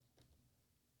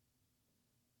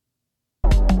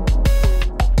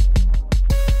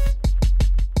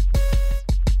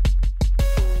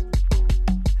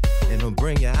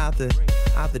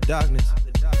out the darkness.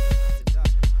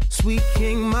 Sweet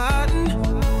King Martin,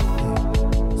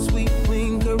 sweet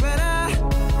Queen Coretta,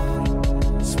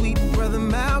 sweet Brother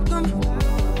Malcolm,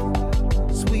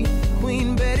 sweet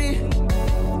Queen Betty,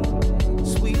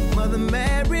 sweet Mother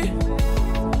Mary,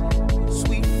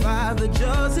 sweet Father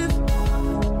Joseph,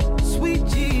 sweet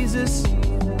Jesus.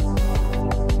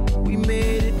 We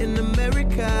made it in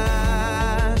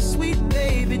America, sweet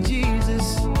baby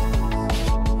Jesus.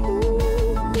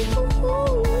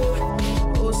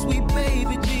 Oh, sweet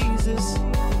baby Jesus.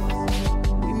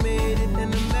 We made it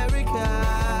in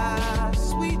America,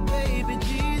 sweet baby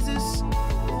Jesus.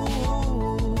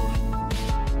 Ooh.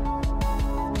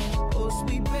 Oh,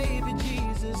 sweet baby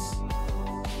Jesus.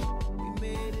 We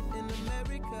made it in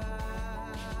America.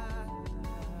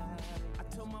 I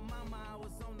told my mama I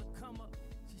was on the come up.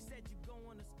 She said you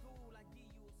going to school, I give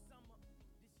you a summer.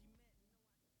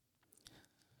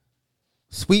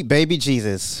 Sweet baby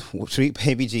Jesus. Sweet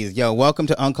baby Jesus. Yo, welcome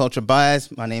to Uncultured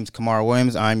Bias. My name's Kamara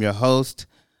Williams. I'm your host.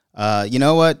 You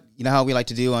know what? You know how we like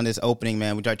to do on this opening,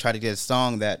 man? We try to get a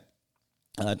song that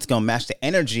it's going to match the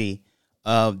energy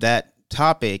of that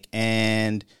topic.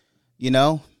 And,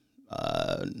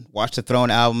 Watch the Throne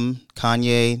album,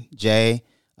 Kanye, Jay.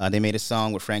 They made a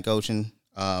song with Frank Ocean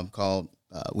called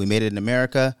We Made It in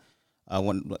America.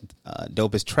 One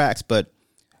dopest tracks. But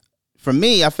for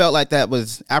me, I felt like that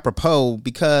was apropos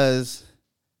because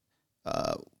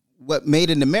what made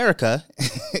in America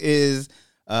is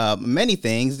many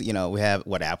things. We have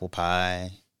apple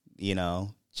pie,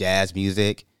 jazz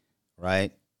music,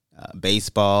 right?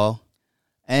 Baseball.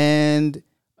 And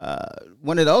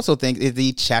one of the also things is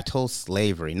the chattel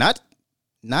slavery. Not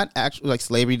actually like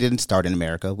slavery didn't start in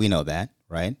America. We know that,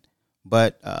 right?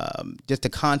 But just the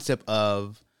concept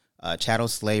of chattel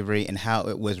slavery and how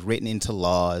it was written into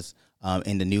laws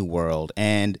in the New World.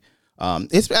 And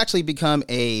it's actually become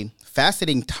a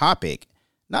fascinating topic,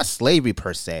 not slavery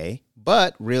per se,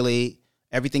 but really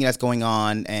everything that's going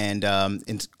on and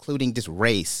including this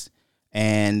race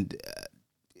and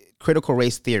critical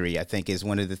race theory, I think, is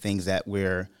one of the things that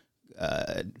we're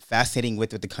fascinating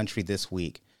with the country this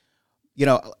week.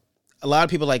 A lot of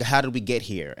people are like, how did we get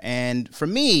here? And for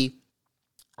me,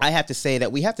 I have to say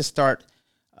that we have to start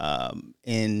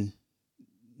in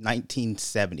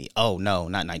 1970. Oh, no,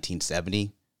 not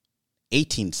 1970.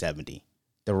 1870.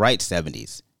 The right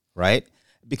 70s, right?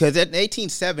 Because in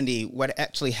 1870, what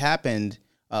actually happened,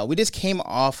 we just came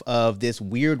off of this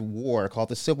weird war called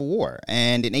the Civil War.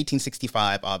 And in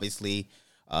 1865, obviously,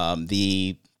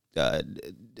 the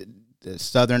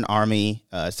Southern Army,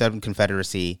 Southern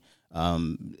Confederacy,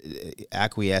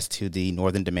 acquiesced to the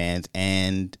Northern demands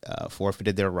and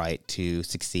forfeited their right to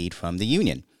succeed from the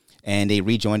Union. And they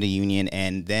rejoined the Union.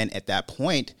 And then at that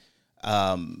point,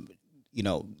 the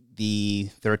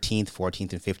 13th,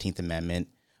 14th, and 15th Amendment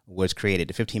was created.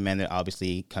 The 15th Amendment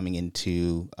obviously coming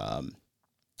into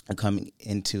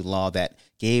law that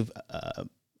gave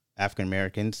African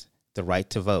Americans the right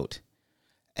to vote.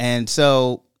 And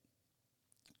so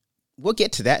we'll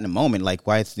get to that in a moment, like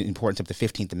why it's the importance of the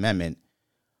 15th Amendment.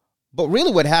 But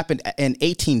really what happened in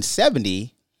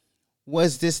 1870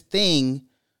 was this thing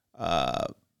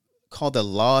called the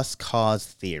lost cause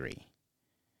theory.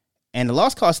 And the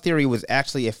lost cause theory was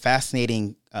actually a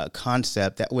fascinating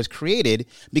concept that was created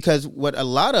because what a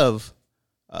lot of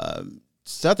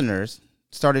Southerners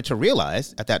started to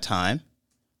realize at that time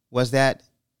was that,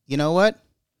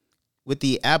 with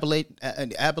the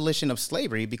abolition of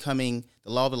slavery becoming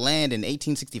the law of the land in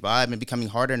 1865 and becoming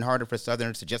harder and harder for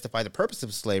Southerners to justify the purpose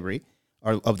of slavery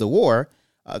or of the war,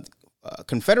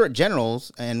 Confederate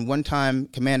generals and one-time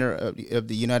commander of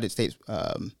the United States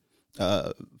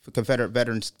Confederate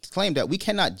veterans claimed that we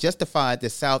cannot justify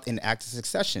the South in acts of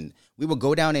succession. We will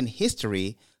go down in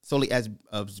history solely as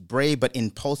brave but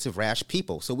impulsive, rash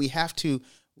people. So we have to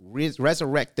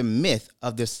resurrect the myth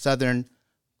of the Southern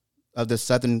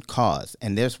cause.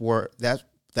 And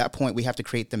that point we have to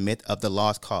create the myth of the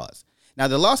lost cause. Now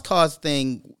the lost cause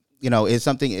thing, is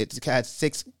something. It has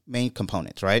 6 main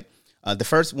components, right? The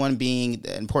first one being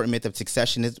the important myth of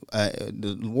succession is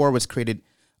the war was created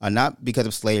not because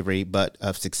of slavery, but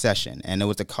of succession, and that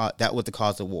was the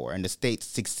cause of war. And the states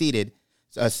seceded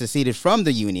from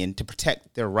the Union to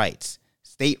protect their rights,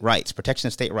 state rights, protection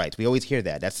of state rights. We always hear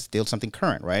that. That's still something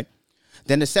current, right?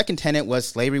 Then the second tenet was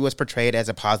slavery was portrayed as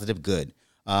a positive good.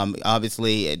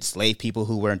 Obviously, enslaved people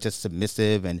who weren't just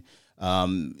submissive and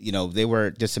they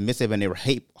were just submissive and they were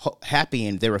happy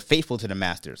and they were faithful to the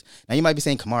masters. Now you might be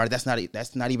saying, Kamara,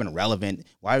 that's not even relevant.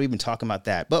 Why are we even talking about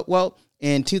that? But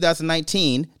in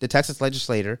 2019, the Texas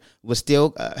legislature was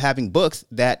still having books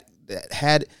that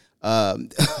had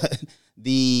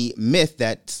the myth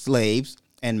that slaves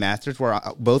and masters were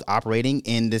both operating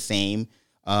in the same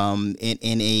in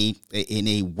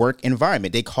a work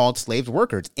environment. They called slaves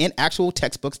workers in actual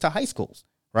textbooks to high schools,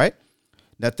 right?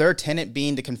 The third tenet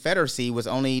being the Confederacy was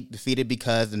only defeated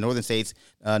because the Northern states'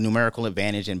 numerical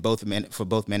advantage in both men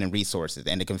and resources,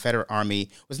 and the Confederate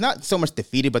Army was not so much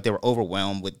defeated, but they were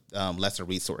overwhelmed with lesser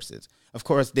resources. Of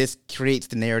course, this creates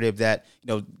the narrative that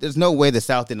there's no way the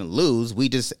South didn't lose. We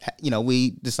just we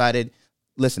decided,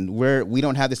 listen, we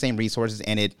don't have the same resources,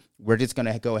 and we're just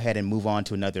going to go ahead and move on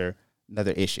to another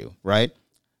issue, right?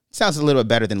 Sounds a little bit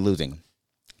better than losing.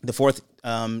 The fourth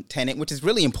tenet, which is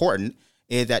really important,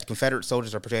 is that Confederate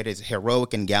soldiers are portrayed as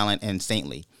heroic and gallant and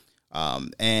saintly.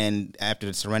 And after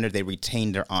the surrender, they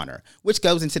retained their honor, which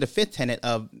goes into the fifth tenet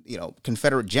of,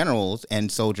 Confederate generals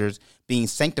and soldiers being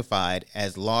sanctified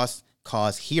as lost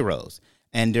cause heroes,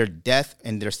 and their death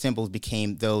and their symbols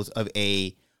became those of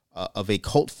a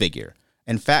cult figure.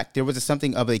 In fact, there was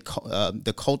something of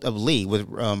the cult of Lee was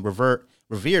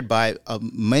revered by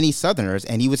many Southerners,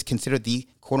 and he was considered the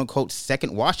quote unquote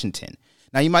second Washington.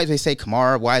 Now, you might say,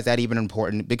 Kamara, why is that even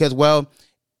important? Because, well,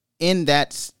 in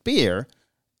that sphere,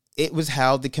 it was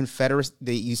how the Confederates,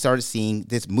 you started seeing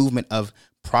this movement of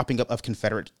propping up of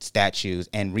Confederate statues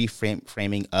and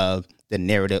reframing of the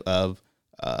narrative of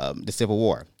the Civil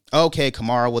War. Okay,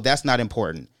 Kamara, well, that's not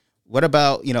important. What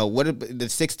about, the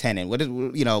sixth tenet?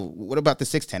 What about the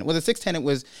sixth tenet? Well, the sixth tenet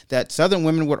was that Southern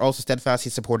women were also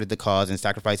steadfastly supported the cause and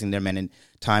sacrificing their men and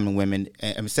time and women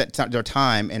and set their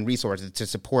time and resources to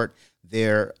support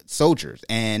their soldiers.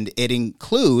 And it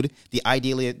include the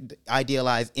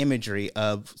idealized imagery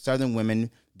of Southern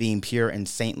women being pure and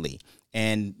saintly,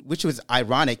 and which was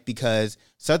ironic because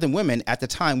Southern women at the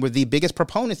time were the biggest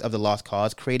proponents of the lost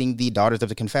cause, creating the Daughters of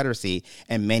the Confederacy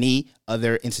and many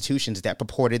other institutions that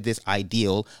purported this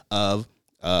ideal of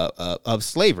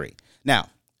slavery. Now,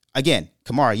 again,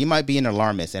 Kamara, you might be an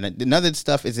alarmist, and none of this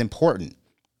stuff is important,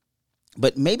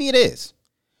 but maybe it is.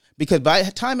 Because by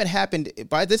the time it happened,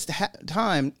 by this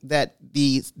time that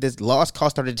this lost cause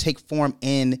started to take form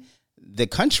in the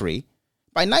country,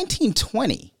 by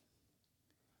 1920,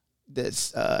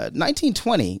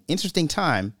 interesting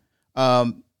time,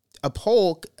 a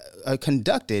poll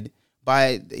conducted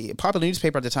by the popular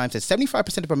newspaper at the time said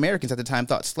 75% of Americans at the time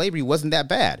thought slavery wasn't that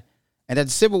bad, and that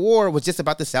the Civil War was just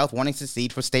about the South wanting to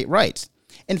secede for state rights.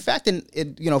 In fact,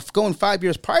 going 5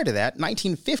 years prior to that,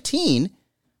 1915,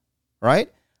 right?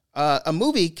 A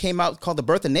movie came out called The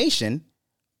Birth of a Nation,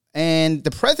 and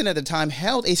the president at the time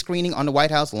held a screening on the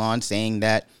White House lawn saying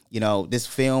that, this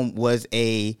film was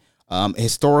an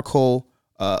historical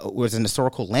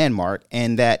landmark,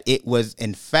 and that it was,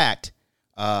 in fact,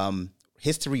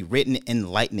 history written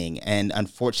enlightening. And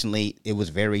unfortunately, it was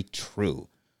very true,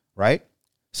 right?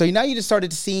 So now you just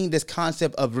started seeing this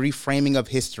concept of reframing of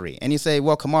history. And you say,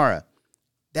 well, Kamara,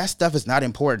 that stuff is not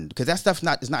important because that stuff's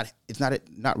not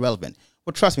relevant.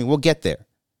 Well, trust me, we'll get there.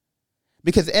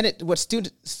 Because what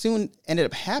soon ended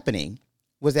up happening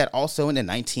was that also in the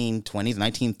 1920s,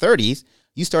 1930s,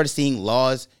 you started seeing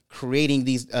laws creating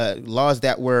these laws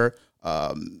that were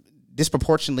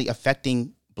disproportionately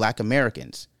affecting Black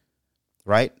Americans,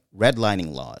 right?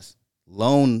 Redlining laws,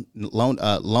 loans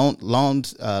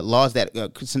laws that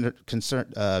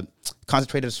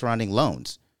concentrated surrounding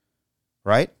loans,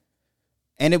 right?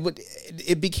 And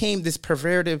it became this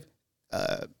pervasive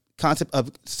concept of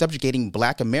subjugating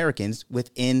Black Americans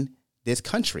within this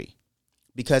country,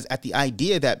 because at the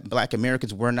idea that Black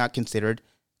Americans were not considered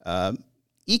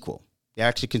equal, they're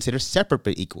actually considered separate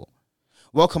but equal.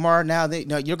 Well, Kamara, now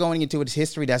you're going into a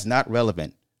history that's not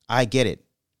relevant. I get it,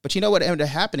 but you know what ended up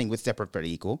happening with separate but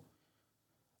equal?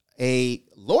 A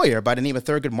lawyer by the name of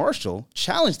Thurgood Marshall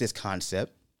challenged this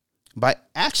concept by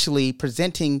actually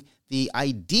presenting the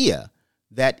idea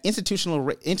that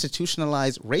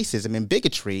institutionalized racism and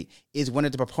bigotry is one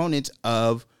of the proponents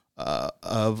of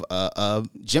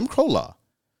Jim Crow law.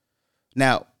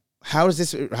 Now, how is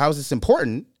this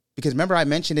important? Because remember, I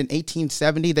mentioned in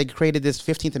 1870 they created this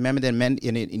 15th Amendment that meant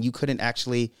and you couldn't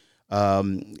actually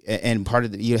and part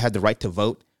of you had the right to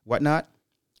vote, whatnot.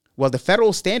 Well, the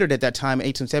federal standard at that time,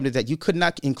 1870, is that you could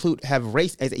not have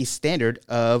race as a standard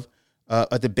of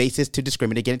the basis to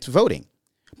discriminate against voting.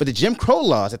 But the Jim Crow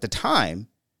laws at the time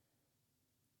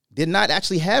did not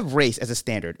actually have race as a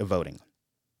standard of voting.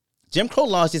 Jim Crow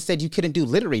laws just said you couldn't do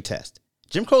literary tests.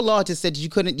 Jim Crow law just said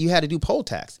you had to do poll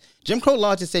tax. Jim Crow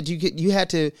law just said you had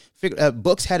to figure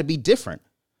books had to be different.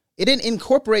 It didn't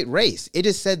incorporate race. It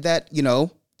just said that,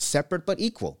 separate but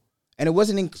equal. And it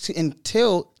wasn't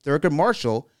until Thurgood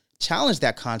Marshall challenged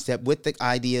that concept with the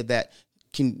idea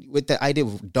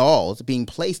of dolls being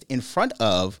placed in front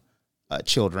of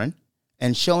children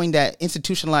and showing that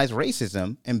institutionalized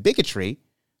racism and bigotry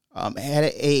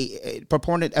had a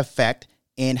purported effect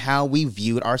in how we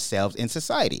viewed ourselves in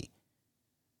society.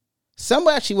 Some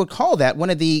actually would call that one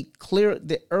of the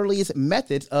earliest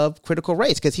methods of critical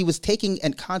race, because he was taking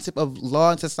a concept of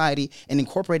law and society and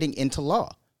incorporating into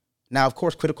law. Now, of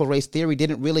course, critical race theory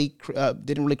didn't really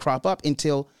crop up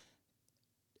until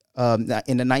in the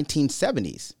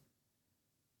 1970s,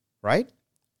 right?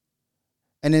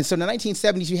 And then so in the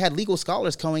 1970s, you had legal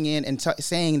scholars coming in and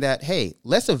saying that, hey,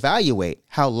 let's evaluate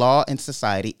how law and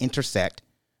society intersect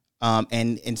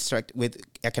and intersect with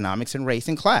economics and race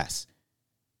and class.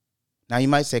 Now, you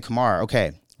might say, Kamar,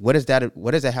 okay, what does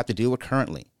that have to do with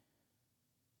currently?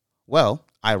 Well,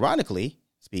 ironically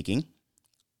speaking,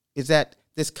 is that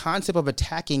this concept of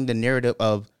attacking the narrative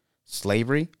of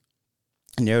slavery,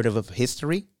 the narrative of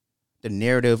history, the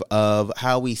narrative of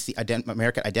how we see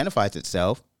America identifies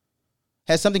itself,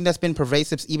 has something that's been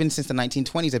pervasive even since the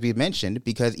 1920s, as we mentioned,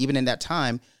 because even in that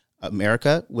time,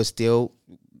 America was still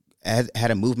had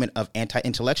a movement of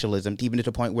anti-intellectualism, even to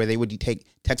the point where they would take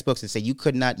textbooks and say you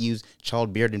could not use Charles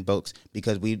Bearden books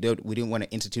because we didn't want to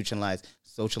institutionalize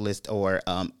socialist or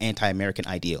anti-American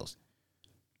ideals.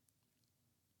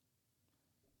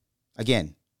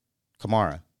 Again,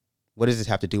 Kamara, what does this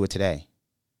have to do with today?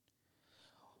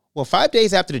 Well, 5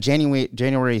 days after the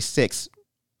January 6th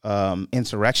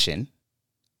insurrection,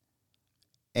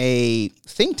 a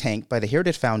think tank by the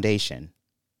Heritage Foundation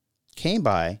came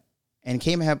by and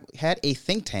had a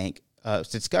think tank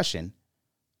discussion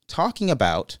talking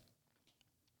about,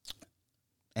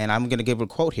 and I'm going to give a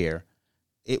quote here.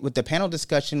 The panel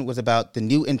discussion was about the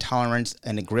new intolerance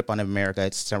and the grip on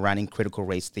America surrounding critical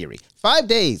race theory. 5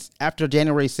 days after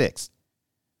January 6th.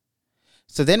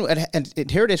 So then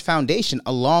Heritage Foundation,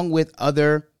 along with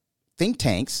other think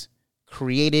tanks,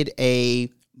 created a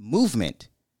movement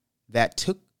that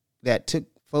took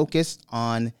focus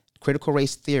on critical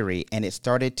race theory, and it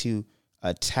started to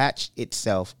attach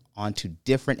itself onto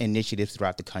different initiatives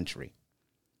throughout the country,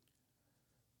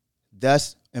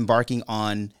 thus embarking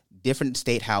on different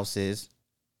state houses,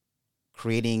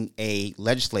 creating a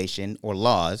legislation or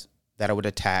laws that would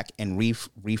attack and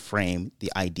reframe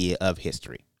the idea of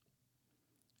history,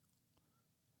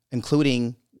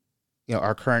 including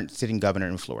our current sitting governor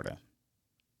in Florida.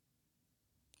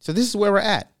 So this is where we're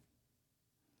at.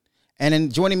 And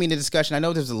then joining me in the discussion, I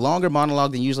know there's a longer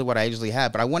monologue than usually what I usually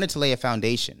have, but I wanted to lay a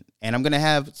foundation. And I'm going to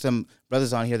have some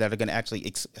brothers on here that are going to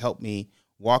actually help me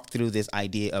walk through this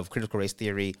idea of critical race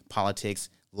theory, politics,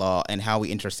 law, and how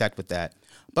we intersect with that.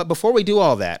 But before we do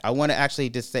all that, I want to actually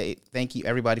just say thank you,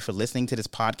 everybody, for listening to this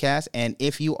podcast. And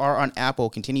if you are on Apple,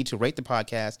 continue to rate the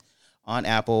podcast on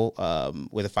Apple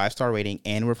with a 5-star rating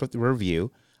and with a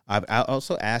review. I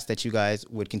also ask that you guys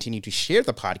would continue to share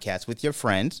the podcast with your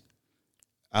friends,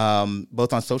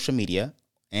 both on social media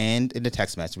and in the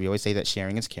text message. We always say that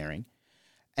sharing is caring.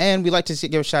 And we'd like to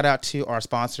give a shout out to our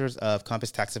sponsors of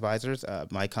Compass Tax Advisors,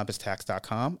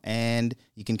 mycompasstax.com. And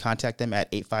you can contact them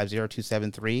at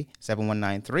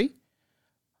 850-273-7193.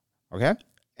 Okay.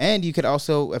 And you could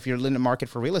also, if you're in the market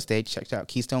for real estate, check out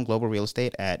Keystone Global Real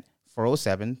Estate at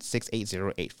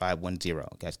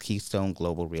 407-680-8510. That's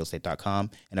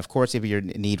KeystoneGlobalRealEstate.com. And of course, if you're in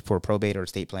need for probate or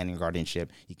estate planning or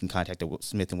guardianship, you can contact the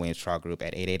Smith & Williams Trial Group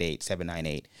at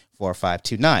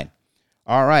 888-798-4529.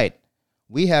 All right.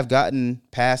 We have gotten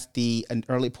past an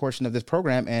early portion of this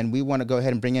program, and we want to go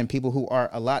ahead and bring in people who are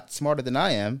a lot smarter than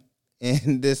I am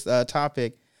in this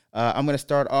topic. I'm going to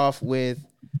start off with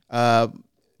my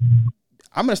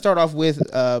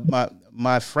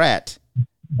frat.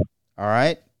 All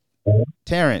right.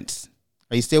 Terrence,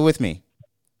 are you still with me?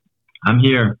 I'm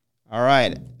here. All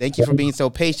right. Thank you for being so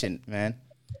patient, man.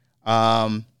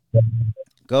 Go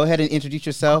ahead and introduce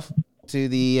yourself to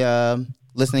the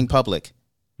listening public.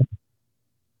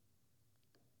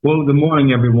 Well, good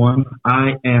morning, everyone.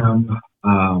 I am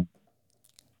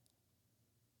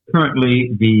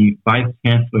currently the Vice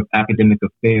Chancellor of Academic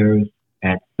Affairs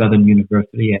at Southern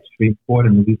University at Shreveport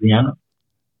in Louisiana.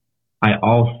 I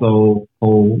also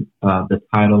hold the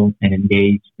title and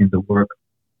engage in the work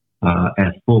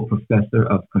as full professor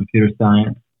of computer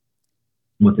science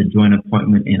with a joint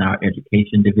appointment in our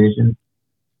education division.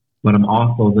 But I'm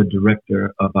also the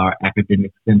director of our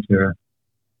academic center,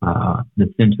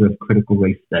 the Center of Critical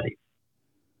Race Studies.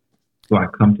 So I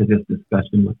come to this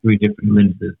discussion with three different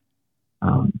lenses,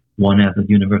 one as a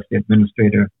university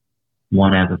administrator,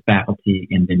 one as a faculty,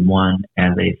 and then one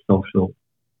as a social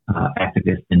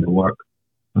activist in the work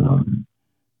to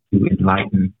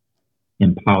enlighten,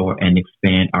 empower, and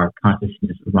expand our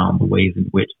consciousness around the ways in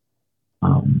which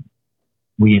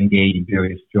we engage in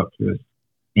various structures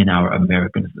in our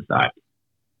American society.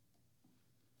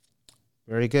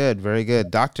 Very good. Very good.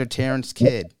 Dr. Terrence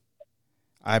Kidd,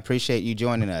 I appreciate you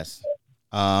joining us.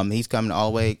 He's coming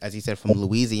all the way, as he said, from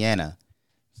Louisiana.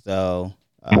 So,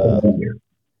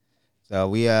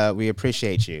 we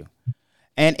appreciate you.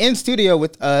 And in studio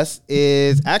with us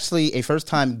is actually a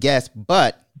first-time guest,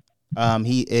 but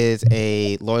he is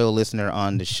a loyal listener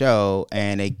on the show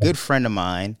and a good friend of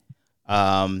mine.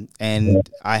 And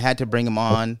I had to bring him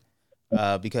on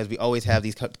because we always have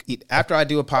these. After I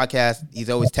do a podcast, he's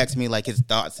always texting me like his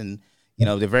thoughts, and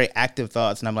they're very active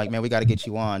thoughts. And I'm like, man, we got to get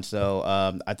you on. So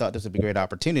I thought this would be a great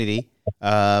opportunity.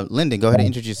 Lyndon, go ahead and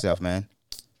introduce yourself, man.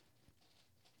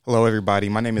 Hello, everybody.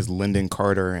 My name is Lyndon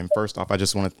Carter. And first off, I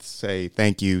just want to say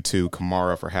thank you to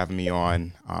Kamara for having me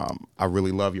on. I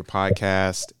really love your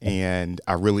podcast, and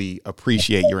I really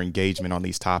appreciate your engagement on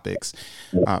these topics.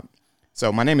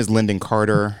 So my name is Lyndon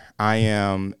Carter. I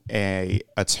am an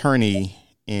attorney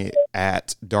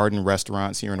at Darden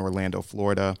Restaurants here in Orlando,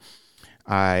 Florida.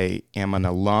 I am an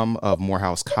alum of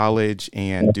Morehouse College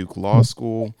and Duke Law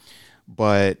School,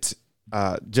 but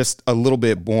just a little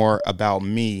bit more about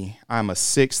me. I'm a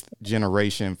 6th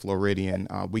generation Floridian.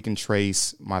 We can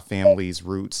trace my family's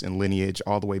roots and lineage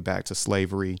all the way back to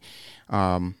slavery.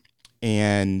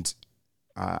 And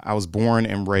I was born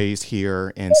and raised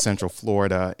here in Central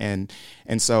Florida. And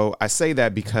so I say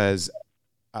that because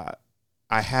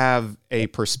I have a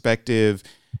perspective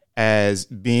as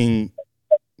being,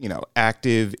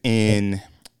 active in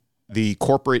the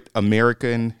corporate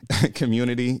American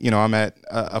community. I'm at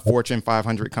a Fortune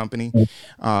 500 company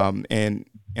and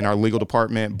in our legal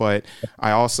department, but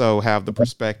I also have the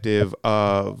perspective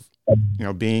of,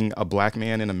 being a Black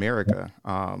man in America.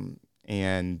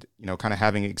 And, kind of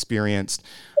having experienced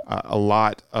a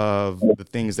lot of the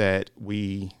things that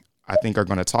I think are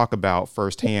going to talk about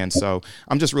firsthand. So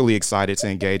I'm just really excited to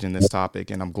engage in this topic.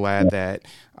 And I'm glad that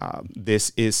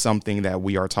this is something that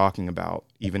we are talking about,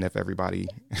 even if everybody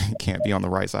can't be on the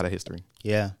right side of history.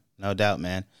 Yeah, no doubt,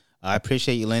 man. I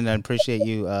appreciate you, Lyndon. I appreciate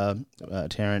you,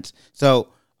 Terrence. So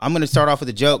I'm going to start off with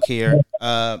a joke here.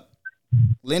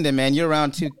 Lyndon, man, you're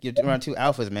around two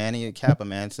alphas, man, and you're Kappa,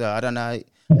 man. So I don't know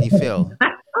how you feel.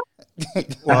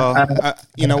 Well,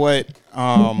 you know what?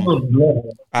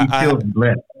 He feels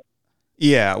blessed.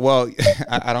 Yeah, well,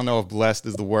 I don't know if blessed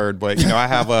is the word, but I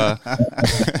have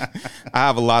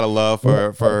a lot of love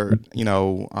for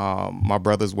my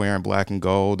brothers wearing black and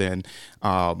gold, and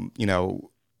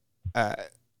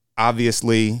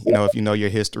obviously, if you know your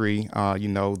history, you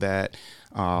know that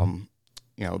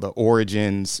the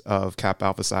origins of Kappa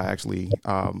Alpha Psi actually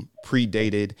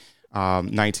predated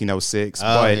 1906.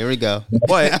 Oh, but here we go.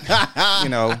 But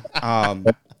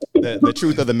the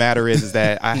truth of the matter is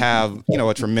that I have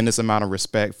a tremendous amount of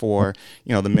respect for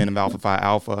the men of Alpha Phi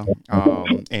Alpha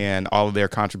and all of their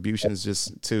contributions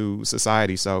just to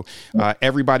society. So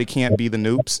everybody can't be the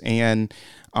Noops, and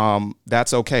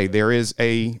that's okay. There is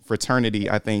a fraternity,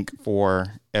 I think,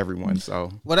 for everyone.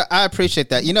 So well, I appreciate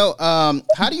that.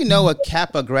 How do you know a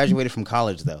Kappa graduated from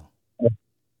college, though?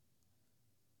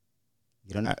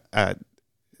 You don't know?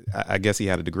 I guess he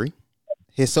had a degree.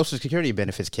 His Social Security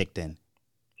benefits kicked in.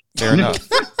 Fair enough.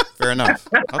 Fair enough.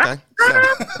 Okay.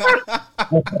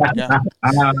 Yeah.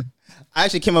 I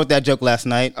actually came up with that joke last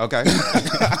night. Okay.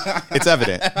 It's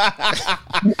evident.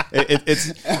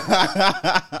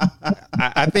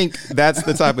 I think that's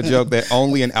the type of joke that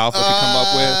only an alpha can come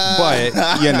up with. But,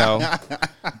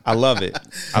 I love it.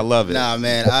 I love it. Nah,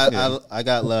 man. I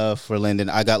got love for Lyndon.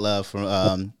 I got love for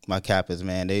my Kappas,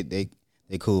 man. They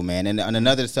cool, man. And on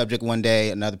another subject one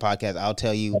day, another podcast, I'll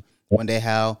tell you one day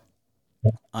how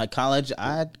at college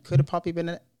I could have probably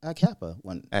been a Kappa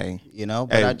one. Hey. But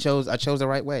Hey. I chose the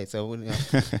right way. So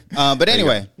but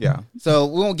anyway, Yeah. so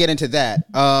we won't get into that.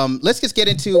 Let's just get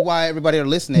into why everybody are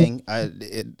listening.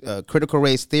 Critical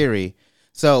race theory.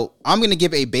 So I'm going to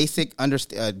give a basic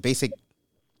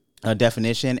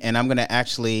definition, and I'm going to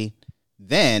actually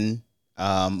then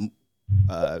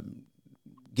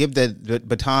give the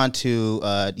baton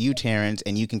to you, Terrence,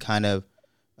 and you can kind of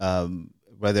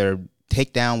whether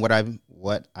take down what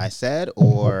I said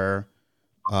or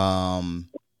add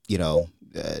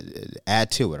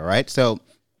to it. All right. So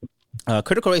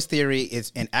critical race theory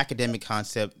is an academic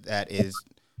concept that is,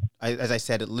 as I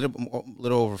said, a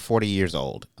little over 40 years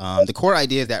old. The core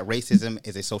idea is that racism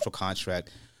is a social construct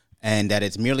and that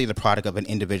it's merely the product of an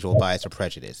individual bias or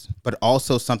prejudice, but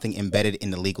also something embedded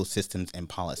in the legal systems and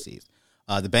policies.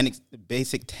 The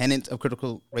basic tenets of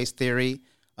critical race theory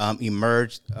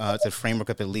emerged as a framework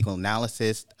of a legal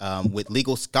analysis with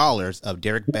legal scholars of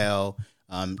Derek Bell,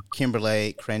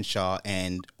 Kimberly Crenshaw,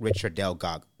 and Richard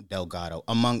Delgado,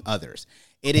 among others.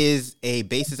 It is a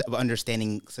basis of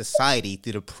understanding society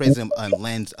through the prism and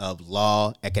lens of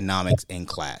law, economics, and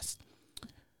class.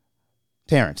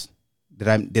 Terrence,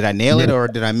 did I nail it, or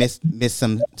did I miss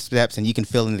some steps? And you can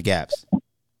fill in the gaps.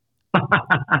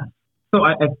 So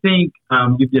I think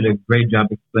you did a great job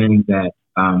explaining that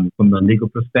from the legal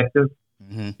perspective.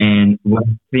 Mm-hmm. And what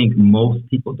I think most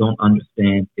people don't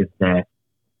understand is that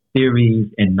theories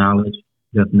and knowledge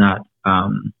does not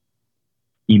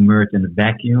emerge in a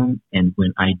vacuum. And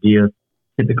when ideas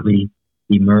typically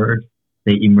emerge,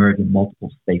 they emerge in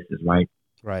multiple spaces, right?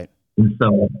 Right. And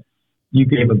so you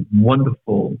gave a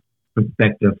wonderful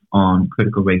perspective on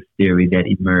critical race theory that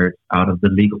emerged out of the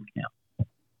legal camp.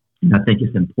 And I think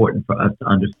it's important for us to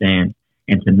understand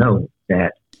and to know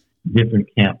that different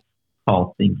camps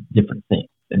call things different things.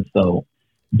 And so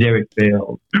Derek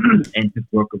Bell and his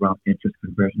work around interest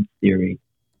convergence theory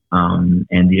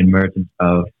and the emergence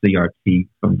of CRT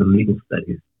from the legal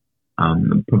studies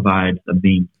provides a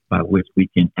means by which we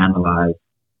can analyze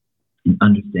and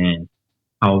understand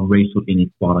how racial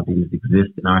inequalities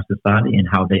exist in our society and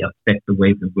how they affect the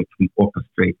ways in which we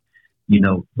orchestrate,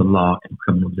 the law and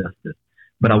criminal justice.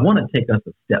 But I want to take us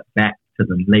a step back to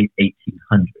the late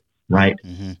 1800s, right?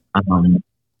 Mm-hmm.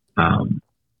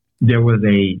 There was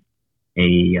a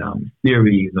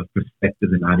series of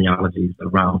perspectives and ideologies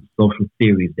around social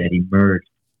theories that emerged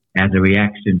as a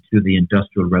reaction to the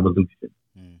Industrial Revolution,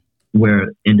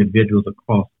 where individuals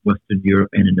across Western Europe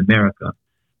and in America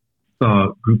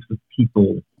saw groups of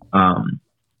people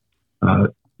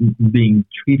being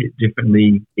treated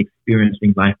differently,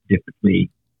 experiencing life differently,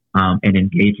 and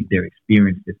engaging their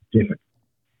experiences differently.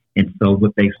 And so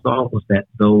what they saw was that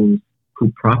those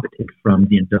who profited from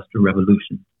the Industrial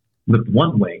Revolution looked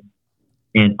one way,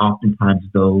 and oftentimes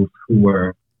those who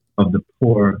were of the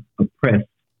poor, oppressed,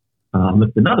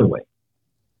 looked another way.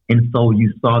 And so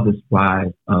you saw this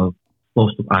rise of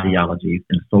social ideologies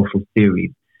and social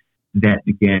theories that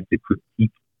began to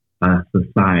critique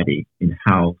society and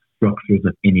how structures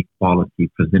of inequality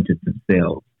presented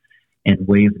themselves and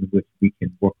ways in which we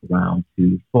can work around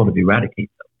to sort of eradicate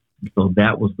them. And so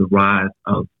that was the rise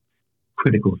of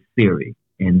critical theory.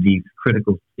 And these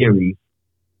critical theories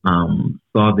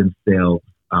saw themselves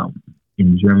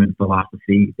in German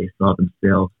philosophy. They saw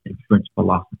themselves in French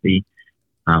philosophy.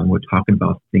 We're talking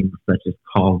about things such as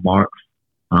Karl Marx.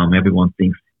 Everyone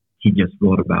thinks he just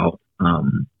wrote about,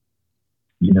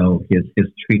 his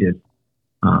treatise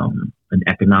in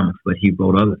economics, but he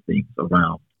wrote other things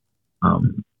around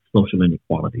social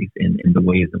inequalities and the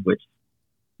ways in which,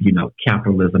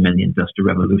 capitalism and the Industrial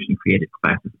Revolution created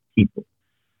classes of people.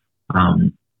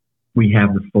 We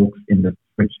have the folks in the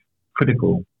French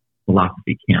critical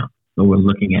philosophy camp. So we're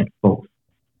looking at folks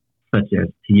such as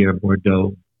Pierre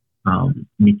Bourdieu,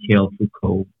 Michel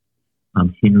Foucault,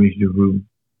 Henry Giroux,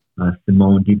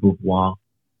 Simone de Beauvoir,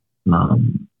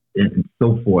 and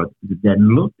so forth, that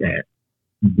looked at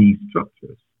these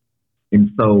structures.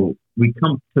 And so we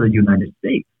come to the United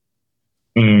States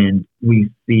and we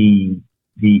see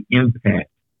the impact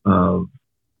of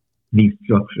these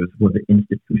structures, whether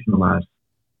institutionalized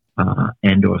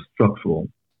and or structural,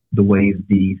 the ways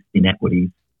these inequities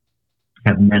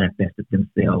have manifested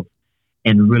themselves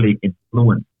and really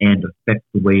influence and affect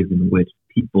the ways in which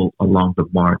people along the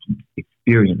margins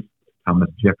experience Thomas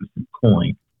Jefferson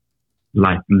coined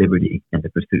life, liberty, and the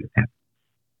pursuit of happiness.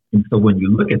 And so when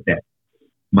you look at that,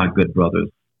 my good brothers,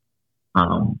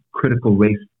 critical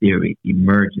race theory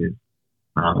emerges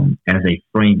as a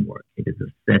framework. It is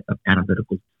a set of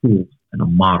analytical tools and a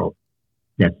model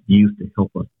that's used to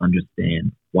help us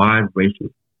understand why racial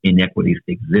inequities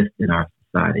exist in our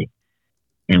society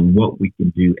and what we can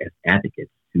do as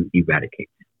advocates to eradicate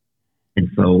them.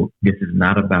 And so this is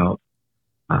not about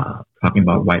talking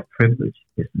about white privilege.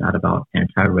 It's not about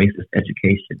anti-racist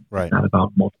education. Right. It's not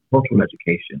about multicultural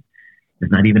education.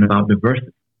 It's not even about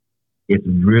diversity. It's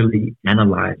really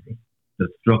analyzing the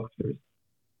structures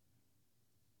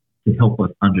to help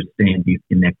us understand these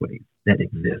inequities that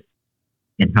exist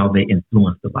and how they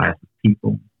influence the lives of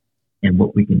people and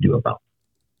what we can do about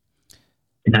them.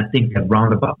 And I think that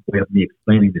roundabout way of me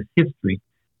explaining this history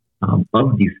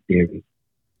of these theories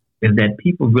is that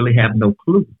people really have no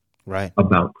clue Right.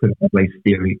 about critical race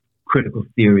theory, critical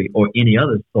theory, or any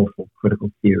other social critical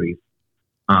theories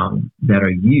that are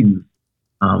used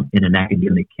in an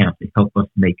academic camp to help us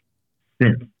make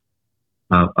sense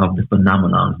of the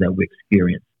phenomenons that we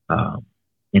experience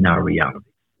in our reality.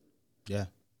 Yeah.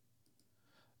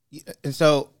 And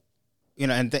so,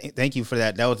 and thank you for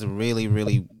that. That was a really,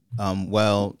 really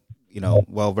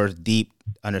well-versed, deep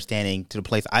understanding to the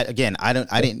place. I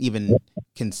didn't even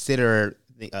consider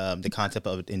the concept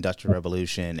of industrial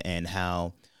revolution and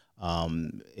how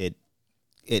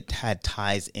it had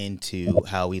ties into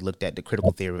how we looked at the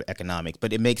critical theory of economics,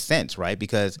 but it makes sense, right?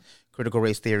 Because critical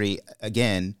race theory,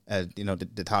 again,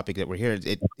 the topic that we're here,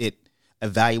 it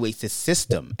evaluates the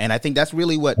system, and I think that's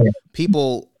really what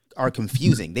people are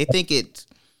confusing. They think it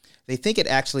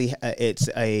actually it's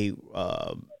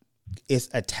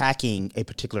attacking a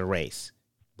particular race,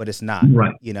 but it's not,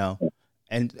 Right.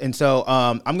 And so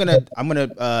I'm gonna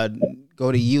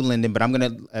go to you, Lyndon, but I'm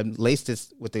gonna lace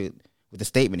this with the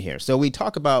statement here. So we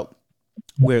talk about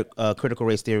where critical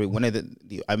race theory. One of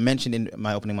the I mentioned in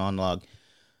my opening monologue,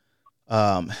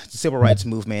 the civil rights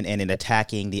movement, and in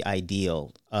attacking the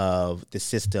ideal of the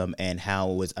system and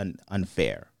how it was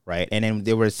unfair, right? And then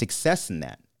there was success in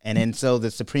that, and then so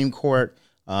the Supreme Court,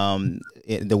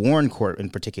 the Warren Court in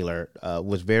particular,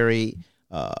 was very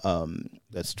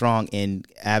strong in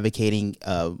advocating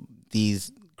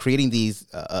creating these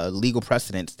legal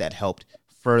precedents that helped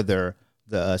further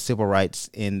the civil rights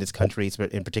in this country,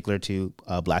 in particular to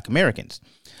Black Americans.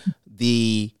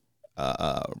 The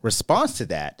response to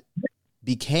that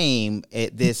became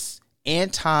this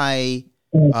anti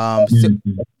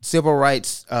civil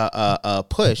rights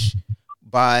push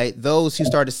by those who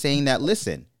started saying that,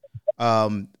 listen,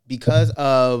 because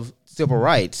of civil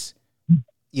rights,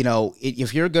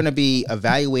 if you're going to be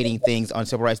evaluating things on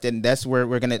civil rights, then that's where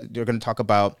they're going to talk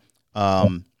about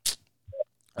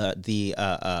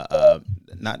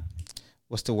not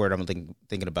what's the word I'm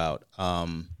thinking about.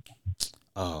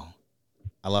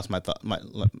 I lost my thought.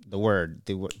 The word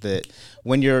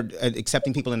when you're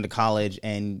accepting people into college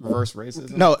and Reverse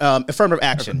racism. No, affirmative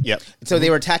action. Yep. So they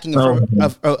were attacking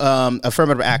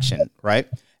affirmative action, right?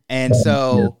 And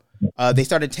so they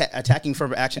started attacking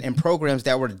affirmative action and programs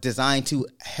that were designed to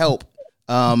help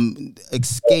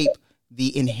escape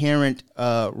the inherent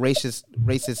racist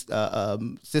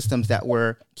systems that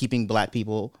were keeping Black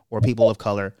people or people of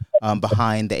color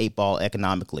behind the 8 ball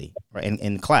economically, right,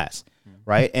 in class,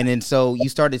 right? And then so you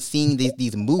started seeing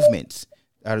these movements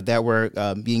that were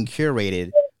being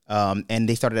curated, and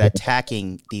they started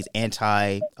attacking these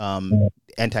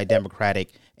anti-democratic,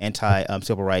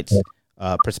 anti-civil rights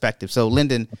perspectives. So,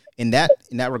 Lyndon, in that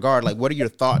regard, like, what are your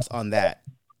thoughts on that?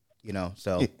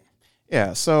 So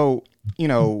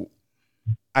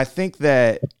I think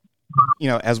that,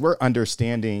 as we're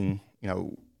understanding,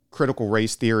 critical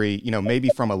race theory, maybe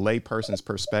from a layperson's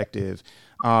perspective,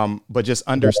 but just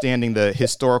understanding the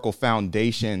historical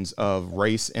foundations of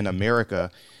race in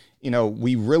America,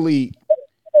 we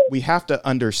have to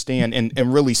understand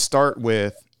and really start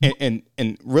with and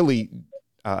really,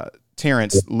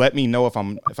 Terrence, let me know if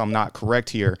I'm not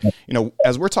correct here.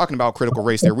 As we're talking about critical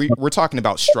race theory, we're talking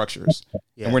about structures,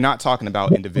 and we're not talking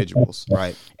about individuals,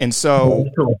 right? And so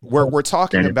we're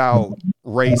talking about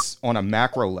race on a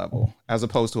macro level as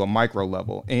opposed to a micro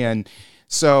level. And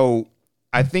so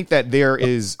I think that there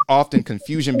is often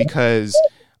confusion because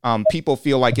people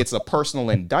feel like it's a personal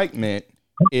indictment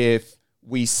if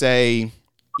we say,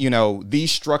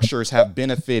 these structures have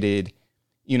benefited,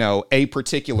 a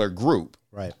particular group.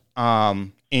 Right.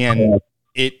 And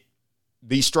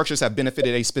these structures have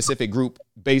benefited a specific group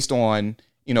based on,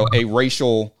 a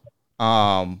racial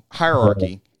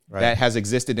hierarchy that has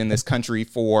existed in this country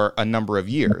for a number of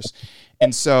years.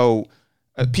 And so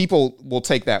people will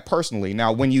take that personally.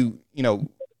 Now, when you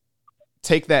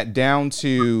take that down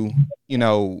to,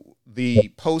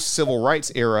 the post-civil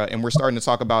rights era, and we're starting to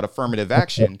talk about affirmative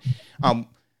action,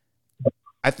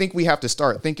 I think we have to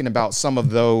start thinking about some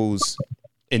of those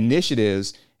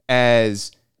initiatives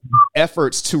as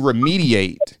efforts to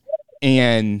remediate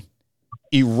and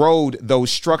erode those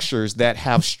structures that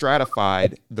have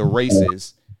stratified the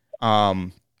races,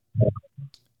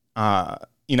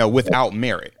 without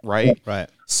merit, right? Right.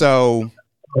 So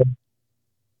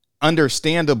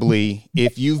understandably,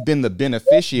 if you've been the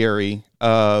beneficiary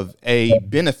of a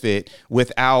benefit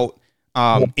without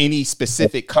any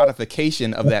specific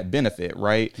codification of that benefit,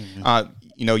 right? Mm-hmm.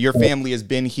 Your family has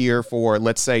been here for,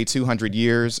 let's say, 200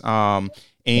 years,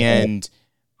 and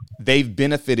they've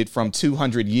benefited from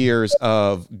 200 years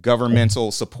of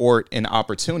governmental support and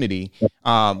opportunity.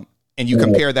 And you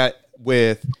compare that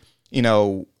with,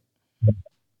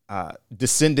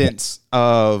 descendants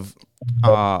of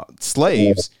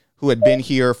slaves who had been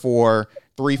here for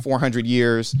 300-400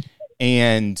 years,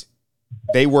 and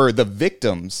they were the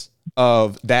victims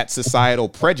of that societal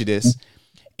prejudice,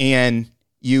 and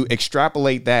you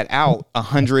extrapolate that out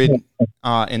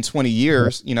 120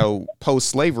 years,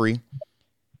 post-slavery.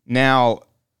 Now,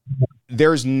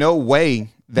 there's no way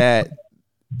that,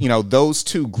 those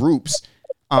two groups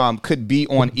could be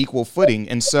on equal footing.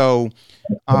 And so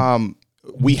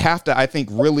we have to, I think,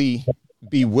 really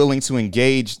be willing to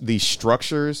engage these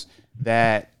structures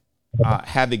that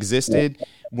have existed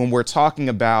when we're talking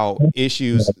about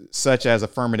issues such as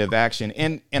affirmative action.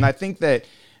 And I think that,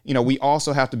 we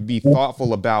also have to be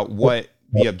thoughtful about what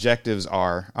the objectives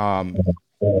are,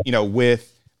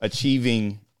 with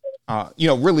achieving,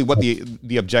 really what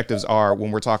the objectives are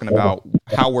when we're talking about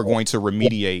how we're going to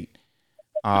remediate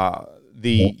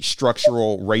the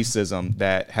structural racism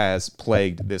that has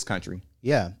plagued this country.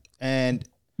 Yeah. And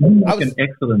That's an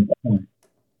excellent point,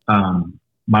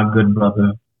 my good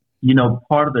brother.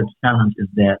 Part of the challenge is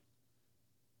that,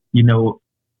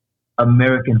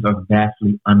 Americans are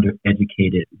vastly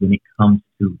undereducated when it comes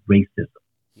to racism.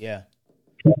 yeah.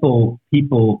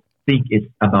 People think it's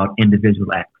about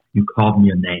individual acts. You called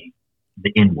me a name,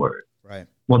 the N-word. Right.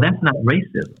 Well, that's not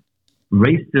racism.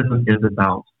 Racism is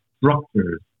about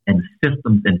structures and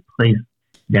systems in place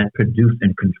that produce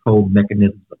and control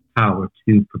mechanisms of power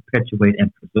to perpetuate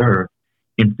and preserve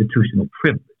institutional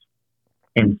privilege.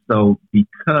 And so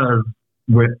because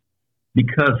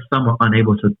some are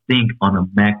unable to think on a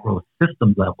macro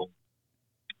system level,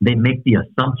 they make the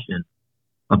assumption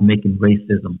of making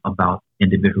racism about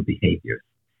individual behaviors.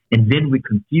 And then we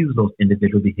confuse those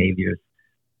individual behaviors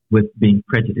with being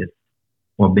prejudiced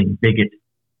or being bigoted,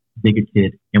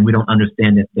 and we don't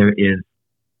understand that there is,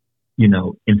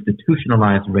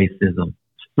 institutionalized racism,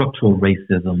 structural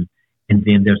racism, and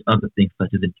then there's other things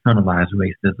such as internalized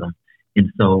racism.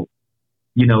 And so,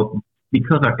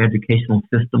 because our educational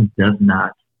system does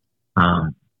not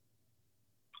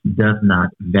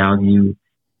value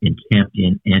and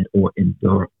champion and or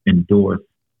endorse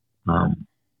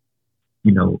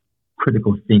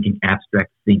critical thinking,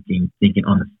 abstract thinking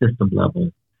on a system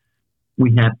level,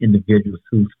 we have individuals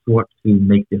who sort to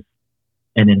make this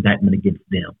an indictment against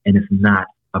them. And it's not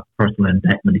a personal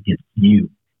indictment against you.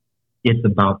 It's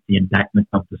about the indictment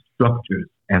of the structures,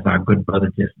 as our good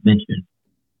brother just mentioned,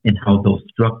 and how those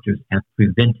structures have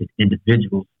prevented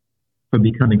individuals from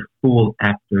becoming full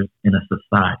actors in a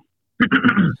society.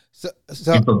 So and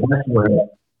so that's where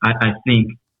I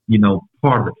think,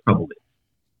 part of the trouble is.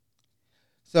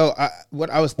 So what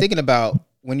I was thinking about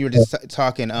when you were just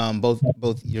talking,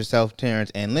 both yourself,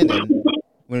 Terrence, and Lyndon, when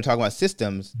we were talking about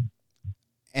systems,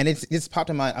 and it's popped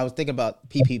in mind. I was thinking about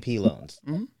PPP loans,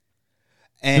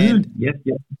 and yes,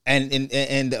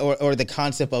 and or the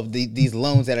concept of these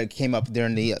loans that came up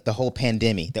during the whole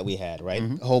pandemic that we had, right?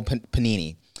 The whole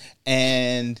panini,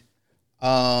 and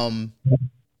I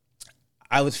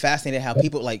was fascinated how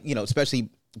people especially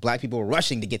Black people were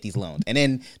rushing to get these loans, and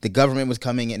then the government was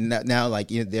coming, and now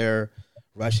they're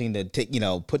rushing to take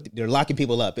they're locking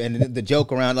people up, and the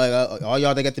joke around all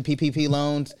y'all that got the PPP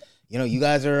loans, you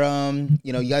guys are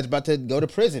you guys are about to go to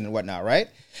prison and whatnot, right?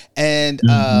 And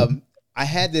I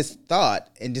had this thought,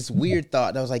 and this weird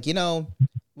thought. I was like,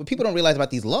 what people don't realize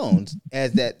about these loans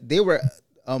is that they were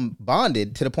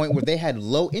bonded to the point where they had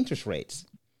low interest rates,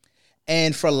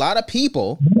 and for a lot of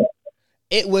people,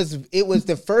 it was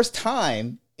the first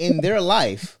time in their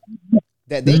life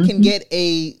that they can get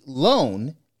a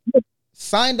loan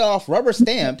signed off, rubber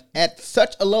stamped at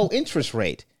such a low interest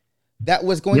rate that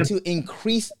was going to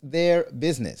increase their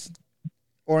business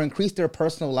or increase their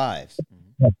personal lives.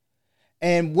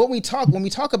 And when we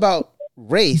talk about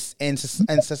race and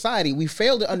society, we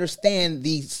fail to understand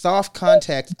the soft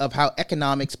context of how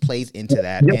economics plays into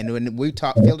that. And when we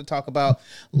fail to talk about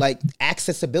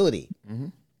accessibility,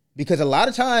 because a lot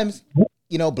of times,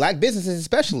 Black businesses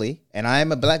especially, and I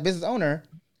am a Black business owner,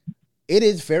 it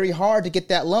is very hard to get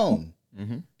that loan.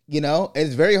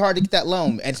 It's very hard to get that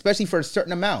loan, and especially for a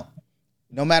certain amount,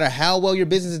 no matter how well your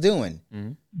business is doing.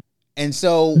 And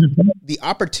so the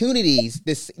opportunities,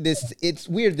 it's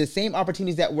weird, the same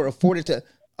opportunities that were afforded to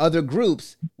other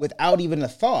groups without even a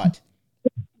thought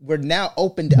were now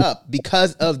opened up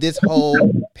because of this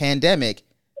whole pandemic.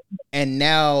 And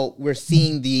now we're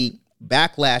seeing the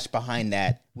backlash behind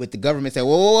that with the government saying,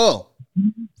 whoa.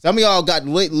 Some of y'all got a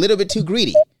little bit too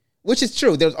greedy, which is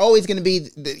true. There's always going to be,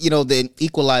 the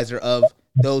equalizer of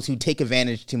those who take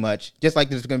advantage too much, just like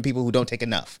there's going to be people who don't take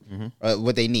enough,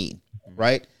 what they need,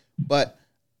 right? But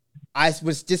I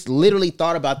was just literally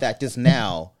thought about that just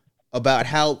now, about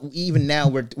how even now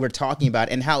we're talking about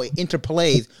and how it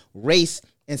interplays, race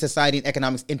and society and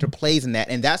economics interplays in that.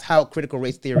 And that's how critical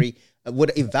race theory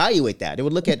would evaluate that. It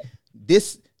would look at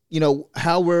this,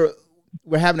 how we're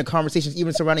having a conversation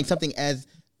even surrounding something as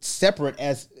separate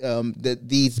as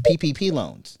these PPP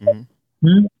loans.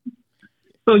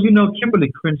 So,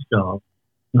 Kimberly Crenshaw,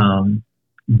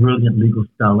 brilliant legal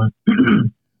scholar,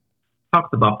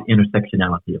 talks about the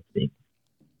intersectionality of things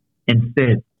and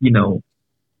said,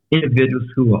 individuals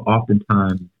who are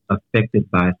oftentimes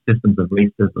affected by systems of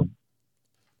racism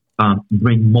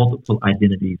bring multiple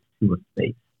identities to a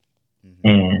space.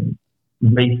 And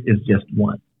race is just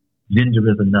one. Gender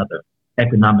is another.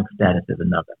 Economic status is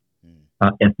another.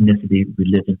 Ethnicity,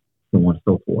 religion, so on and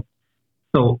so forth.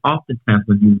 So oftentimes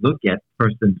when you look at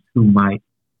persons who might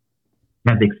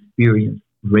have experienced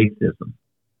racism,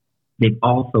 they've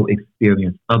also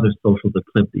experienced other social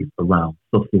declivities around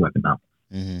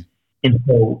socioeconomics. And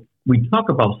so we talk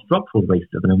about structural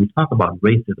racism and we talk about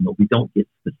racism, but we don't get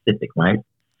specific, right?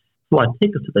 So I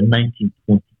take us to the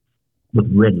 1920s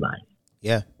with redlining.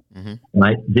 Yeah.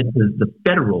 Right? This is the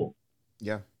federal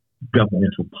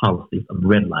governmental policies of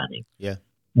redlining,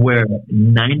 where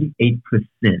 98%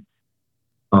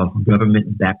 of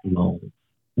government-backed loans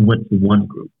went to one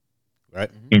group, right,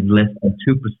 and less than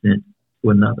 2% to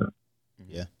another.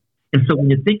 Yeah. And so when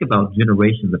you think about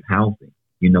generations of housing,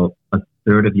 you know, a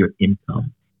third of your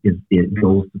income it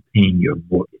goes to paying your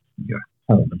mortgage, your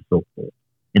home, and so forth.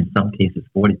 In some cases,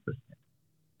 40%.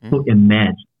 So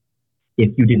imagine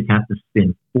if you didn't have to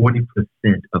spend 40%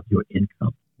 of your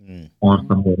income on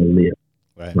somewhere to live,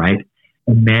 right?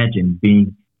 Imagine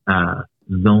being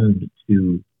zoned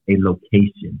to a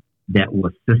location that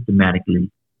was systematically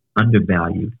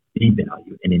undervalued,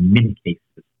 devalued, and in many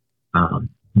cases,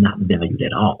 not valued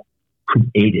at all,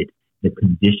 created the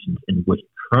conditions in which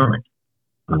current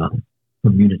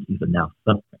communities are now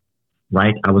suffering,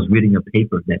 right? I was reading a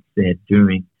paper that said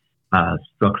during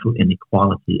structural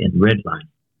inequality and redlining,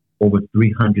 over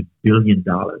 $300 billion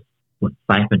was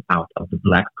siphoned out of the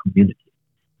Black community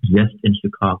just in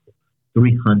Chicago.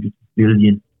 $300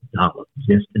 billion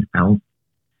just in housing.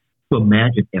 So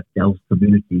imagine if those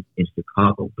communities in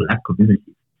Chicago, Black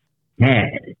communities,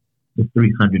 had the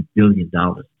 $300 billion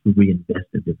to reinvest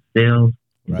in themselves,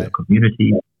 in their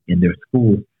community, in their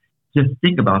schools. Just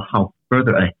think about how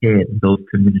further ahead those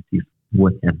communities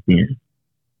would have been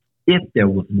if there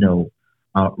was no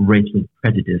racial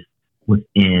prejudice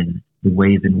within the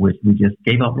ways in which we just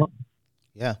gave out loans.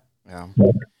 Yeah.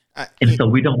 And so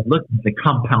we don't look at the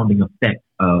compounding effect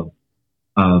of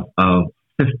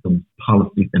systems,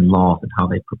 policies, and laws and how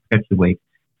they perpetuate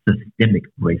systemic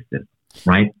racism,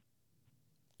 right?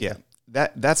 Yeah,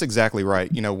 that's exactly right.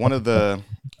 You know, one of the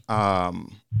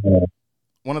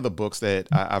books that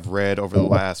I've read over the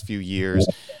last few years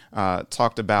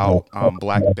talked about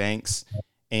Black banks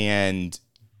and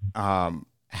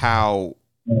how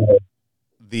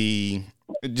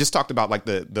just talked about like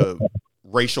the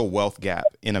racial wealth gap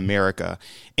in America.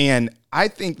 And I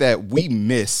think that we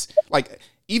miss, like,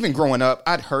 even growing up,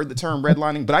 I'd heard the term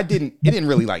redlining, but it didn't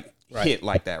really like hit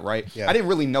like that, right? Yeah. I didn't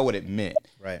really know what it meant.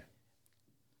 Right.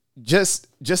 Just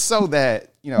so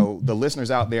that, you know, the listeners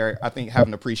out there, I think, have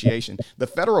an appreciation. The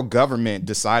federal government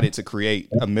decided to create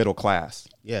a middle class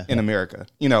in America.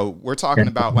 You know, we're talking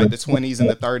about like the 20s and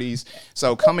the 30s.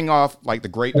 So coming off like the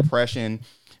Great Depression,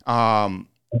 the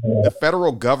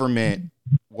federal government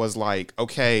was like,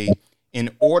 okay, in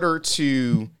order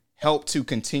to help to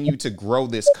continue to grow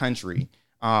this country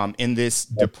in this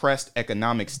depressed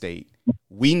economic state,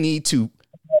 we need to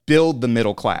build the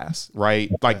middle class,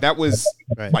 right? Like that was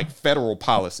like federal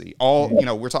policy. All, you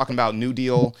know, we're talking about New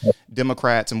Deal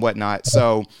Democrats and whatnot.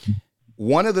 So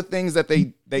one of the things that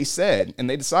they said and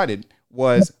they decided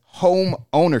was home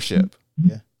ownership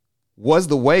was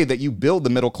the way that you build the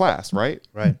middle class, right?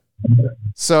 Right.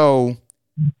 So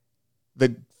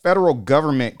the federal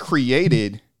government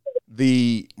created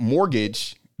the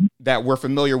mortgage that we're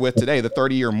familiar with today, the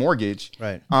 30-year mortgage,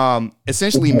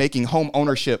 essentially making home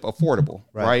ownership affordable,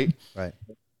 right?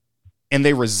 And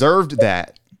they reserved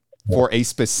that for a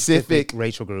specific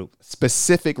racial group.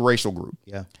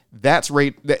 Yeah. That's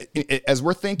as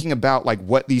we're thinking about like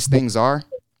what these things are,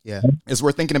 as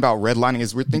we're thinking about redlining,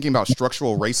 as we're thinking about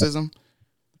structural racism,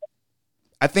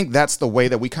 I think that's the way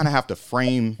that we kind of have to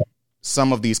frame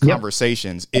some of these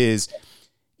conversations is,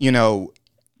 you know,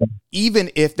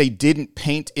 even if they didn't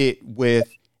paint it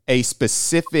with a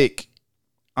specific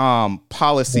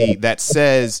policy that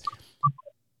says,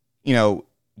 you know,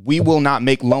 we will not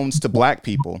make loans to Black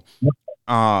people,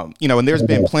 you know, and there's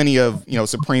been plenty of, you know,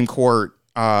 Supreme Court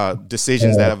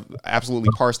decisions that have absolutely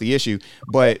parsed the issue.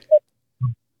 But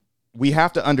we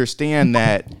have to understand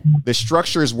that the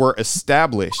structures were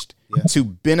established to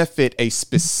benefit a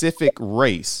specific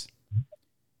race.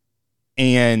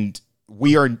 And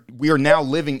we are now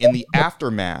living in the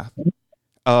aftermath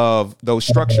of those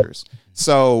structures.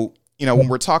 So, you know, when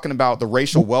we're talking about the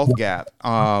racial wealth gap,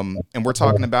 and we're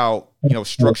talking about, you know,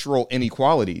 structural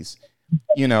inequalities,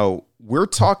 you know, we're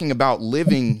talking about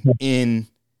living in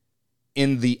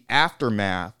the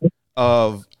aftermath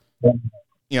of,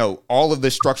 all of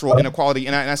this structural inequality.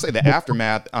 And I say the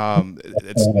aftermath,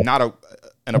 it's not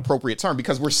an appropriate term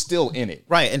because we're still in it.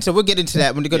 Right. And so we'll get into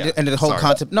that when we go into the whole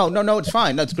concept. No, it's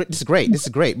fine. No, it's great. This is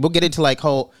great. We'll get into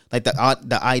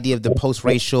the idea of the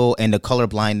post-racial and the color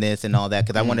blindness and all that,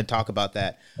 because I want to talk about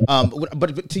that.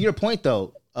 But to your point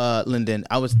though, Lyndon,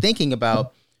 I was thinking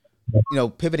about,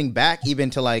 pivoting back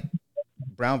even to like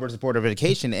Brown versus Board of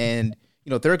Education, and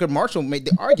Thurgood Marshall made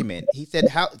the argument. He said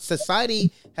how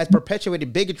society has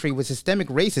perpetuated bigotry with systemic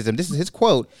racism. This is his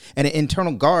quote, and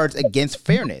internal guards against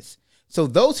fairness. So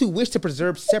those who wish to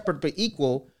preserve separate but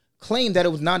equal claim that it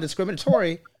was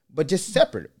non-discriminatory, but just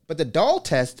separate. But the Dahl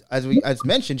test, as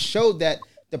mentioned, showed that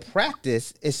the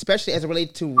practice, especially as it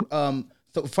relates to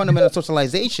fundamental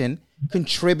socialization,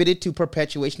 contributed to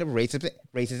perpetuation of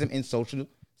racism in social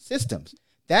systems.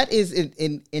 That is,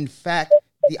 in fact,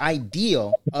 the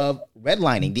ideal of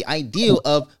redlining, the ideal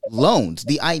of loans,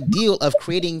 the ideal of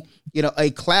creating,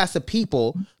 a class of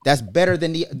people that's better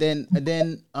than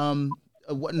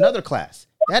another class.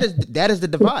 That is the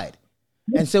divide.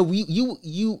 And so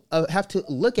you have to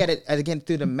look at it again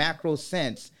through the macro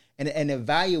sense and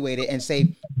evaluate it and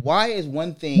say, why is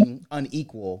one thing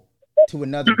unequal to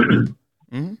another group?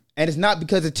 Mm-hmm. And it's not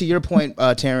because to your point,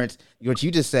 Terrence, what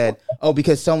you just said,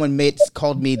 because someone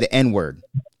called me the N-word.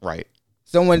 Right.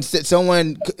 Someone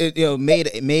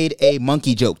made a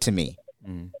monkey joke to me.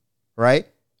 Mm. Right?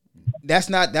 That's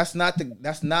not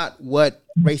what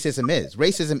racism is.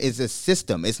 Racism is a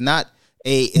system. It's not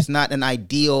an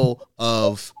ideal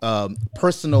of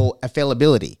personal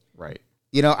availability. Right.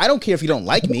 I don't care if you don't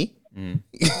like me. Mm.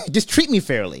 Just treat me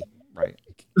fairly. Right.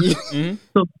 Mm-hmm.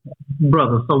 So,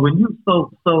 brother, so when you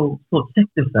so check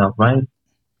this out, right?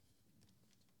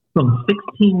 From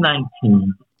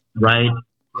 1619, right?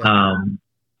 Yeah.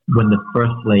 When the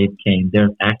first slave came,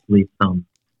 there's actually some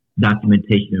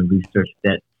documentation and research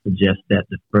that suggests that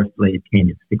the first slave came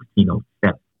in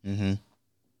 1607. Mm-hmm.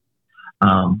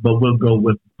 But we'll go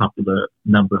with the popular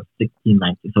number of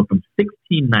 1619. So from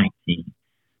 1619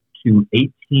 to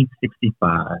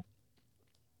 1865,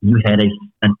 you had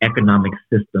an economic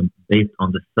system based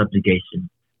on the subjugation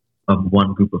of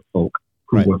one group of folk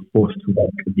who were forced to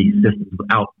work these systems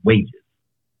without wages.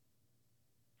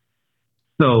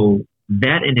 So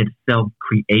that in itself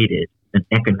created an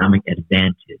economic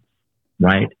advantage,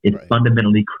 right? It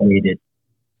fundamentally created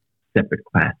separate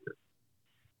classes.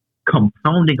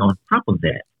 Compounding on top of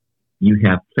that, you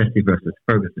have Plessy versus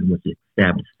Ferguson, which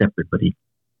established separate but equal.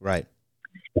 Right.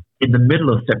 In the middle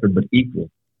of separate but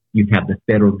equal, you have the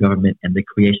federal government and the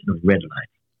creation of redlining.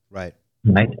 Right.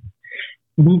 Right.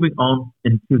 Moving on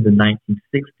into the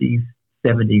 1960s,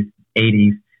 70s,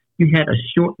 80s, you had a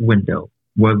short window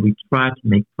where we tried to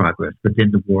make progress, but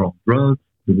then the war on drugs,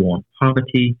 the war on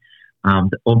poverty,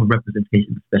 the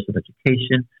overrepresentation of special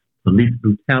education, police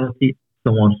brutality,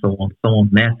 so on,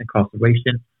 mass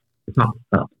incarceration, the top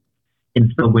stuff.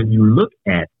 And so when you look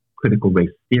at critical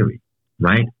race theory,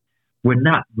 right, we're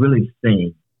not really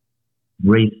saying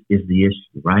race is the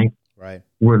issue, right? Right.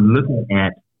 We're looking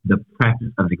at the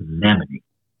practice of examining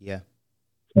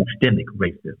systemic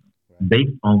racism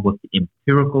based on what the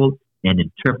empirical and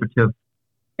interpretive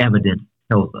evidence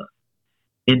tells us.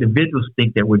 Individuals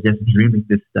think that we're just dreaming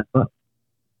this stuff up.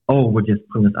 We're just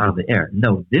pulling it out of the air.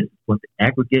 No, this is what the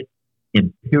aggregate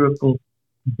empirical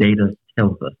data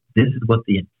tells us. This is what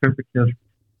the interpretive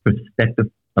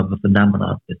perspective of the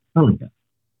phenomenon is telling us.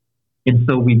 And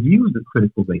so we use the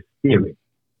critical race theory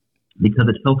because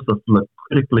it helps us look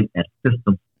critically at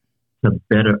systems to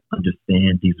better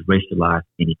understand these racialized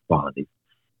inequalities.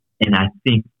 And I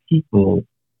think people,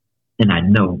 and I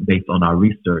know based on our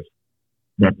research,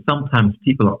 that sometimes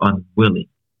people are unwilling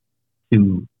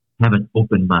to have an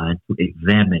open mind to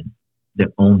examine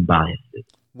their own biases,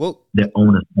 their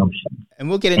own assumptions. And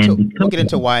we'll get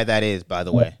into why that is, by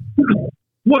the way.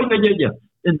 Well, yeah.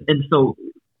 And so,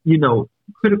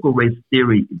 critical race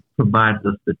theory provides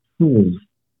us the tools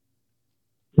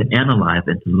to analyze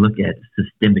and to look at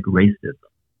systemic racism,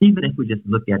 even if we just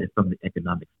look at it from the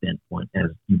economic standpoint,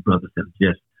 as you brothers have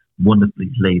just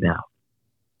wonderfully laid out.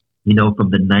 From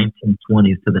the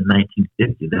 1920s to the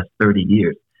 1950s, that's 30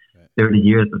 years. Right. 30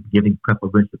 years of giving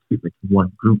preferential treatment to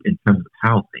one group in terms of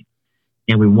housing.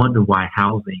 And we wonder why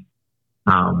housing,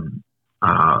 access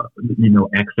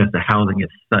to housing is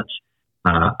such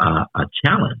a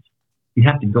challenge. You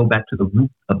have to go back to the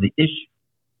root of the issue.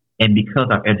 And because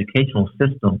our educational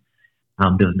system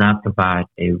does not provide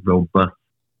a robust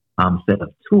set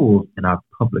of tools in our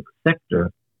public sector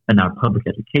and our public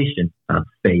education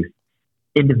space,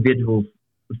 individuals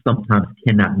sometimes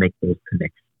cannot make those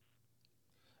connections.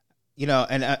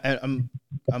 And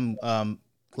I'm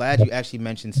glad you actually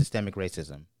mentioned systemic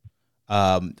racism.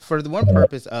 For the one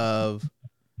purpose of,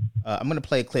 I'm going to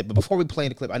play a clip, but before we play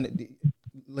the clip,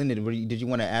 Linda, did you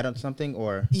want to add on something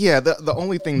or? Yeah, the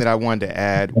only thing that I wanted to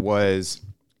add was,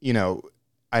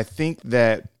 I think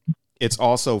that it's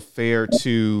also fair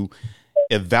to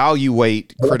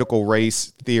evaluate critical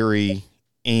race theory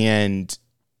and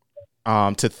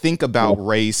to think about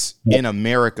race in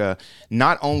America,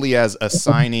 not only as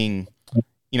assigning,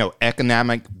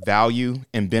 economic value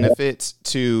and benefits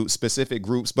to specific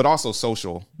groups, but also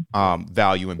social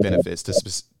value and benefits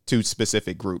to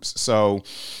specific groups. So,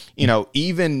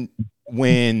 even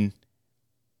when,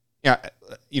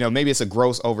 maybe it's a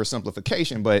gross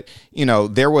oversimplification, but,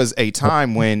 there was a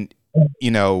time when,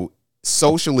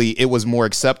 socially it was more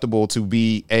acceptable to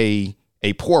be a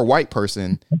poor white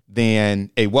person than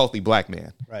a wealthy black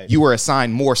man. Right. You were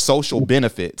assigned more social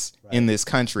benefits in this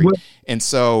country. And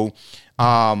so,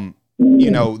 the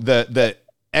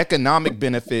economic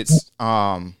benefits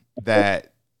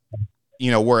that,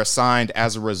 were assigned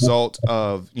as a result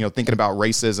of, thinking about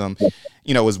racism,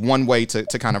 is one way to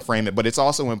kind of frame it. But it's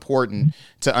also important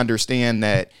to understand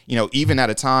that, even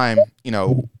at a time,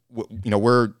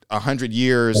 we're 100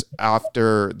 years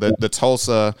after the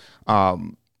Tulsa,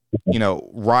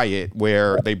 riot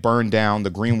where they burned down the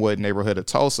Greenwood neighborhood of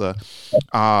Tulsa.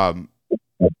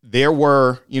 There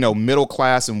were, middle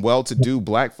class and well-to-do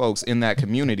black folks in that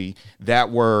community that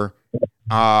were,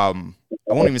 I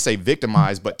won't even say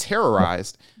victimized, but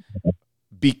terrorized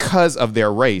because of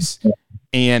their race.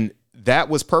 And that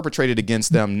was perpetrated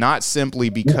against them, not simply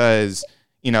because,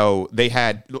 they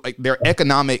had their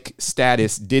economic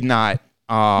status did not,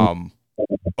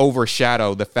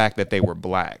 overshadow the fact that they were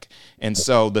black. And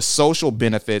so the social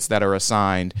benefits that are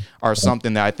assigned are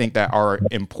something that I think that are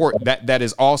important, that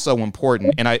is also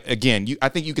important. And I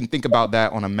think you can think about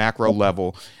that on a macro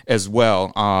level as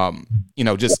well.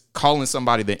 Just calling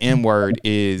somebody the N-word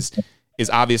is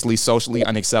obviously socially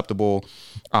unacceptable.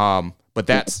 But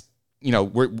that's,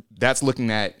 that's looking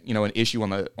at, an issue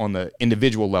on the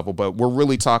individual level, but we're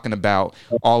really talking about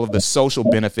all of the social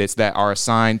benefits that are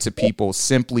assigned to people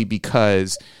simply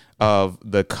because of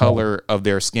the color of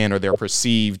their skin or their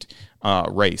perceived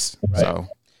race. Right.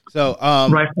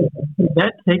 Right.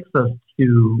 That takes us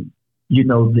to,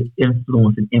 the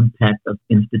influence and impact of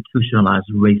institutionalized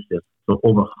racism. So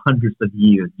over hundreds of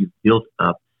years, you've built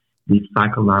up these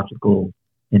psychological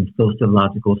and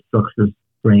sociological structures,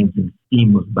 frames, and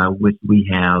schemas by which we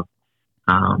have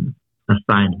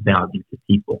assigned value to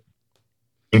people.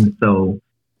 And so,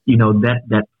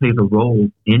 that plays a role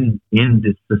in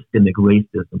this systemic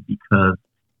racism because,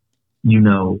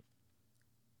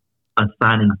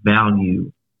 assigning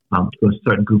value to a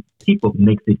certain group of people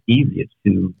makes it easier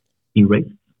to erase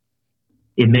them.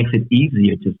 It makes it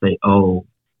easier to say, oh,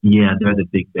 yeah, they're the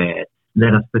big bad.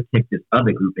 Let us protect this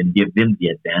other group and give them the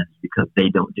advantage because they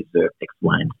don't deserve X,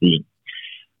 Y, and Z.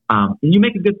 And you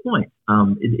make a good point.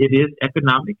 It is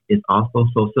economic, it's also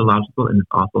sociological, and it's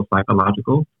also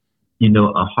psychological.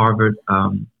 A Harvard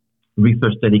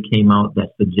research study came out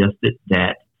that suggested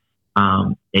that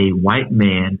a white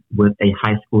man with a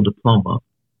high school diploma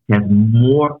has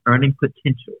more earning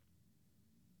potential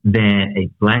than a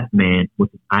black man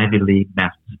with an Ivy League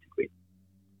master's degree.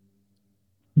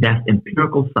 That's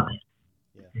empirical science.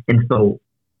 Yeah. And so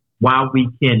while we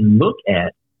can look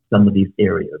at some of these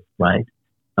areas, right,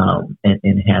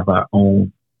 and have our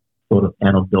own sort of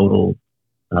anecdotal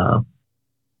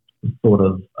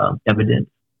evidence,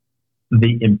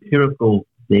 the empirical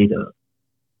data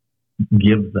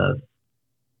gives us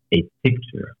a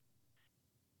picture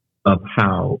of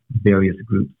how various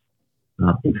groups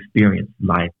experience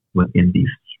life within these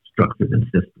structures and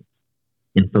systems.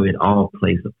 And so it all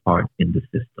plays a part in the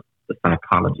system, the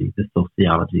psychology, the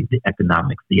sociology, the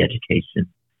economics, the education.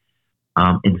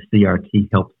 And CRT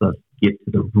helps us get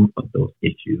to the root of those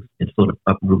issues and sort of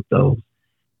uproot those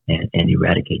and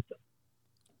eradicate them.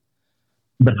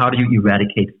 But how do you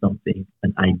eradicate something,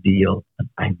 an ideal, an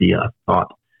idea, a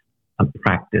thought, a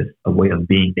practice, a way of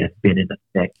being that's been in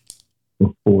effect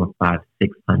for 400, 500,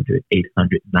 600,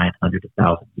 800, 900,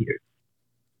 1,000 years?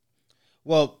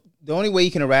 Well, the only way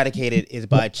you can eradicate it is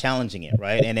by challenging it,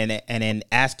 right? And then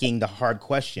asking the hard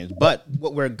questions. But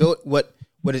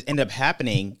what has ended up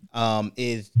happening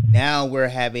is now we're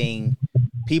having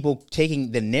people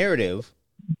taking the narrative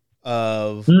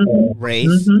of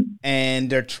race and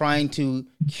they're trying to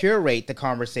curate the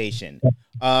conversation.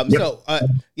 So,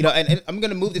 and I'm going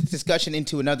to move this discussion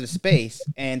into another space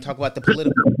and talk about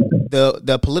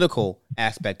the political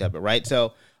aspect of it, right?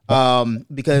 So,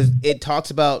 because it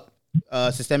talks about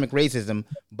systemic racism,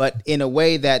 but in a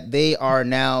way that they are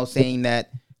now saying that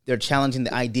they're challenging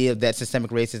the idea that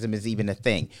systemic racism is even a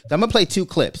thing. So I'm gonna play 2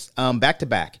 clips back to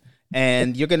back,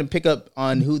 and you're gonna pick up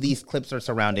on who these clips are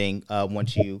surrounding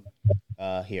once you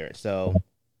hear it. So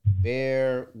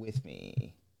bear with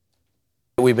me.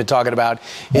 We've been talking about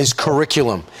is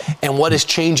curriculum and what is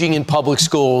changing in public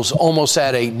schools almost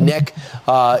at a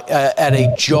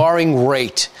jarring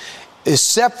rate,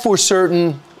 except for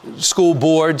certain school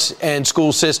boards and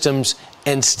school systems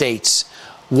and states.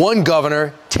 One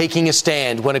governor taking a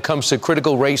stand when it comes to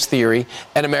critical race theory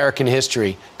and American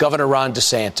history, Governor Ron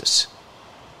DeSantis.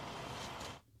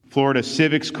 Florida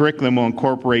civics curriculum will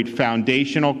incorporate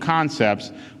foundational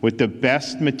concepts with the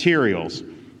best materials,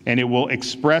 and it will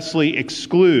expressly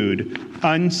exclude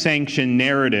unsanctioned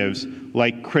narratives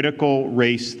like critical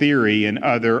race theory and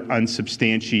other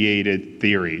unsubstantiated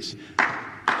theories.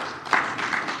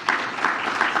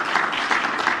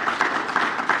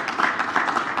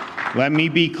 Let me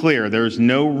be clear, there's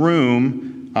no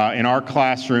room in our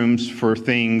classrooms for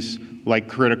things like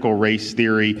critical race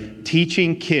theory.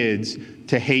 Teaching kids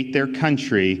to hate their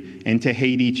country and to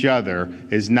hate each other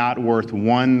is not worth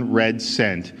 1 red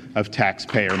cent of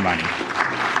taxpayer money.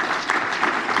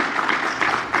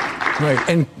 Right.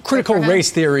 And critical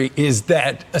race theory is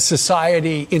that a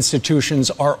society,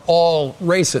 institutions are all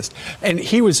racist. And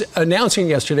he was announcing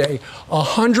yesterday a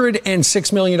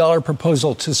 $106 million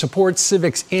proposal to support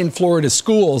civics in Florida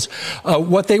schools.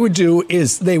 What they would do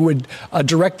is they would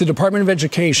direct the Department of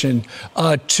Education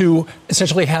to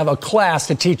essentially have a class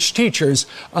to teach teachers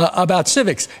about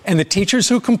civics. And the teachers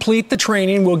who complete the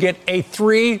training will get a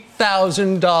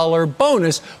 $3,000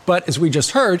 bonus. But as we just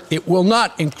heard, it will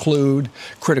not include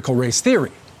critical race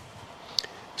theory.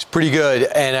 It's pretty good.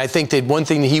 And I think that one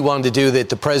thing that he wanted to do that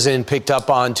the president picked up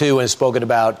on, too, and spoken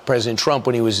about President Trump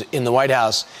when he was in the White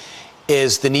House,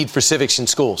 is the need for civics in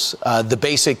schools.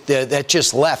 That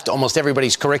just left almost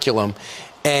everybody's curriculum.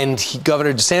 And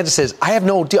Governor DeSantis says, I have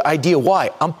no idea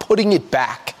why. I'm putting it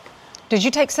back. Did you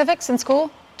take civics in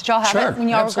school? Did y'all have it when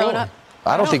y'all were growing up?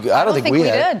 I don't think we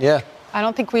did. Yeah. I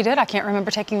don't think we did. I can't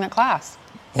remember taking that class.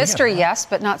 History, yes,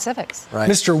 but not civics. Right.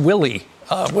 Mr. Willie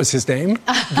was his name.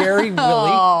 Gary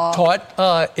Willie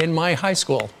taught in my high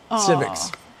school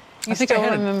civics. You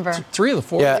still remember? 3 of the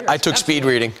 4 years. Yeah, I took speed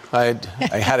reading. I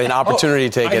had an opportunity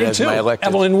to take it as my elective.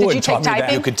 Evelyn Wood Did you taught take me that.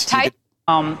 typing?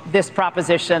 You could This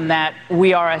proposition that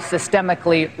we are a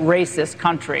systemically racist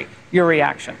country. Your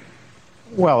reaction?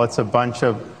 Well, it's a bunch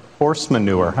of horse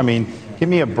manure. I mean, give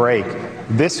me a break.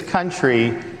 This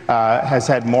country has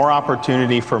had more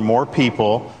opportunity for more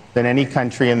people than any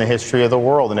country in the history of the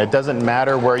world. And it doesn't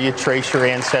matter where you trace your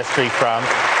ancestry from.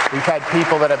 We've had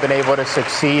people that have been able to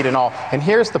succeed and all. And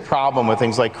here's the problem with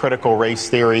things like critical race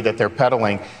theory that they're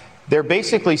peddling. They're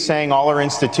basically saying all our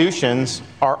institutions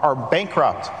are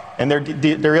bankrupt and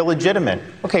they're illegitimate.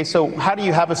 Okay, so how do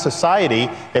you have a society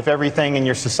if everything in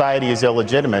your society is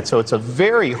illegitimate? So it's a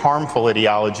very harmful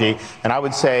ideology, and I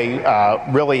would say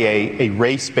really a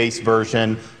race-based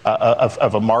version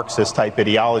of a Marxist-type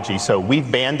ideology. So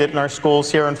we've banned it in our schools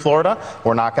here in Florida.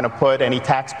 We're not going to put any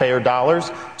taxpayer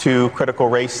dollars to critical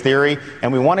race theory,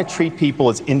 and we want to treat people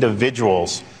as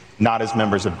individuals, not as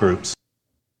members of groups.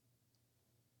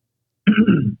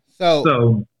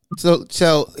 So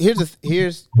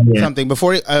here's something.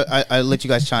 Before I let you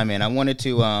guys chime in, I wanted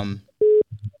to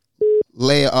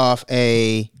lay off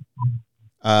an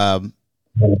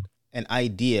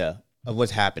idea of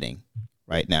what's happening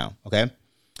right now. Okay,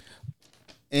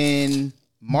 in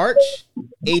March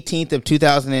 18th of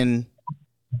 2000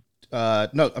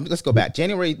 let's go back.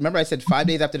 January. Remember, I said 5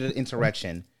 days after the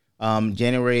insurrection. In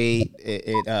January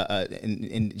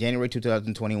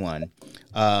 2021,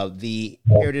 the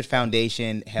Heritage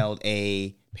Foundation held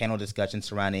a panel discussion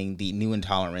surrounding the new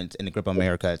intolerance in the grip of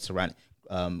America surrounding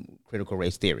critical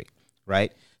race theory,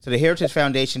 right? So the Heritage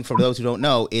Foundation, for those who don't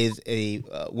know, is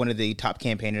one of the top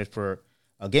campaigners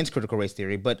against critical race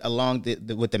theory, but along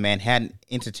with the Manhattan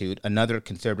Institute, another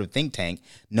conservative think tank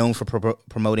known for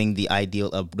promoting the ideal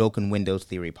of broken windows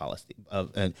theory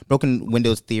of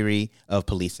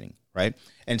policing, right?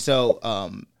 And so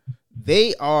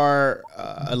they are,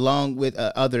 along with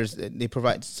others, they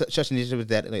provide such initiatives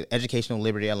that like Educational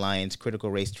Liberty Alliance,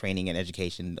 Critical Race Training and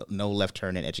Education, No Left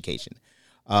Turn in Education.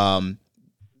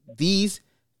 These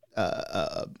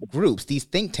groups, these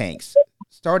think tanks,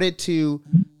 started to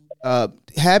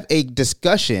have a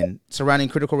discussion surrounding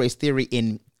critical race theory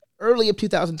in early of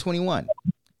 2021.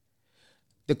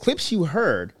 The clips you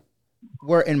heard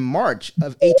were in March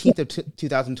of 18th of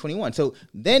 2021. So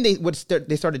then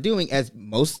they started doing, as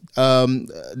most silent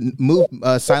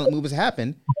movements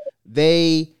happen,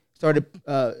 they started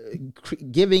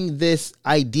giving this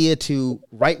idea to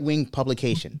right-wing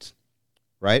publications,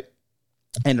 right?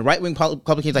 And the right-wing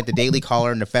publications like the Daily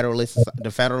Caller and the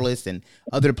Federalist, and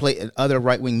other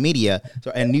right-wing media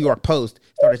and New York Post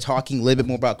started talking a little bit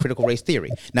more about critical race theory.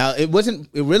 Now, it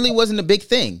really wasn't a big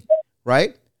thing,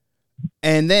 right?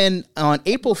 And then on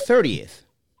April 30th,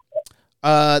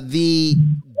 the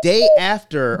day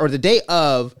after, or the day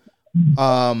of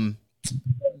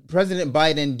President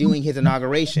Biden doing his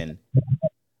inauguration,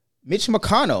 Mitch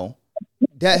McConnell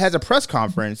that has a press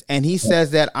conference, and he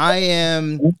says that I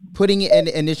am putting an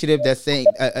initiative that's saying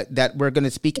that we're going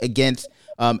to speak against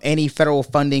any federal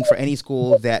funding for any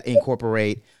schools that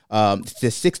incorporate the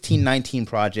 1619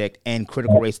 Project and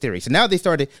critical race theory. So now they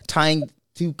started tying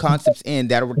two concepts in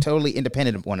that were totally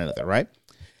independent of one another, right?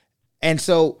 And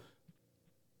so,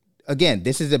 again,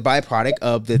 this is a byproduct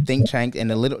of the think tank and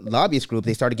the lobbyist group.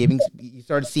 You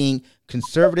started seeing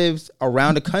conservatives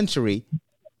around the country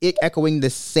echoing the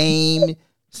same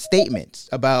statements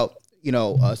about,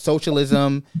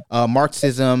 socialism,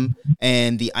 Marxism,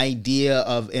 and the idea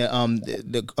of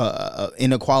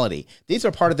inequality. These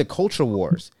are part of the culture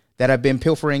wars that have been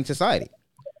pilfering society,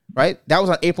 right? That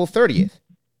was on April 30th.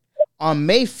 On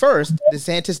May 1st,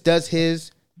 DeSantis does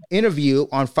his interview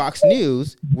on Fox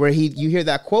News where you hear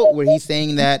that quote where he's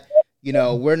saying that,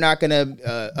 we're not going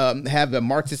to have the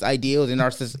Marxist ideals in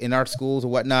our schools or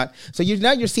whatnot. So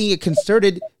you're seeing a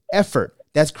concerted effort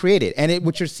that's created. And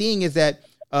what you're seeing is that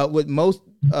with most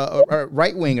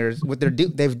right-wingers, what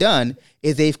they've done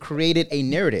is they've created a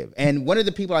narrative. And one of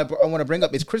the people I want to bring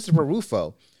up is Christopher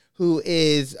Rufo, who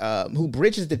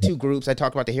bridges the two groups. I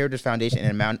talked about the Heritage Foundation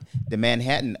and the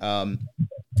Manhattan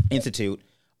Institute.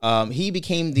 He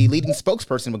became the leading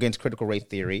spokesperson against critical race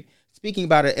theory, speaking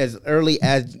about it as early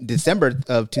as December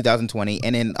of 2020.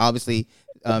 And then obviously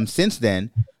since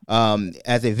then,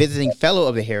 as a visiting fellow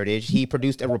of the Heritage, he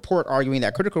produced a report arguing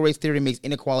that critical race theory makes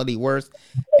inequality worse.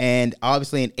 And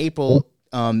obviously in April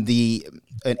of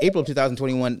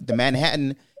 2021, the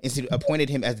Manhattan Institute appointed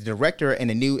him as the director and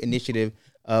a new initiative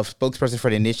of spokesperson for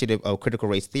the initiative of critical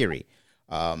race theory.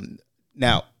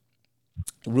 Now,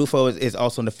 Rufo is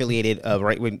also an affiliated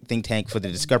right-wing think tank for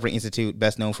the Discovery Institute,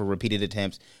 best known for repeated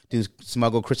attempts to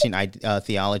smuggle Christian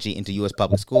theology into U.S.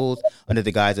 public schools under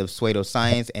the guise of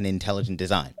pseudoscience and intelligent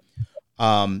design.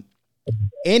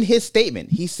 In his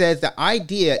statement, he says the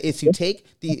idea is to take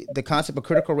the concept of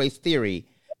critical race theory,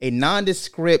 a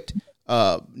nondescript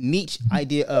niche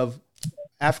idea of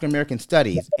African-American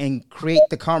studies, and create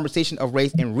the conversation of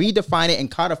race and redefine it and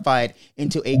codify it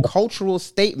into a cultural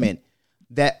statement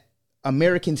that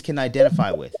Americans can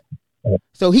identify with.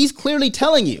 So he's clearly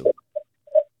telling you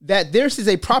that this is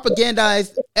a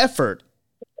propagandized effort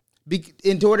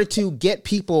in order to get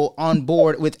people on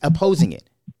board with opposing it.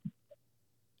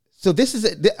 So this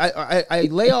is I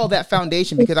lay all that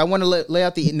foundation because I want to lay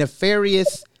out the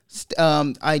nefarious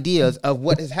ideas of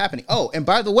what is happening. Oh, and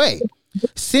by the way,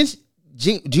 since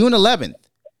June 11th,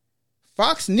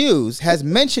 Fox News has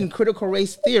mentioned critical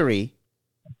race theory.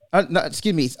 Up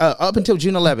until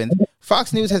June 11th,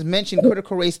 Fox News has mentioned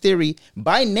critical race theory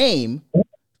by name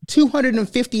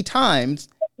 250 times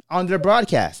on their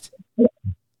broadcast. You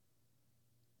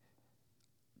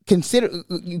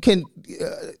can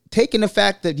take in the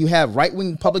fact that you have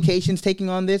right-wing publications taking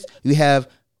on this. You have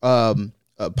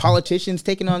politicians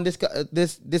taking on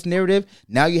this narrative.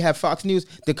 Now you have Fox News.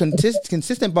 The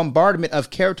consistent bombardment of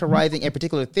characterizing a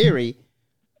particular theory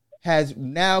has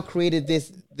now created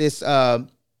this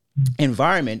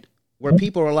environment where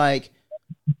people are like,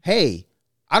 hey,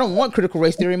 I don't want critical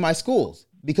race theory in my schools,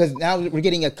 because now we're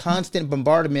getting a constant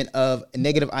bombardment of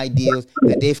negative ideals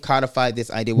that they've codified this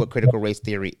idea what critical race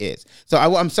theory is. So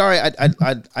I'm sorry,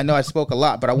 I know I spoke a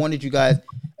lot, but I wanted you guys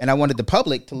and I wanted the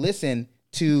public to listen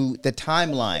to the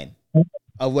timeline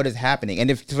of what is happening. And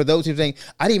if for those who are saying,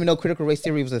 I didn't even know critical race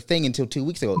theory was a thing until 2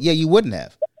 weeks ago. Yeah, you wouldn't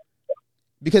have,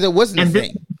 because it wasn't a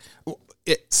thing.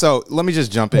 So let me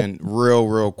just jump in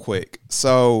real quick.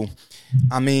 So,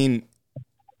 I mean,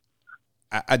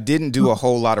 I didn't do a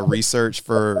whole lot of research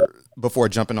before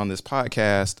jumping on this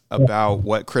podcast about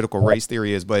what critical race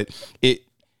theory is, but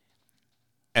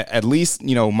at least,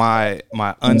 my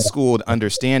unschooled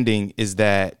understanding is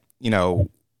that,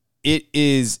 it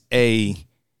is a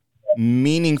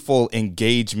meaningful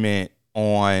engagement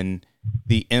on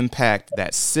the impact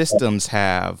that systems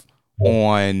have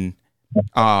on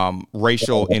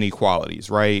racial inequalities,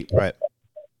 right? Right.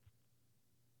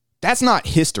 That's not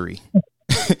history.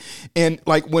 And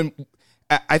when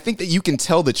I think that you can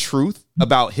tell the truth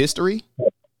about history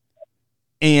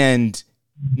and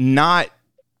not,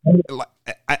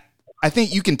 I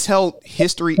think you can tell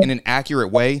history in an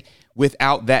accurate way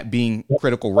without that being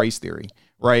critical race theory,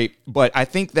 right? But I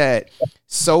think that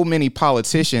so many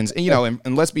politicians, and,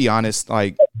 and let's be honest,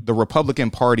 like the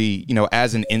Republican Party,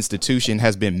 as an institution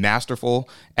has been masterful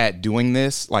at doing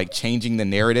this, like changing the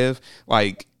narrative,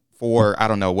 like for, I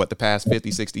don't know what, the past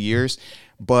 50, 60 years.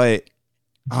 But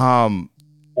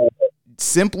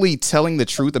simply telling the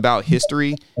truth about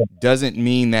history doesn't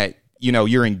mean that,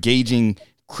 you're engaging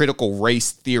critical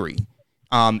race theory.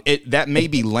 That may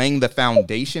be laying the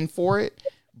foundation for it,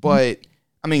 but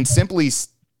I mean, simply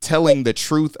telling the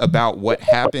truth about what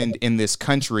happened in this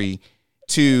country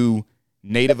to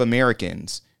Native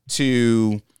Americans,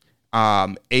 to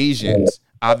Asians,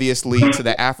 obviously to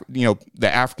the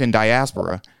African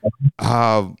diaspora.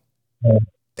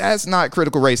 That's not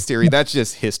critical race theory. That's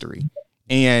just history.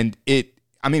 And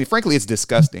frankly, it's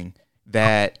disgusting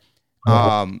that,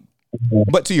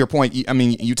 but to your point,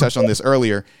 you touched on this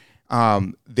earlier.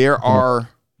 There are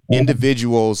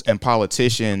individuals and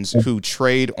politicians who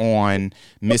trade on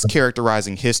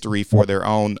mischaracterizing history for their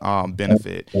own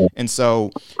benefit. And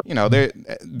so,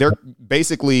 they're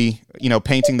basically,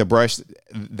 painting the brush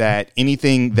that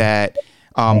anything that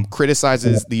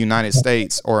criticizes the United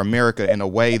States or America in a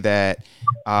way that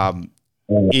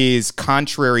is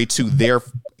contrary to their,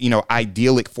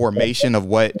 idyllic formation of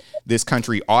what this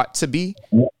country ought to be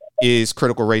is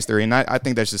critical race theory. And I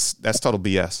think that's total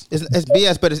BS. It's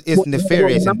BS, but it's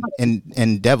nefarious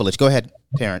and devilish. Go ahead,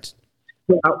 Terrence.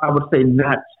 I would say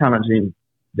not challenging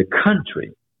the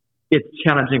country. It's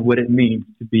challenging what it means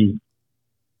to be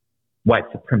white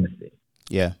supremacy.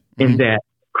 Yeah. In that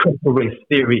critical race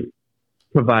theory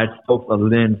provides folks a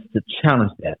lens to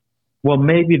challenge that. Well,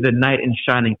 maybe the knight in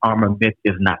shining armor myth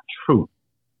is not true.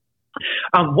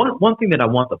 One thing that I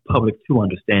want the public to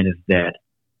understand is that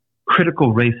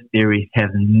critical race theory has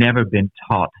never been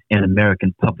taught in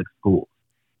American public schools.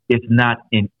 It's not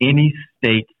in any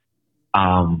state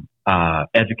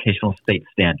educational state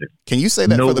standard. Can you say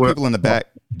that for the people in the back?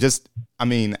 It's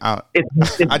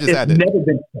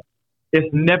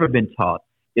never been taught.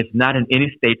 It's not in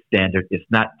any state standard. It's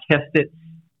not tested.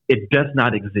 It does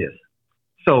not exist.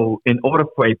 So in order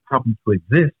for a problem to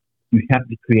exist, you have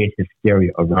to create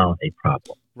hysteria around a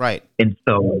problem. Right. And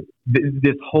so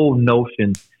this whole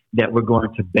notion that we're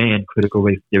going to ban critical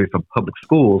race theory from public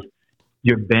schools,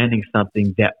 you're banning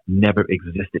something that never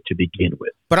existed to begin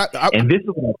with. But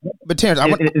but Terrence, I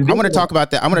want to talk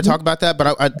about that. I'm going to talk about that,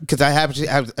 but because I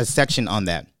have a section on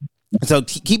that. So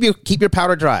keep your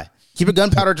powder dry. Keep your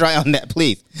gunpowder dry on that,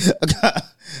 please,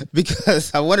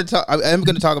 because I want to talk. I'm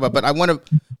going to talk about, but I want to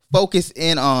focus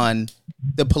in on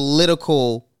the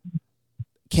political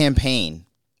campaign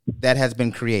that has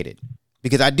been created,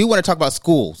 because I do want to talk about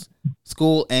school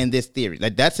and this theory.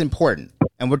 Like, that's important,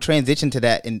 and we'll transition to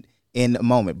that in a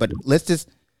moment. But let's just,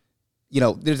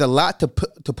 there's a lot to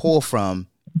pull from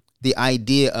the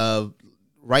idea of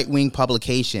right-wing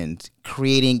publications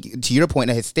creating, to your point,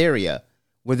 a hysteria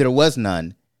where there was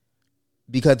none,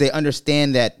 because they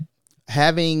understand that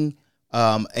having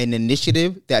an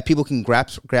initiative that people can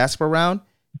grasp around,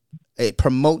 it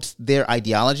promotes their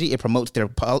ideology. It promotes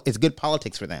it's good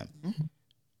politics for them. Mm-hmm.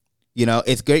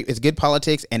 It's great. It's good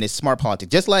politics, and it's smart politics.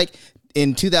 Just like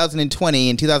in 2020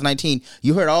 and 2019,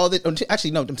 you heard all the.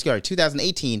 Actually, no, I'm sorry.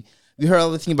 2018, you heard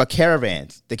all the thing about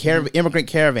caravans, immigrant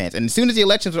caravans, and as soon as the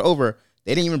elections were over,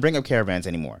 they didn't even bring up caravans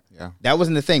anymore. Yeah, that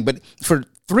wasn't the thing. But for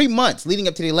 3 months leading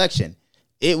up to the election,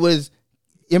 it was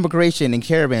immigration and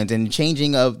caravans and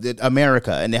changing of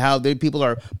America and how the people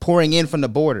are pouring in from the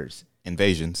borders.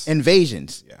 Invasions.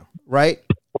 Yeah. Right?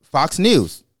 Fox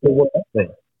News. Well,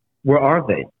 where are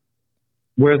they?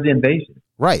 Where's the invasion?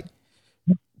 Right.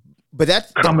 But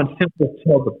that's common sense will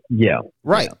tell them. Yeah.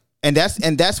 Right. Yeah.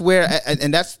 And that's where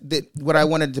what I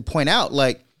wanted to point out.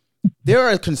 Like, there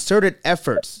are concerted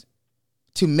efforts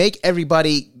to make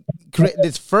everybody create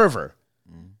this fervor,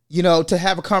 to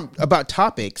have about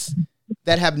topics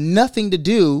that have nothing to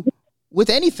do with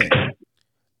anything.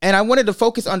 And I wanted to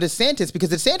focus on DeSantis, because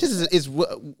DeSantis is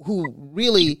who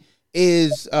really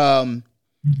is.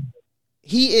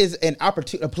 He is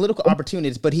a political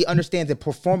opportunist, but he understands the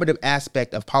performative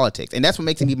aspect of politics, and that's what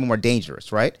makes him even more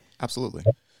dangerous, right? Absolutely.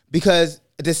 Because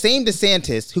the same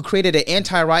DeSantis who created an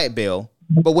anti-riot bill,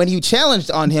 but when you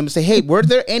challenged on him, say, "Hey, were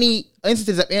there any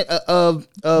instances of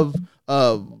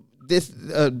this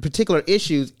particular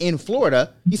issues in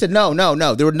Florida?" He said, "No,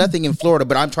 there were nothing in Florida,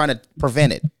 but I'm trying to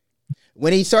prevent it."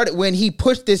 When he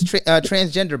pushed this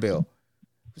transgender bill,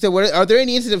 he said, "Are there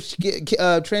any instances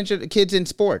of transgender kids in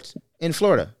sports in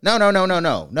Florida?"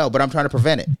 No, but I'm trying to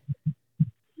prevent it.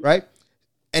 Right?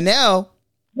 And now,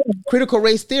 critical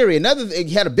race theory.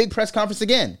 He had a big press conference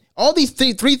again. All these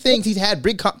three things, he's had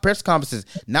big press conferences,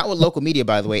 not with local media,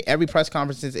 by the way. Every press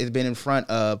conference has been in front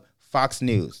of Fox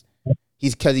News.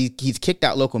 He's kicked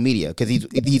out local media because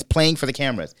he's playing for the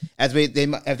cameras, as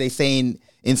they say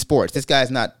in sports. This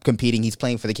guy's not competing; he's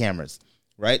playing for the cameras,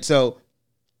 right? So,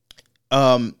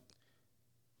 same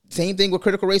thing with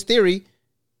critical race theory.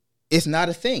 It's not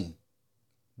a thing,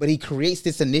 but he creates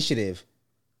this initiative,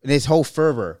 this whole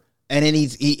fervor. And then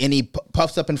he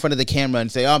puffs up in front of the camera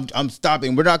and say, I'm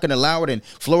stopping. We're not going to allow it in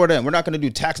Florida, and we're not going to do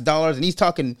tax dollars. And he's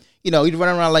talking, he's running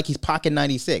around like he's Pocket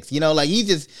 96. Like he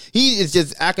is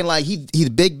just acting like he's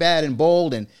big, bad, and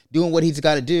bold and doing what he's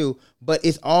got to do. But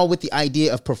it's all with the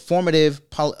idea of performative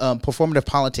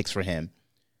politics for him,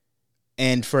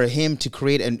 and for him to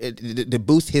create to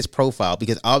boost his profile,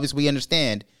 because obviously we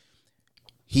understand.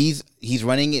 He's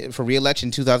running for re-election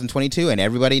in 2022, and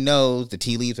everybody knows the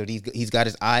tea leaves. He's got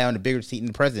his eye on a bigger seat in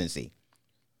the presidency.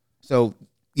 So,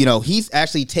 he's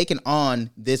actually taken on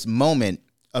this moment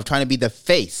of trying to be the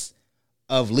face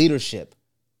of leadership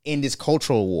in this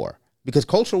cultural war, because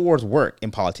cultural wars work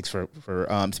in politics for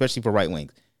especially for right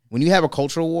wings. When you have a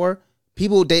cultural war,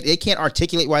 people they can't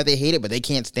articulate why they hate it, but they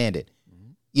can't stand it.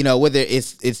 Whether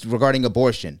it's regarding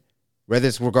abortion, whether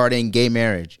it's regarding gay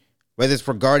marriage, whether it's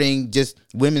regarding just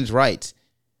women's rights,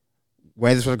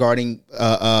 whether it's regarding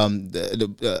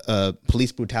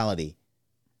police brutality,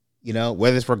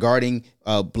 whether it's regarding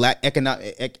black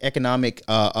economic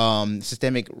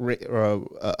systemic.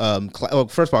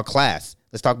 First of all, class.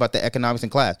 Let's talk about the economics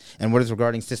and class, and what is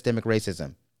regarding systemic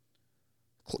racism.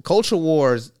 Cultural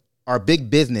wars are big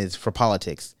business for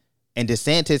politics, and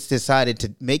DeSantis decided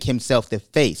to make himself the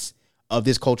face of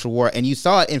this cultural war. And you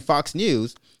saw it in Fox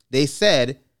News. They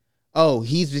said, "Oh,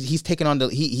 he's taken on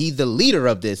he's the leader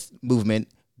of this movement,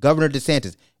 Governor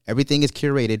DeSantis." Everything is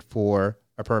curated for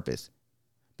a purpose,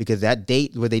 because that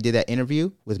date where they did that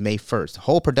interview was May 1st.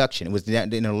 Whole production was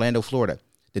in Orlando, Florida.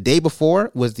 The day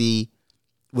before was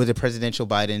President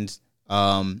Biden's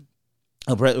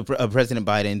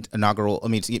inaugural.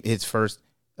 His first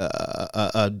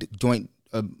joint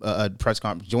press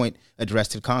conference, joint address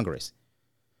to Congress.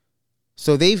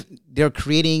 So they're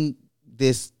creating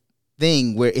this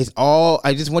thing where it's all.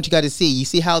 I just want you guys to see. You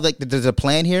see how there's a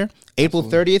plan here. April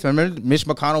 30th. Remember, Mitch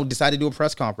McConnell decided to do a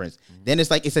press conference. Mm-hmm. Then it's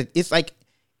like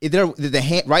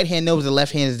the right hand knows what the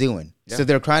left hand is doing. Yeah. So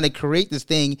they're trying to create this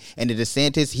thing, and the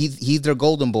DeSantis, he's their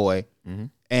golden boy, mm-hmm.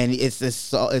 and it's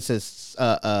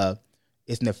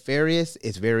nefarious.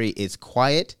 It's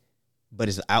quiet, but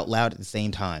it's out loud at the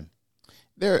same time.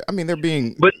 They're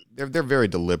very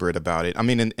deliberate about it. I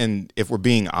mean, and if we're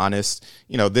being honest,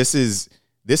 this is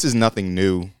nothing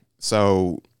new.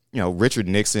 So, Richard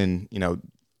Nixon,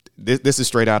 this is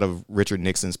straight out of Richard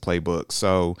Nixon's playbook.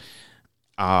 So,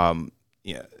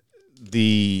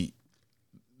 the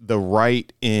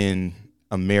right in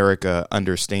America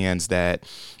understands that,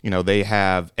 they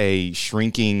have a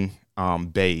shrinking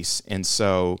base. And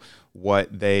so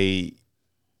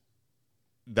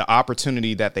the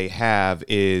opportunity that they have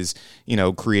is,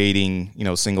 creating,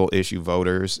 single issue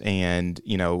voters and,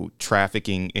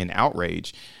 trafficking in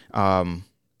outrage.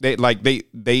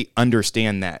 They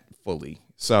understand that fully.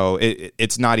 So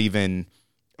it's not even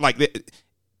like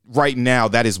right now,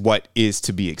 that is what is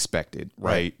to be expected.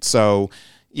 Right. So,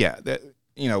 yeah,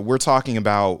 we're talking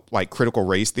about like critical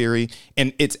race theory,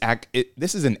 and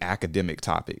this is an academic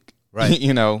topic, right?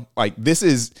 This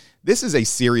is a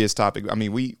serious topic. I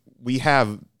mean, we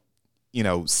have,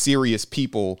 serious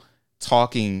people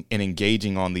talking and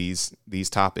engaging on these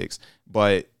topics,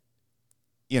 but,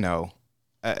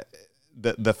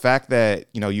 the fact that,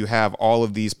 you have all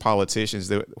of these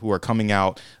politicians who are coming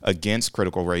out against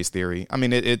critical race theory. I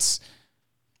mean, it's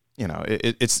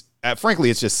frankly,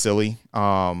 it's just silly.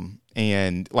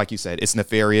 And like you said, it's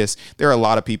nefarious. There are a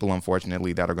lot of people,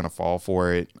 unfortunately, that are going to fall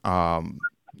for it.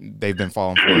 They've been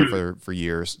falling for it for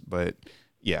years, but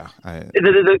yeah.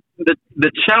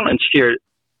 The challenge here,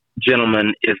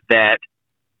 gentlemen, is that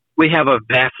we have a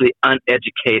vastly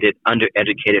undereducated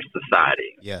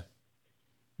society. Yeah.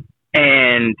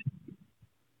 And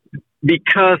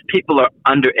because people are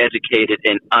undereducated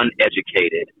and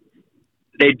uneducated,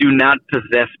 they do not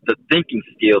possess the thinking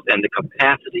skills and the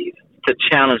capacities to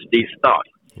challenge these thoughts.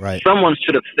 Right. Someone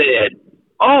should have said,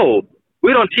 "Oh,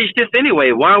 we don't teach this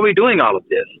anyway. Why are we doing all of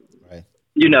this?" Right.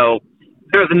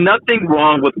 There's nothing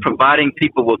wrong with providing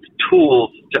people with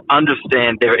tools to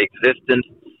understand their existence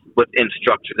within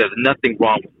structure. There's nothing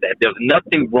wrong with that. There's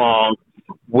nothing wrong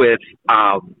with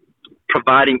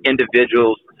providing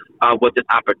individuals with an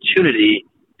opportunity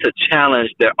to challenge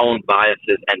their own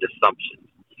biases and assumptions.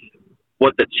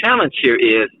 What the challenge here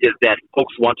is that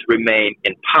folks want to remain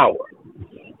in power.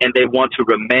 and they want to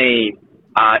remain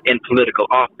in political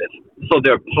office. So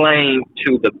they're playing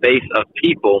to the base of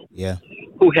people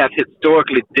who have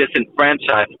historically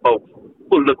disenfranchised folks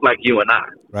who look like you and I.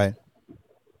 Right.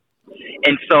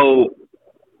 And so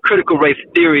critical race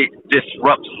theory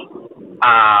disrupts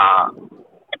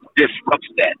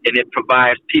that, and it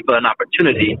provides people an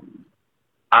opportunity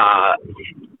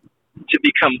to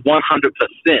become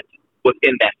 100%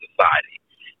 within that society.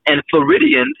 And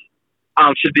Floridians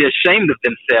should be ashamed of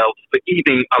themselves for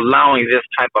even allowing this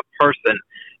type of person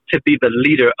to be the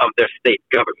leader of their state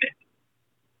government.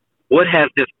 What has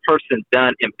this person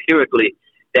done empirically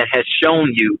that has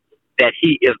shown you that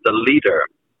he is the leader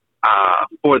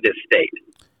for this state?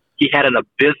 He had an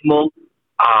abysmal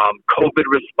COVID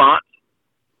response.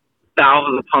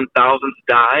 Thousands upon thousands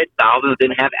died. Thousands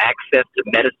didn't have access to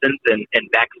medicines and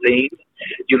vaccines.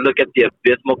 You look at the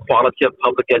abysmal quality of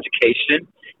public education.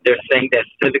 They're saying that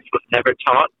civics was never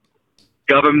taught.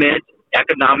 Government,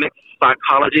 economics,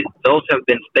 psychology, those have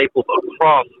been staples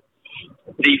across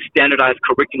these standardized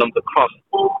curriculums across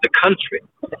the country.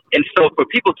 And so for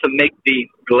people to make these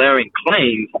glaring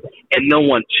claims and no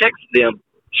one checks them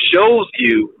shows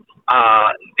you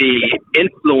the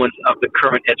influence of the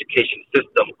current education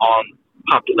system on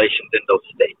populations in those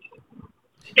states,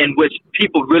 in which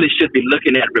people really should be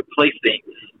looking at replacing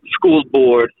school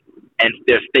boards and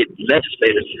their state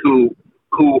legislators who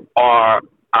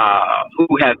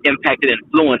have impacted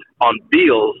influence on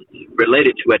bills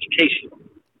related to education.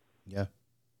 Yeah,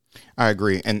 I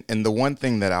agree. And the one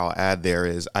thing that I'll add there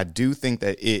is I do think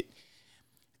that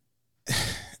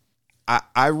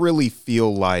I really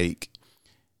feel like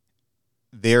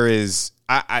there is,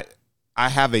 I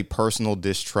have a personal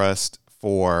distrust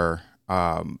for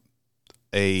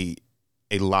a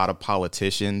lot of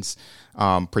politicians,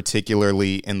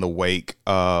 particularly in the wake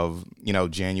of,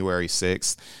 January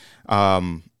 6th.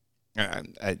 I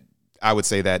would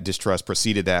say that distrust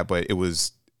preceded that, but it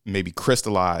was maybe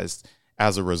crystallized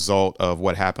as a result of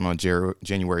what happened on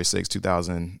January 6th,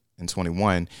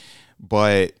 2021.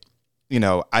 But,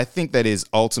 I think that is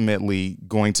ultimately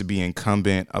going to be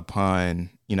incumbent upon,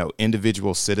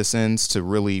 individual citizens to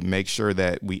really make sure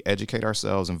that we educate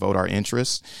ourselves and vote our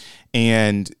interests.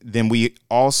 And then we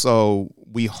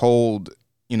hold,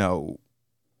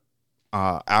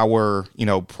 our,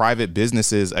 private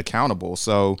businesses accountable.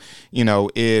 So,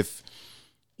 if,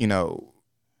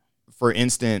 for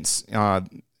instance,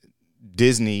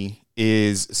 Disney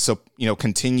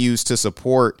continues to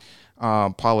support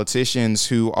politicians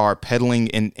who are peddling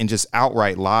in just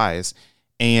outright lies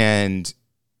and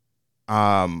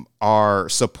are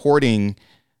supporting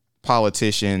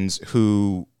politicians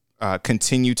who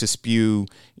continue to spew,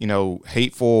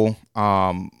 hateful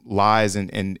lies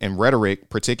and rhetoric,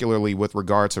 particularly with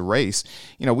regard to race.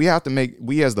 We as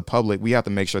the public, we have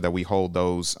to make sure that we hold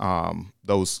those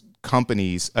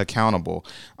companies accountable.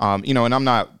 And I'm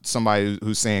not somebody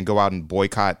who's saying go out and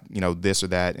boycott, this or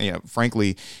that.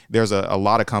 Frankly, there's a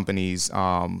lot of companies,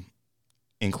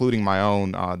 including my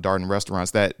own Darden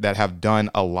Restaurants, that have done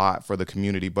a lot for the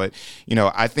community. But,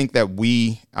 I think that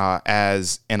we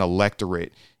as an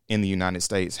electorate in the United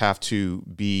States have to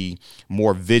be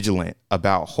more vigilant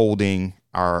about holding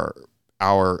our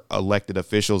elected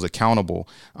officials accountable.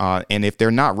 And if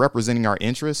they're not representing our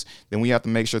interests, then we have to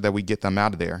make sure that we get them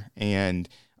out of there. And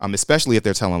especially if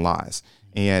they're telling lies.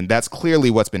 And that's clearly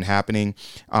what's been happening.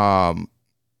 I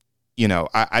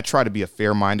try to be a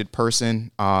fair-minded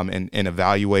person and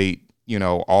evaluate,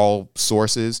 all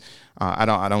sources. I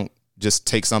don't just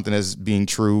take something as being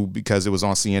true because it was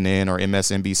on CNN or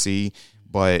MSNBC.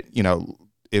 But,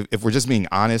 if we're just being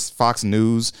honest, Fox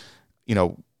News,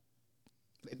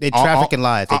 they traffic in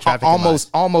lies. They traffic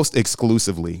almost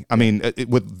exclusively. I mean,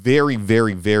 with very,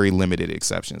 very, very limited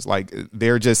exceptions. Like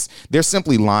they're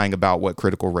simply lying about what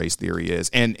critical race theory is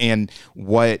and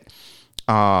what,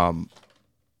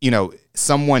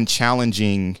 someone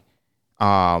challenging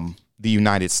the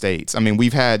United States. I mean,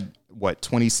 we've had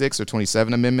 26 or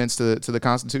 27 amendments to the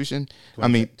Constitution.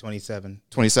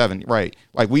 27, right?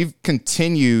 Like we've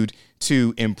continued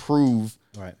to improve,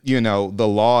 right, the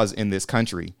laws in this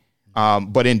country.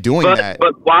 But in doing that,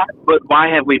 but why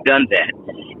have we done that?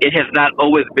 It has not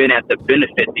always been at the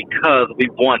benefit because we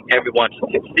want everyone to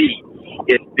succeed.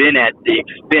 It's been at the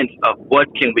expense of what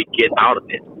can we get out of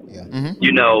it. Yeah. Mm-hmm.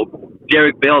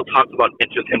 Derek Bell talks about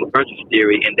interest versus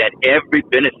theory, and that every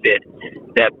benefit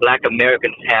that Black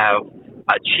Americans have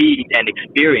achieved and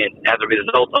experienced as a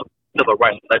result of civil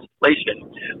rights legislation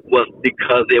was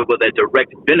because it was a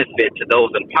direct benefit to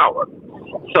those in power.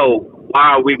 So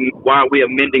why are we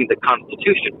amending the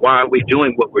Constitution? Why are we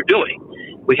doing what we're doing?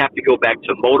 We have to go back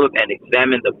to motive and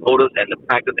examine the motives and the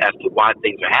practice as to why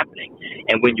things are happening.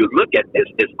 And when you look at this,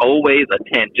 it's always a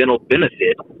tangential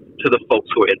benefit to the folks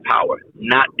who are in power,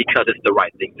 not because it's the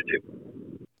right thing to do.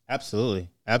 Absolutely.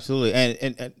 Absolutely.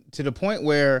 And to the point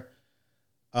where,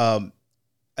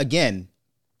 again,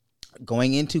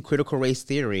 going into critical race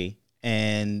theory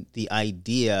and the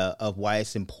idea of why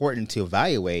it's important to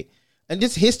evaluate, and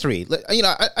just history, you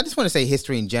know, I just want to say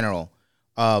history in general.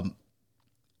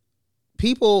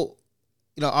 People,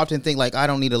 you know, often think like, I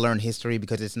don't need to learn history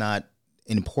because it's not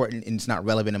important and it's not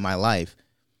relevant in my life.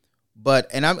 But,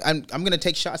 and I'm going to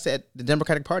take shots at the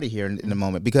Democratic Party here in a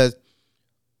moment, because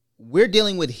we're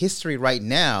dealing with history right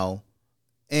now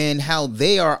and how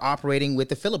they are operating with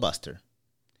the filibuster.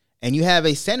 And you have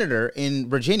a senator in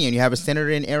Virginia and you have a senator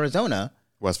in Arizona.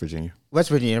 West Virginia,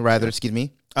 excuse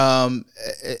me.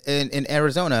 In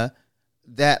Arizona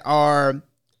that are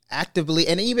actively,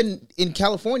 and even in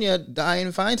California,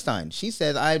 Dianne Feinstein, she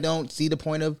says, I don't see the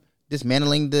point of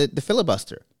dismantling the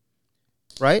filibuster.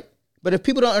 Right? But if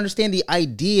people don't understand the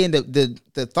idea and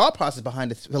the thought process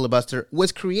behind the filibuster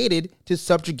was created to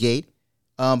subjugate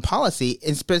policy,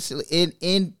 especially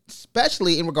in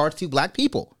regards to black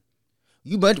people.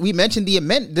 We mentioned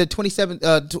amending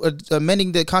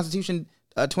the Constitution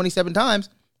 27 times.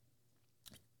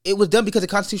 It was done because the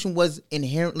Constitution was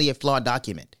inherently a flawed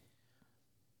document,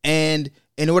 and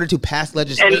in order to pass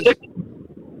legislation,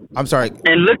 I'm sorry.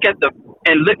 And look at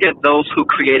those who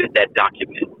created that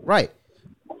document. Right.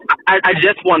 I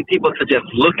just want people to just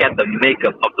look at the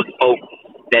makeup of the folks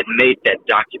that made that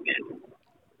document.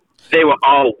 They were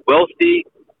all wealthy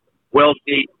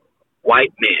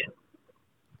white men.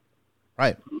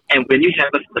 Right. And when you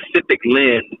have a specific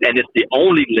lens, and it's the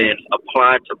only lens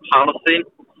applied to policy,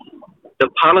 the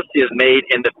policy is made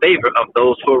in the favor of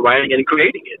those who are writing and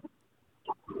creating it.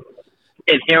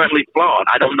 Inherently flawed.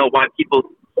 I don't know why people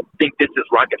think this is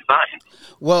rocket science.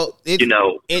 Well,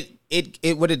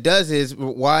 what it does is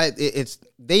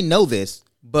they know this,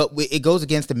 but it goes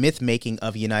against the myth making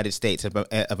of the United States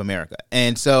of America.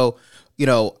 And so,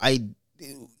 again,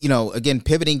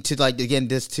 pivoting to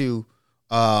the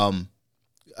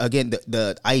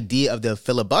idea of the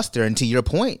filibuster, and to your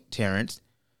point, Terrence,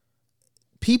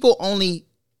 people only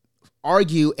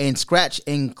argue and scratch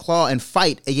and claw and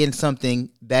fight against something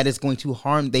that is going to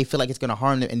harm. They feel like it's going to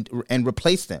harm them and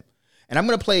replace them. And I'm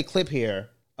going to play a clip here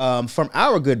from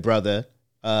our good brother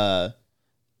that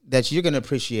you're going to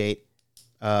appreciate,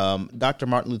 Dr.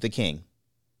 Martin Luther King.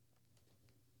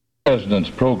 The President's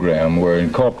program were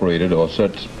incorporated, or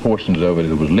such portions of it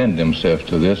that would lend themselves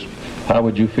to this. How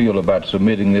would you feel about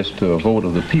submitting this to a vote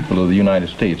of the people of the United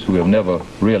States who have never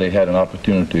really had an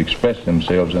opportunity to express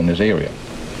themselves in this area?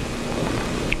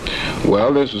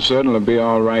 Well, this would certainly be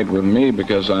all right with me,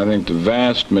 because I think the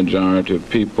vast majority of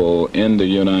people in the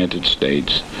United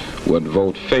States would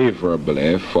vote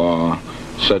favorably for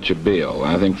such a bill.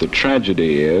 I think the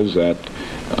tragedy is that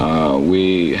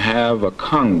we have a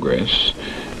Congress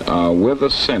with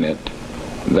a Senate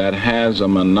that has a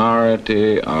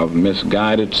minority of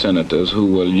misguided senators who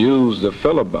will use the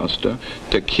filibuster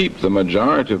to keep the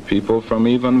majority of people from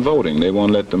even voting. They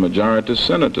won't let the majority of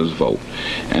senators vote.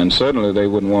 And certainly they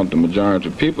wouldn't want the majority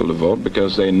of people to vote,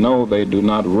 because they know they do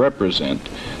not represent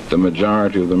the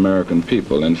majority of the American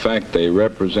people. In fact, they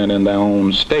represent in their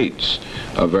own states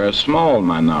a very small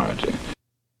minority.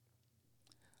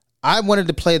 I wanted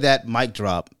to play that mic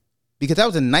drop because that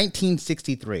was in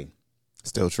 1963.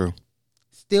 Still true.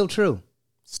 Still true.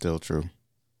 Still true.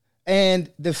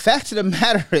 And the fact of the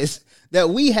matter is that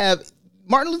we have,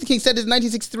 Martin Luther King said this in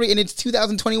 1963 and it's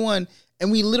 2021,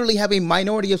 and we literally have a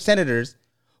minority of senators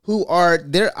who are,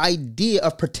 their idea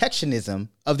of protectionism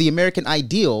of the American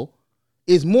ideal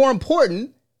is more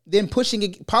important than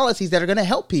pushing policies that are going to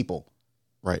help people.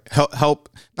 Right. Help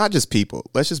not just people.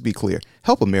 Let's just be clear.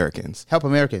 Help Americans. Help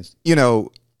Americans.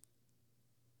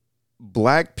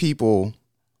 Black people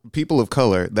of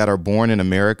color that are born in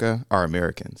America are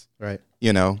Americans. Right.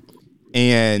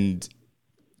 And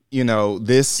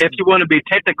this. If you want to be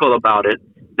technical about it,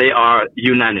 they are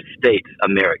United States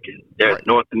Americans. They're right.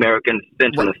 North American,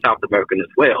 Central, and South American as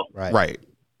well.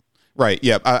 Right.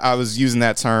 Yeah. I was using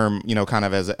that term, kind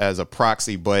of as a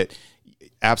proxy, but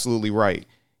absolutely right.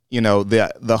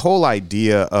 The whole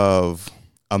idea of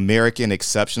American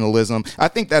exceptionalism, I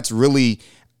think that's really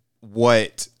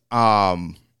what,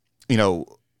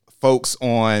 folks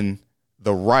on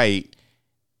the right,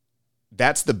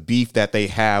 that's the beef that they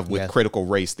have with critical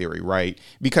race theory, right?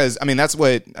 Because, that's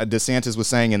what DeSantis was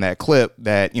saying in that clip,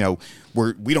 that,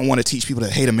 we don't want to teach people to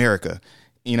hate America.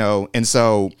 And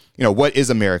so, what is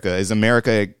America? Is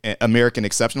America American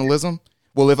exceptionalism?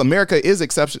 Well, if America is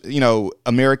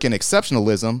American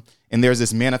exceptionalism, and there's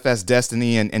this manifest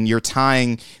destiny, and you're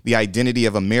tying the identity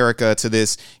of America to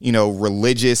this,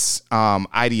 religious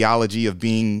ideology of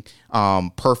being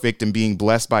perfect and being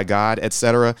blessed by God, et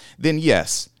cetera, then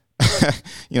yes,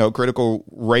 critical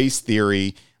race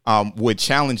theory would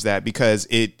challenge that, because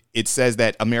it says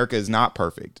that America is not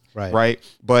perfect, right?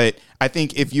 But I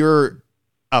think if you're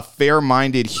a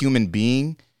fair-minded human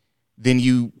being, then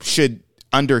you should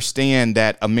understand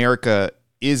that America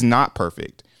is not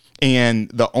perfect. And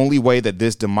the only way that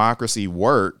this democracy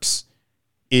works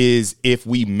is if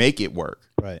we make it work.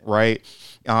 Right.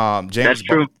 That's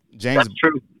true. That's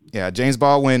true. Yeah. James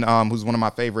Baldwin, who's one of my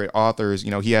favorite authors,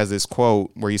 he has this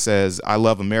quote where he says, "I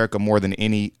love America more than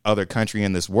any other country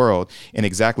in this world. And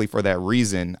exactly for that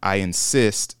reason, I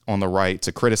insist on the right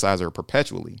to criticize her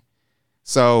perpetually."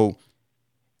 So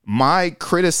my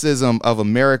criticism of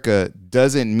America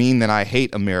doesn't mean that I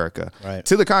hate America. Right.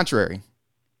 To the contrary,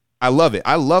 I love it.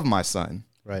 I love my son.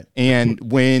 Right. And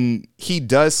when he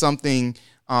does something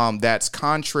that's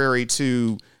contrary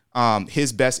to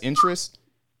his best interest,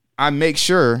 I make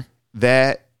sure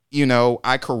that,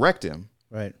 I correct him.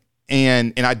 Right.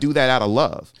 And I do that out of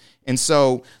love. And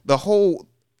so the whole,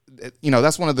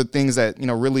 that's one of the things that,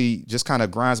 really just kind of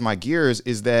grinds my gears,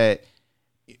 is that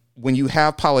when you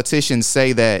have politicians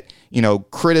say that,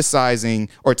 criticizing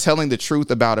or telling the truth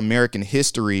about American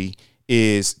history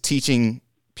is teaching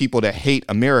people to hate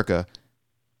America,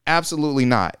 absolutely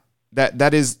not. That's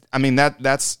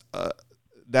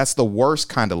the worst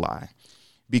kind of lie,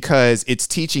 because it's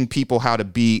teaching people how to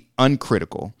be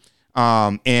uncritical.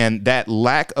 And that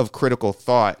lack of critical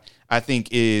thought, I think,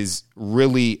 is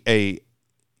really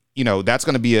that's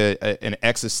going to be an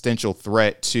existential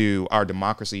threat to our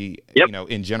democracy,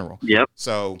 in general. Yep.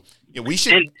 So we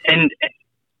should.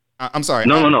 I'm sorry.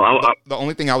 No. The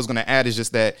only thing I was going to add is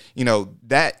just that,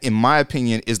 that, in my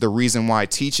opinion, is the reason why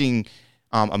teaching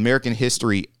American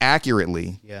history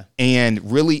accurately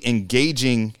and really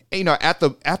engaging, at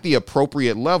the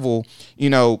appropriate level,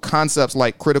 concepts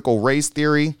like critical race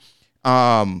theory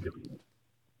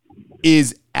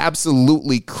is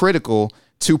absolutely critical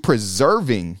to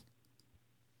preserving,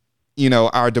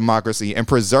 our democracy and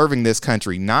preserving this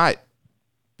country, not,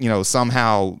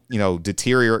 somehow,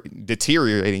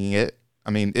 deteriorating it. I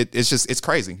mean, it's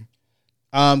crazy.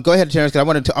 Go ahead, Terrence,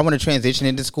 because I want to transition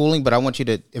into schooling, but I want you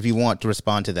to, if you want, to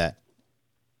respond to that.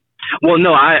 Well,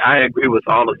 no, I agree with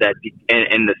all of that,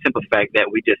 and the simple fact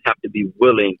that we just have to be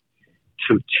willing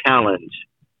to challenge.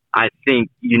 I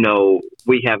think,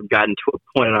 we have gotten to a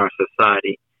point in our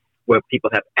society where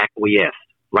people have acquiesced,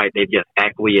 right? They've just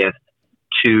acquiesced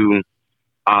to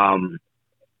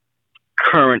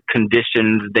current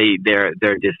conditions. They're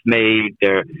dismayed.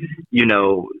 They're,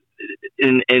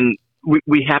 and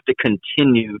we have to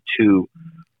continue to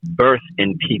birth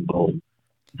in people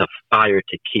the fire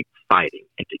to keep fighting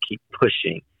and to keep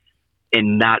pushing,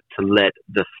 and not to let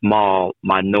the small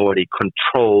minority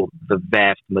control the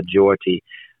vast majority,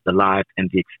 the lives and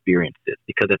the experiences.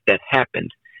 Because if that happens,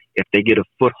 if they get a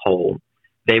foothold,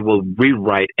 they will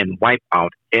rewrite and wipe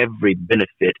out every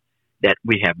benefit that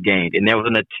we have gained. And there was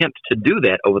an attempt to do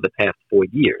that over the past 4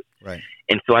 years. Right.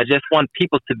 And so I just want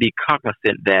people to be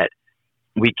cognizant that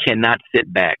we cannot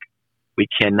sit back. We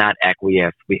cannot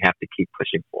acquiesce. We have to keep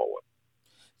pushing forward.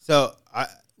 So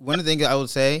one of the things I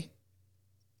would say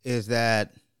is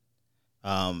that,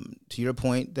 to your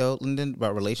point, though, Lyndon,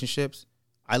 about relationships,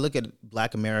 I look at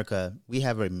Black America. We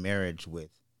have a marriage with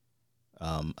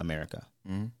America.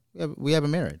 Mm-hmm. We have a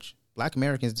marriage. Black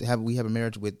Americans have a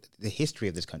marriage with the history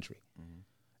of this country. Mm-hmm.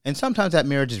 And sometimes that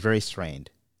marriage is very strained.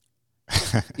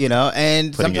 And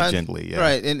putting sometimes, it gently, yeah.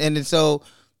 Right. And so,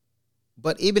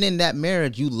 but even in that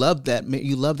marriage, you love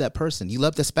that person. You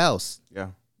love the spouse. Yeah.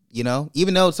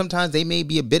 Even though sometimes they may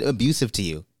be a bit abusive to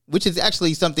you, which is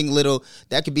actually something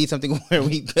that could be something where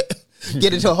we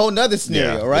get into a whole nother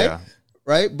scenario, right? Yeah.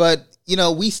 Right. But,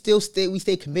 we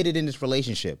stay committed in this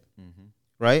relationship, mm-hmm.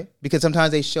 right? Because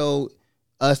sometimes they show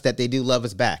us that they do love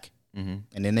us back, mm-hmm.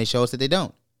 and then they show us that they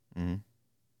don't, mm-hmm.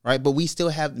 right? But we still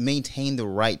have maintained the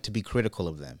right to be critical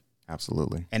of them.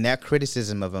 Absolutely. And that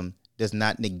criticism of them does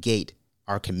not negate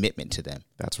our commitment to them.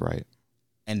 That's right.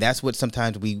 And that's what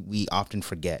sometimes we often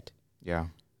forget. Yeah.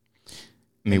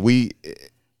 I mean, we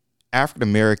African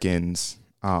Americans,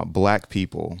 Black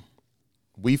people,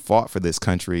 we fought for this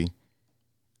country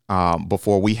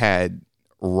before we had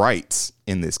rights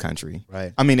in this country.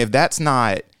 Right. I mean, if that's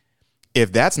not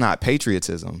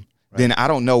patriotism, right, then I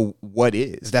don't know what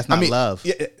is. If that's not love.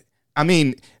 I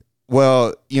mean,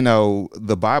 Well,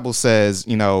 the Bible says,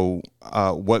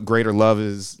 what greater love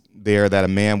is there that a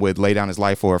man would lay down his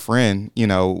life for a friend.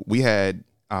 We had,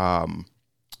 what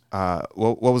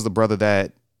was the brother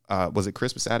that, was it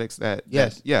Crispus Attucks?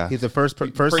 Yes. Yeah. He's the first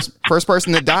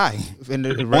person to die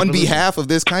on behalf of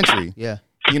this country. Yeah.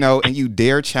 And you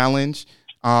dare challenge,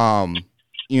 our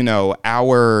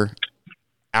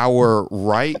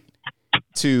right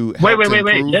to help wait.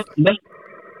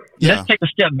 Let's take a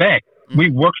step back. We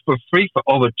worked for free for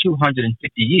over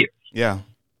 250 years. Yeah.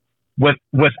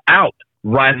 Without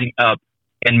rising up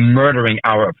and murdering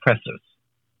our oppressors.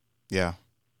 Yeah.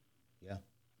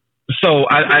 So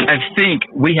I think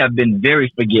we have been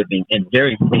very forgiving and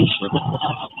very patient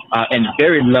and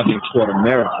very loving toward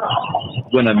America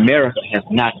when America has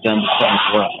not done the same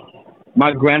for us.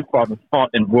 My grandfather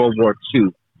fought in World War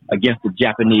II against the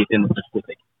Japanese in the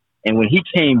Pacific. And when he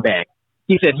came back,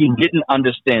 he said he didn't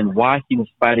understand why he was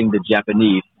fighting the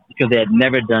Japanese because they had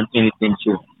never done anything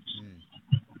to him.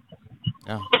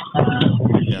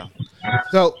 Yeah.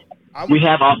 So we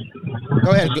have.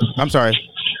 Go ahead. I'm sorry.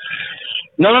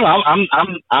 No.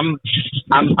 I'm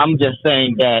just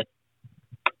saying that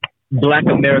Black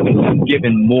Americans have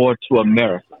given more to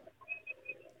America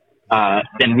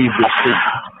than we've received,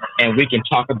 and we can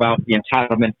talk about the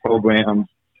entitlement programs,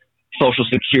 Social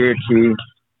Security,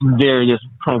 various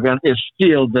programs. It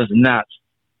still does not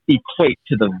equate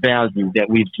to the value that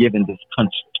we've given this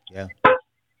country. Yeah.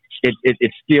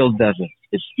 It still doesn't.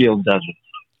 It still doesn't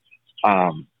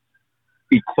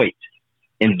equate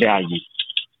in value.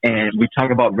 And we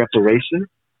talk about reparations.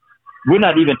 We're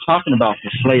not even talking about the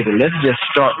slavery. Let's just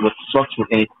start with structural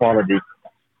inequality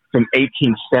from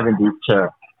 1870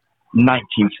 to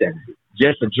 1970.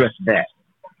 Just address that,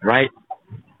 right?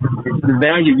 The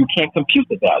value, you can't compute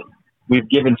the value. We've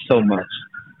given so much.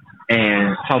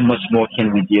 And how much more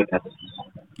can we give at this?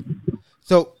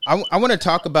 So I want to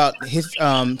talk about his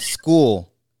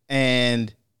school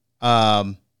and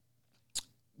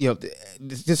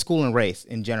this school and race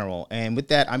in general. And with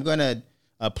that, I'm going to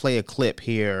play a clip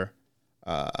here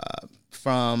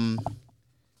from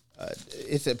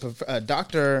it's a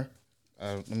Dr.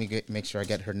 Let me make sure I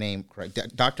get her name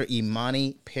correct. Dr.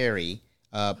 Imani Perry,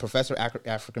 professor of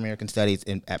African American Studies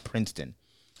at Princeton,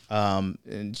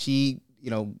 and she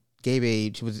gave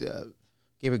a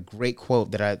great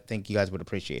quote that I think you guys would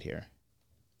appreciate here.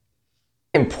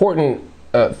 Important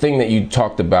thing that you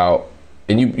talked about,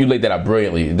 and you laid that out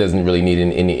brilliantly. It doesn't really need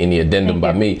any addendum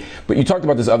by me. But you talked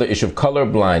about this other issue of color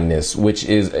blindness, which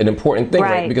is an important thing,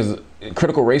 right? Because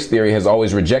critical race theory has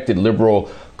always rejected liberal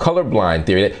colorblind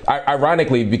theory.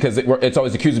 Ironically, because it's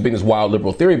always accused of being this wild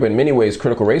liberal theory, but in many ways,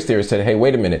 critical race theory said, hey,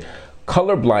 wait a minute.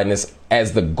 Colorblindness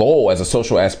as the goal, as a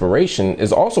social aspiration,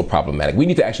 is also problematic. We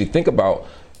need to actually think about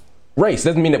race.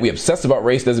 Doesn't mean that we obsess about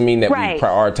race, doesn't mean that we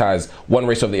prioritize one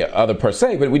race over the other per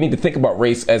se, but we need to think about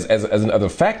race as another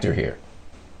factor here.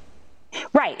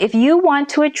 Right. If you want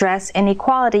to address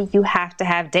inequality, you have to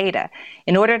have data.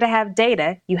 In order to have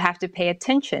data, you have to pay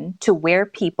attention to where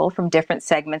people from different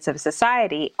segments of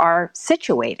society are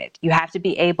situated. You have to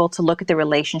be able to look at the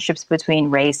relationships between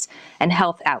race and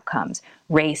health outcomes,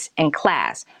 race and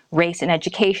class, race and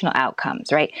educational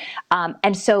outcomes, right?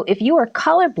 And so if you are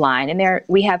colorblind, and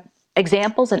we have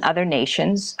examples in other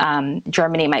nations,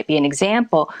 Germany might be an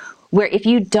example, where if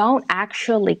you don't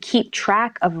actually keep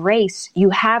track of race, you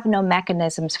have no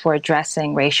mechanisms for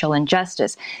addressing racial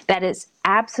injustice. That is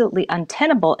absolutely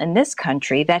untenable in this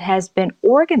country that has been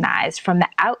organized from the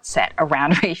outset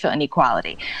around racial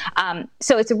inequality.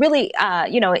 So it's a really,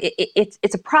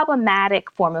 it's a problematic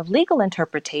form of legal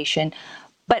interpretation.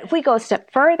 But if we go a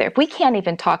step further, if we can't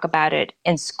even talk about it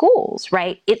in schools,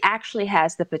 right, it actually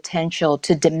has the potential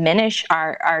to diminish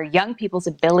our young people's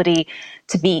ability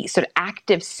to be sort of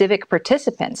active civic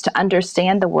participants, to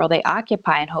understand the world they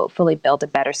occupy and hopefully build a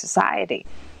better society.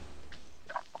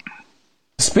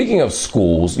 Speaking of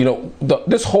schools,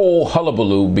 this whole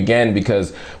hullabaloo began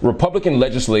because Republican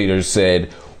legislators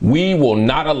said, we will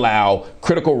not allow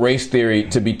critical race theory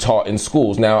to be taught in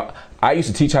schools. Now, I used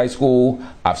to teach high school.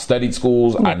 I've studied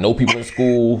schools. I know people in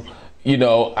school.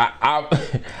 I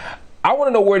want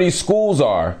to know where these schools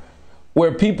are,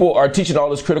 where people are teaching all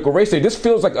this critical race theory. This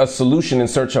feels like a solution in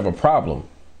search of a problem.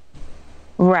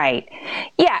 Right.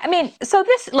 Yeah. I mean, so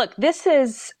this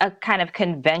is a kind of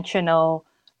conventional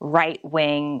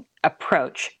right-wing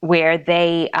approach where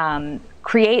they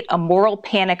create a moral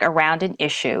panic around an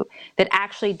issue that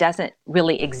actually doesn't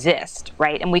really exist,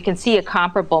 right? And we can see a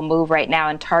comparable move right now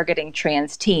in targeting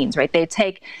trans teens, right? They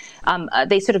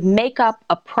they sort of make up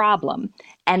a problem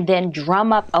and then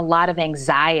drum up a lot of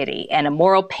anxiety and a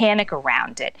moral panic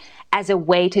around it. as a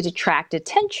way to detract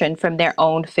attention from their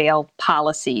own failed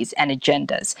policies and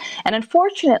agendas. And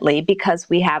unfortunately, because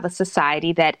we have a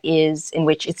society that is in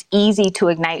which it's easy to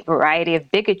ignite a variety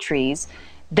of bigotries,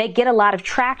 they get a lot of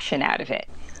traction out of it.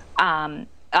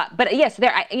 But yes,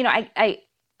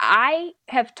 I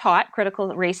have taught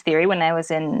critical race theory when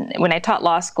I taught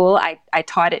law school. I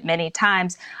taught it many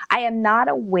times. I am not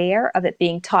aware of it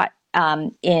being taught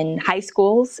in high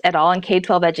schools at all, in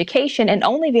K-12 education, and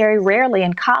only very rarely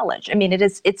in college. I mean,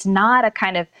 it's not a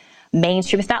kind of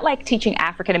mainstream. It's not like teaching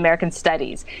African American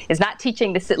studies. It's not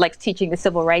teaching teaching the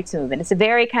civil rights movement. It's a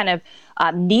very kind of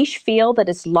niche field that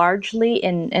is largely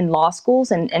in law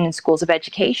schools and in schools of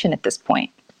education at this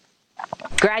point,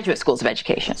 graduate schools of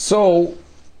education. So.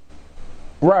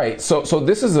 Right. So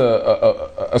this is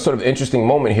a sort of interesting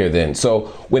moment here then. So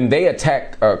when they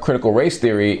attack critical race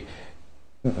theory,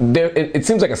 it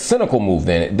seems like a cynical move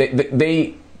then.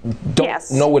 They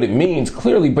don't know what it means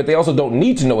clearly, but they also don't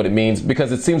need to know what it means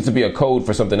because it seems to be a code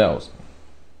for something else.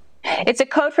 It's a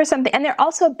code for something. And they're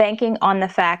also banking on the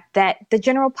fact that the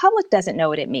general public doesn't know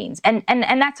what it means. And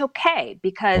that's okay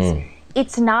because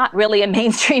it's not really a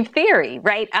mainstream theory,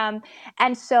 right?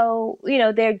 And so,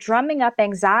 they're drumming up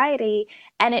anxiety,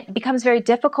 and it becomes very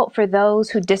difficult for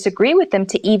those who disagree with them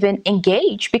to even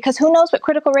engage, because who knows what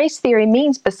critical race theory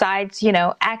means besides,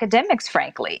 academics,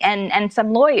 frankly, and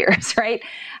some lawyers, right?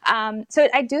 So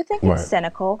I do think it's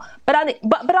cynical, but on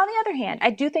the other hand,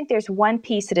 I do think there's one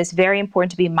piece that is very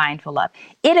important to be mindful of.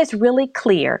 It is really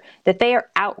clear that they are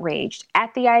outraged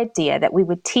at the idea that we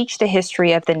would teach the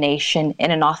history of the nation in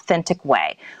an authentic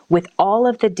way, with all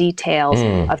of the details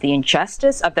of the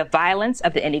injustice, of the violence,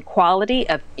 of the inequality,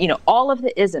 of all of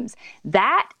the isms.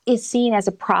 That is seen as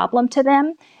a problem to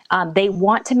them. They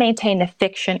want to maintain the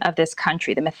fiction of this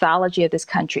country, the mythology of this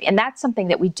country, and that's something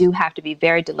that we do have to be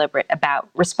very deliberate about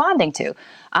responding to,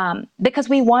 because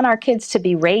we want our kids to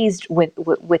be raised with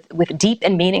deep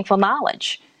and meaningful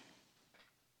knowledge.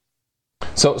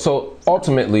 So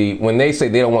ultimately, when they say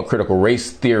they don't want critical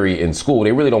race theory in school,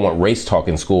 they really don't want race talk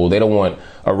in school. They don't want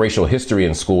a racial history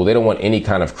in school. They don't want any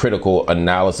kind of critical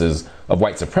analysis of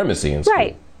white supremacy in school.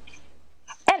 Right.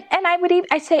 And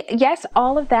I say, yes,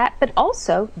 all of that, but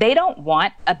also they don't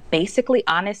want a basically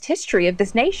honest history of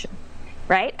this nation,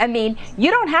 right? I mean,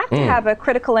 you don't have to have a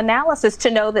critical analysis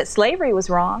to know that slavery was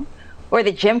wrong or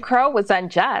that Jim Crow was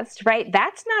unjust, right?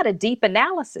 That's not a deep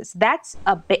analysis. That's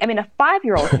a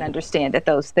 5-year-old can understand that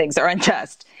those things are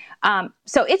unjust.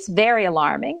 So it's very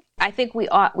alarming. I think we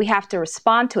have to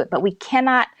respond to it, but we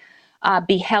cannot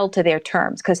be held to their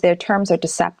terms because their terms are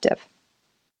deceptive.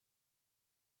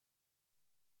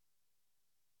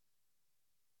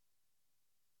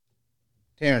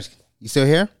 Terrence, you still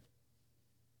here?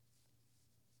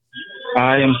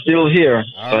 I am still here,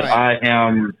 All but right. I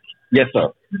am, yes,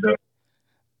 sir.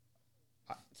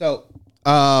 So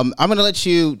I'm going to let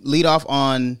you lead off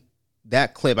on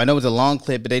that clip. I know it was a long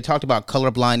clip, but they talked about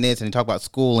colorblindness and they talked about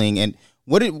schooling. And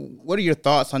what are your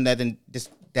thoughts on that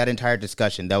that entire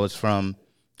discussion? That was from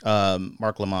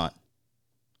Marc Lamont.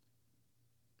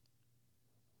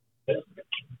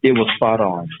 It was spot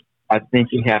on. I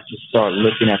think we have to start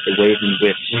looking at the ways in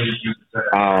which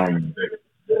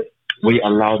we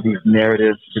allow these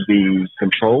narratives to be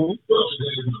controlled.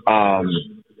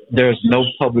 There's no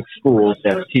public schools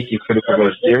that's teaching critical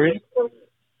race theory,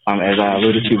 as I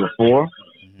alluded to before.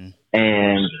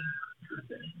 And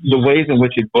the ways in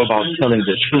which you go about telling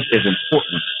the truth is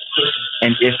important.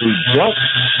 And if we don't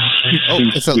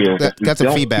teach these skills, got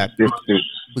some feedback.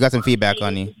 We got some feedback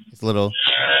on you. It's a little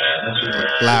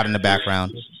loud in the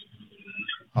background.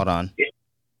 Hold on.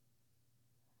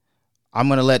 I'm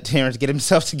going to let Terrence get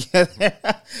himself together,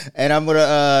 and I'm going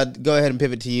to go ahead and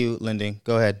pivot to you, Lyndon.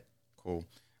 Go ahead. Cool.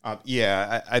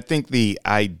 I think the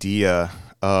idea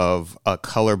of a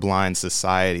colorblind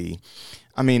society,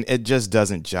 it just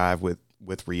doesn't jive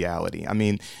with reality.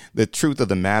 The truth of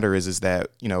the matter is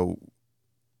that,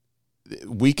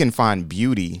 we can find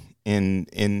beauty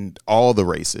in all the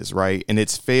races, right? And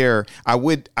it's fair. I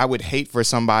would hate for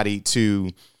somebody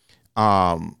to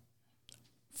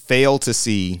fail to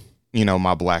see,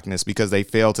 my blackness because they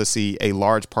fail to see a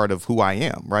large part of who I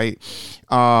am, right?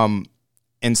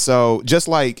 And so just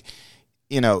like,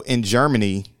 in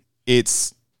Germany,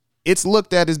 it's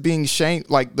looked at as being shame,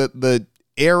 like the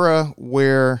era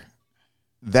where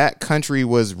that country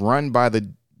was run by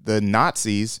the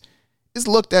Nazis is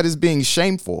looked at as being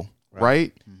shameful,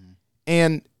 right? Mm-hmm.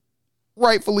 And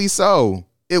rightfully so.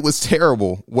 It was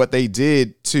terrible what they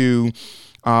did to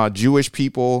Jewish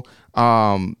people,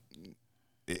 and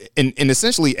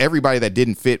essentially everybody that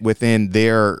didn't fit within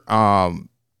their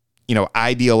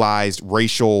idealized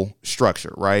racial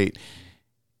structure, right?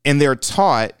 and they're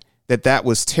taught that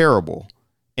was terrible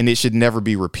and it should never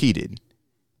be repeated.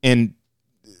 And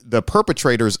the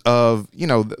perpetrators of,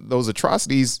 those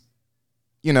atrocities,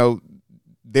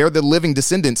 they're the living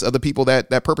descendants of the people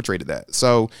that perpetrated that.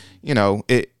 So,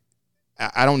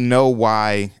 I don't know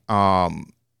why,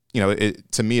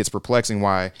 to me, it's perplexing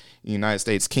why the United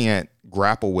States can't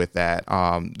grapple with that,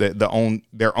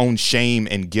 their own shame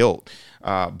and guilt.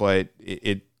 But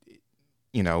we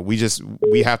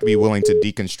have to be willing to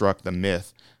deconstruct the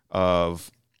myth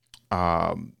of,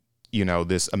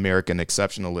 this American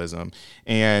exceptionalism.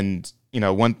 And,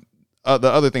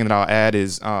 the other thing that I'll add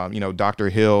is, Dr.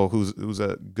 Hill, who's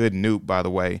a good noob, by the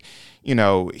way,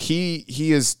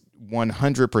 he is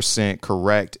 100%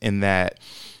 correct in that,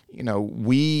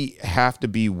 we have to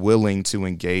be willing to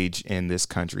engage in this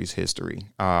country's history.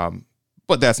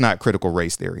 But that's not critical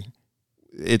race theory.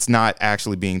 It's not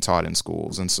actually being taught in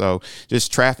schools. And so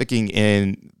just trafficking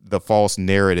in the false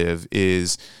narrative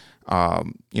is,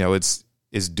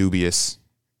 it's dubious.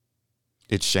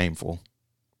 It's shameful.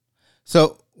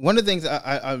 So one of the things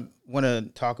I want to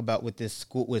talk about with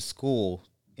school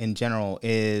in general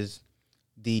is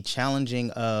the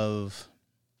challenging of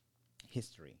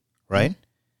history, right? Mm-hmm.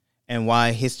 And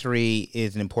why history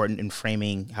is important in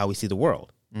framing how we see the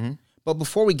world. Mm-hmm. But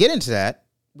before we get into that,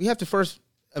 we have to first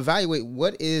evaluate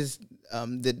what is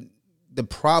the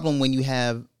problem when you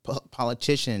have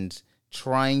politicians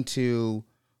trying to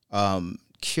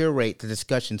curate the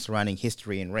discussion surrounding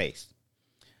history and race.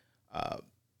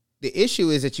 The issue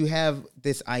is that you have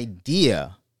this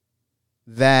idea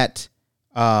that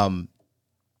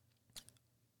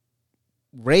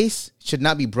race should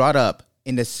not be brought up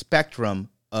in the spectrum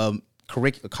of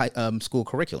school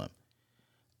curriculum.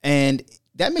 And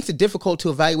that makes it difficult to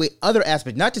evaluate other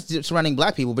aspects, not just surrounding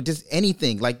black people, but just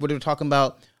anything. Like what we were talking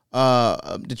about,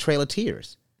 the Trail of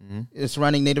Tears,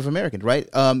 surrounding Native Americans, right?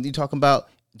 You're talking about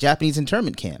Japanese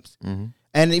internment camps. Mm-hmm.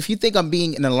 And if you think I'm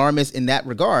being an alarmist in that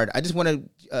regard, I just want to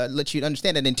let you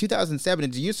understand that in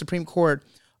 2007, the U.S. Supreme Court,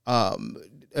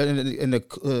 in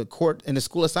the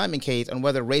school assignment case on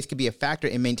whether race could be a factor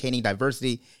in maintaining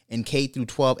diversity in K through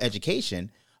 12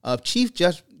 education, Chief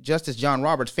Justice John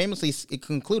Roberts famously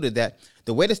concluded that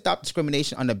the way to stop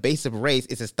discrimination on the basis of race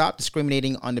is to stop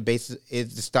discriminating on the basis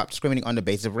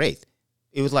of race.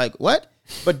 It was like, what?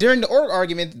 But during the oral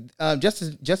argument,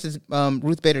 Justice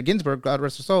Ruth Bader Ginsburg, God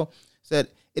rest her soul, said,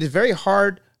 it is very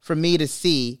hard for me to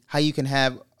see how you can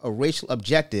have a racial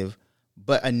objective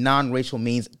but a non-racial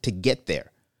means to get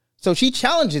there. So she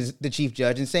challenges the chief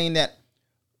judge in saying that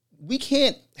we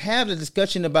can't have a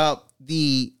discussion about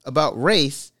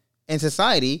race and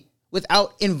society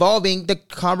without involving the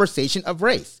conversation of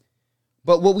race.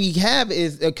 But what we have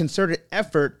is a concerted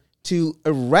effort to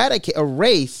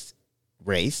erase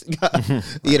race,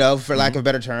 for lack of a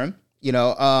better term,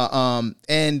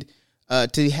 and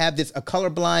to have a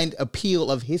colorblind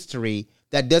appeal of history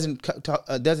that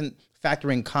doesn't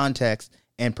factor in context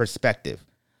and perspective.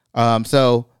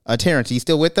 So, Terrence, are you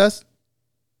still with us?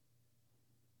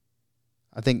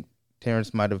 I think we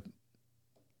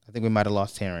might have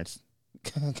lost Terrence.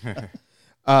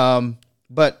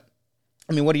 But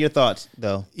I mean, what are your thoughts,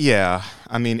 though? Yeah,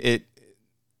 I mean,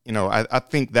 I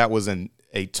think that was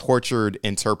a tortured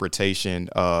interpretation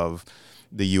of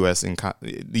the U.S.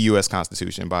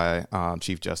 Constitution by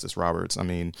Chief Justice Roberts. I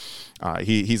mean,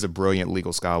 he's a brilliant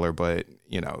legal scholar, but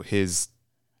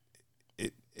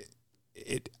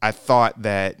I thought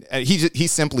that he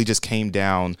simply just came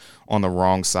down on the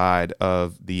wrong side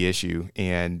of the issue,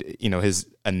 and his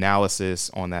analysis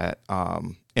on that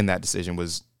in that decision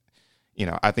was,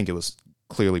 I think it was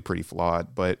clearly pretty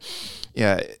flawed. But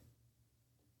yeah,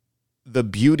 the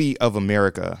beauty of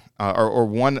America, or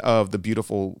one of the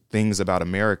beautiful things about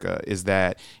America, is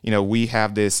that we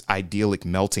have this idyllic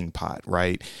melting pot,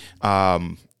 right?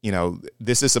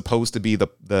 This is supposed to be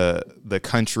the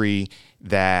country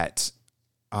that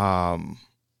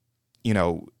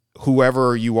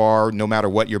whoever you are, no matter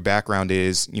what your background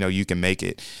is, you can make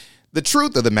it. The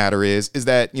truth of the matter is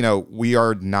that, we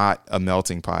are not a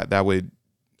melting pot. That would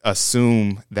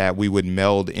assume that we would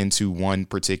meld into one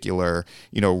particular,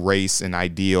 race and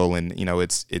ideal. And,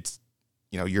 it's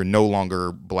you're no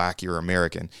longer black, you're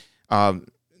American.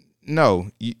 No,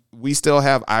 we still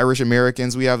have Irish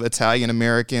Americans. We have Italian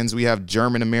Americans. We have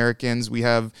German Americans. We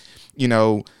have,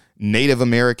 Native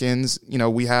Americans,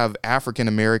 we have African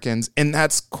Americans, and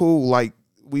that's cool. Like,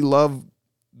 we love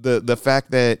the fact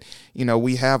that,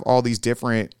 we have all these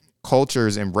different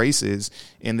cultures and races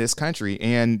in this country,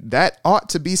 and that ought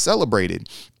to be celebrated.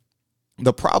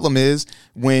 The problem is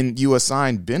when you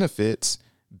assign benefits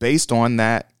based on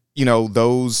that,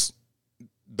 those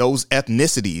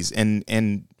ethnicities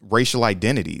and racial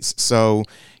identities. So,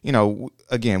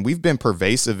 again, we've been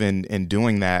pervasive in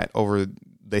doing that over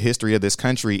the history of this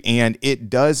country, and it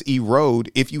does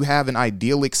erode if you have an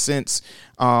idyllic sense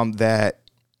that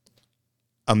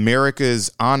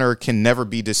America's honor can never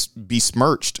be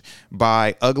besmirched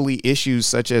by ugly issues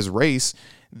such as race.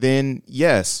 Then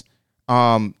yes,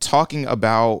 talking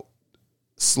about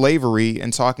slavery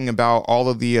and talking about all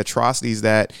of the atrocities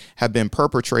that have been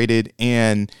perpetrated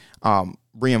and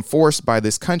reinforced by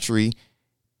this country,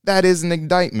 that is an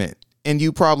indictment, and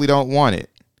you probably don't want it,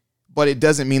 but it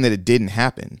doesn't mean that it didn't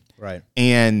happen. Right.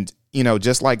 And,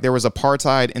 just like there was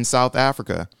apartheid in South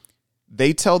Africa,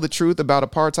 they tell the truth about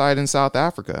apartheid in South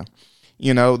Africa.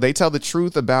 They tell the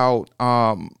truth about,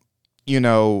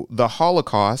 the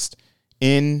Holocaust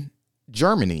in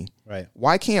Germany. Right.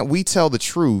 Why can't we tell the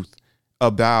truth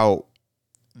about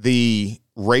the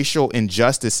racial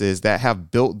injustices that have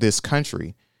built this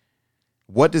country?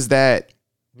 What does that?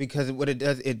 Because what it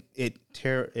does, it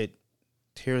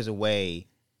tears away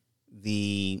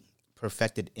the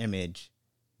perfected image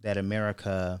that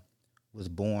America was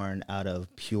born out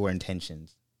of pure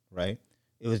intentions, right?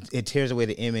 It tears away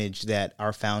the image that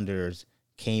our founders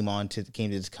came to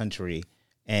this country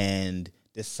and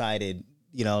decided,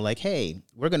 hey,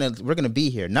 we're gonna be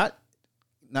here, not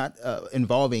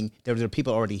involving there were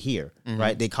people already here,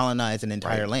 right? They colonized an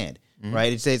entire land,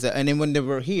 right? It says, and then when they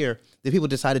were here, the people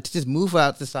decided to just move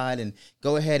out the side and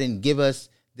go ahead and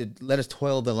let us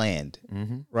toil the land,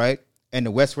 right? And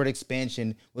the westward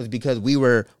expansion was because we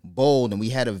were bold and we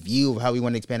had a view of how we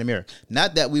wanted to expand America.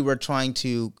 Not that we were trying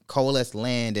to coalesce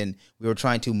land and we were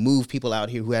trying to move people out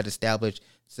here who had established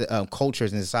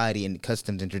cultures and society and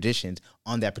customs and traditions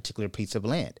on that particular piece of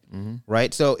land,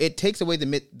 right? So it takes away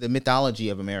the mythology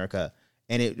of America,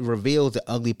 and it reveals the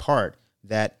ugly part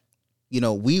that,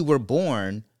 we were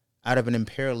born out of an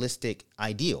imperialistic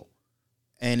ideal.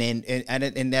 And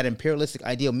that imperialistic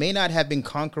ideal may not have been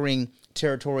conquering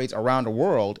territories around the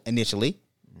world initially,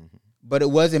 but it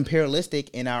was imperialistic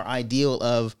in our ideal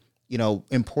of,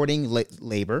 importing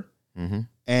labor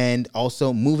and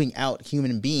also moving out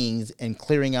human beings and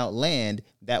clearing out land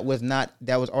that was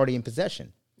already in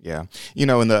possession. Yeah.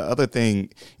 And the other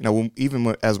thing,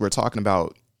 even as we're talking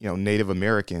about, Native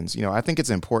Americans, I think it's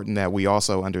important that we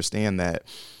also understand that,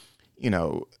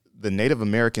 the Native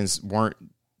Americans weren't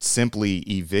simply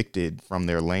evicted from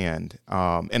their land.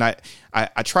 And I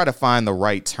try to find the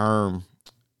right term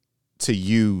to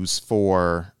use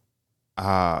for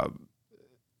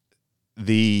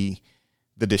the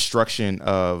destruction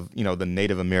of, the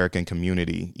Native American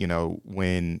community,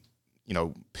 when,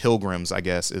 pilgrims, I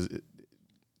guess is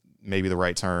maybe the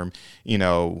right term,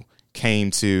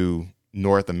 came to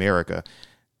North America.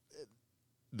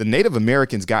 The Native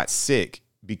Americans got sick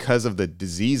because of the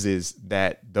diseases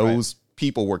that those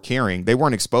people were carrying. They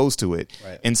weren't exposed to it.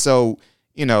 Right. And so,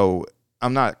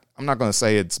 I'm not going to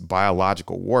say it's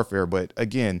biological warfare, but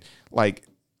again, like,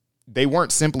 they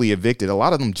weren't simply evicted. A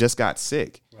lot of them just got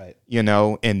sick, right?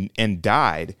 And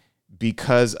died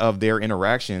because of their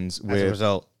interactions with, as a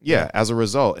result. Yeah, as a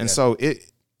result. And so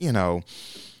it,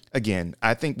 again,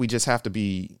 I think we just have to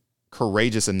be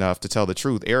courageous enough to tell the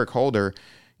truth. Eric Holder,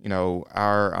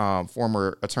 our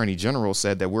former attorney general,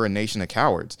 said that we're a nation of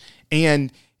cowards,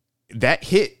 and that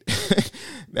hit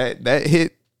that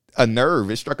hit a nerve.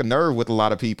 It struck a nerve with a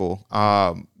lot of people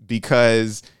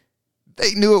because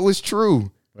they knew it was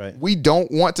true. Right. We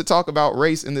don't want to talk about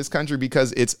race in this country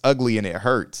because it's ugly and it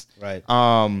hurts. Right.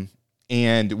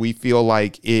 And we feel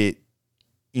like it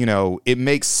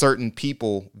makes certain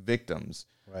people victims.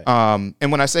 Right.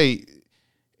 And when I say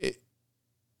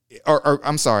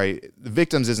I'm sorry, the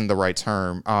victims isn't the right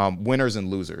term. Winners and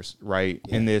losers, right?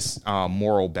 Yeah. In this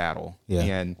moral battle. Yeah.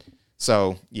 And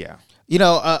so, yeah.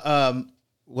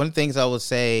 One of the things I will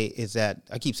say is that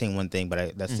I keep saying one thing,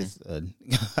 but that's just,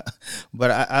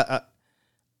 but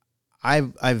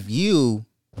I view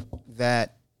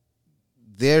that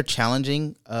their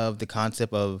challenging of the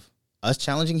concept of us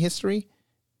challenging history,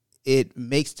 it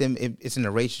makes them, it's an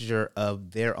erasure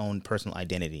of their own personal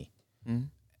identity.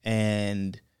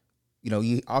 And,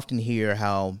 you often hear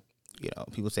how,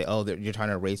 people say, oh, you're trying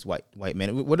to erase white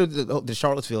men. What is the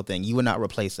Charlottesville thing? You would not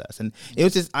replace us. And it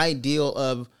was this ideal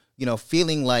of,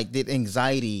 feeling like the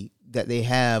anxiety that they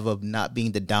have of not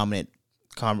being the dominant,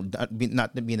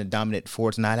 not being the dominant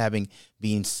force, not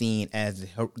being seen as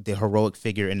the heroic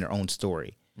figure in their own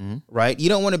story, right? You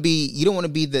don't want to be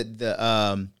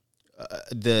the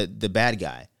bad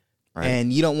guy, right.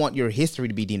 And you don't want your history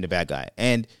to be deemed a bad guy.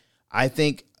 And I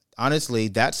think honestly,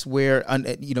 that's where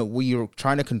when you're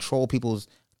trying to control people's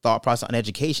thought process on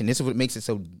education, this is what makes it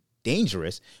so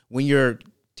dangerous when you're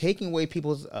taking away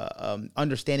people's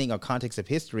understanding or context of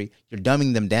history. You're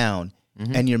dumbing them down,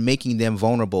 and you're making them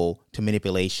vulnerable to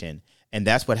manipulation. And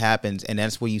that's what happens. And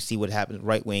that's where you see what happens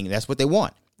right wing. That's what they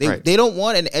want. They don't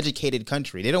want an educated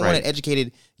country. They don't want an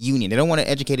educated union. They don't want an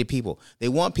educated people. They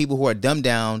want people who are dumbed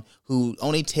down, who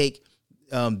only take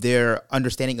their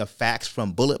understanding of facts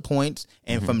from bullet points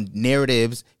and from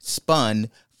narratives spun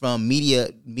from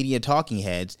media talking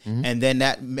heads. And then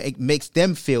that makes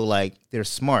them feel like they're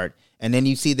smart. And then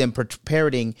you see them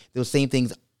parroting those same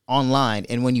things online.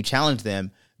 And when you challenge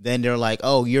them, then they're like,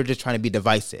 oh, you're just trying to be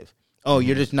divisive. Oh,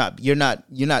 you're not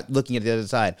looking at the other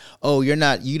side. Oh, you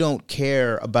don't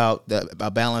care about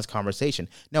balanced conversation.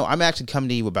 No, I'm actually coming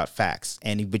to you about facts.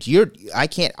 But I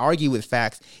can't argue with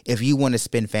facts if you want to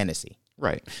spin fantasy.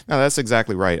 Right. No, that's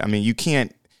exactly right. I mean, you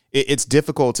can't, it's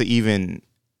difficult to even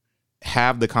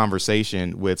have the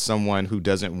conversation with someone who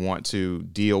doesn't want to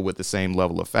deal with the same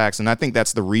level of facts. And I think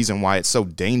that's the reason why it's so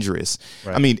dangerous.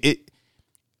 Right. I mean,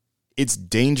 it's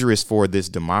dangerous for this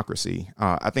democracy.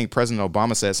 I think President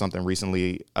Obama said something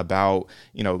recently about,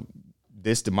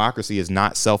 this democracy is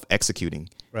not self-executing.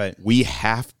 Right. We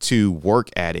have to work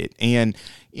at it. And,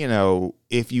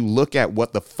 if you look at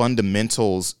what the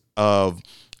fundamentals of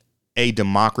a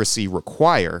democracy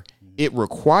require, it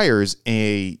requires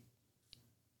an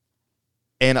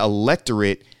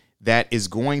electorate that is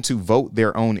going to vote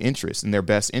their own interests and their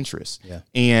best interests. Yeah.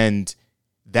 And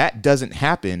that doesn't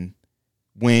happen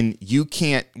when you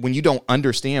don't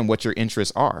understand what your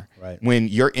interests are. Right. When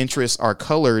your interests are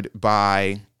colored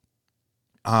by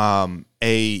an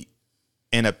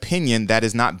opinion that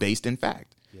is not based in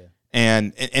fact. Yeah.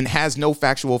 And has no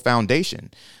factual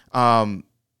foundation.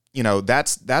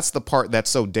 That's the part that's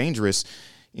so dangerous.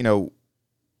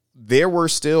 There were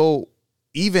still,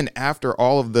 even after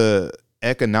all of the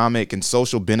economic and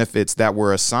social benefits that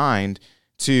were assigned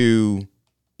to,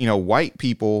 white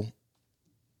people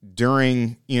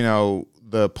during,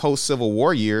 the post-Civil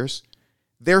War years,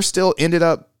 there were still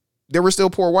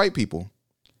poor white people.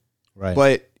 Right.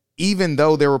 But even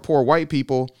though there were poor white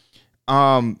people,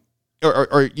 the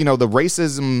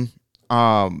racism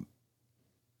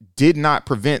did not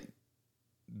prevent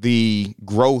the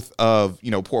growth of,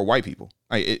 poor white people.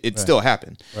 It still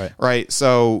happened. Right. Right.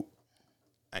 So,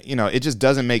 it just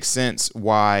doesn't make sense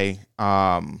why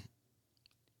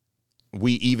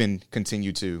we even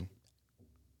continue to,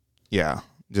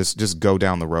 just go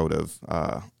down the road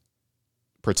of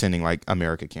pretending like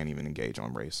America can't even engage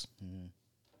on race.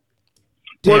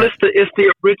 Well, it's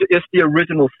the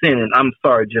original sin, and I'm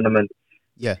sorry, gentlemen.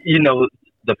 Yeah.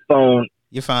 The phone.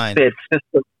 You're fine.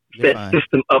 Said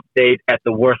system update at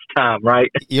the worst time, right?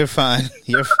 You're fine.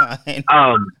 You're fine.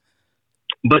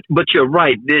 But you're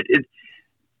right.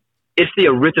 It's the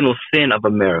original sin of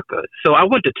America. So I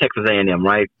went to Texas A&M,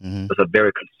 right? It was a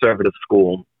very conservative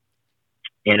school.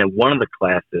 And in one of the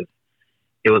classes,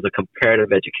 it was a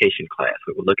comparative education class.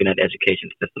 We were looking at education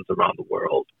systems around the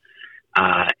world.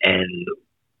 And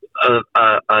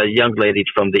a young lady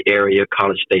from the area,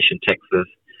 College Station, Texas,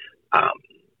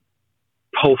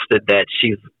 posted that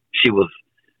she was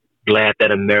glad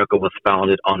that America was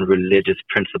founded on religious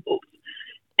principles.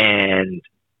 And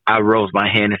I rose my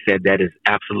hand and said, that is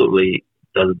absolutely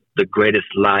the greatest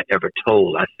lie ever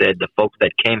told. I said, the folks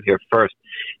that came here first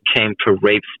came to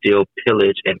rape, steal,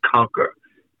 pillage, and conquer.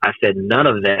 I said, none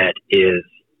of that is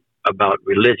about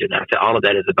religion. I said, all of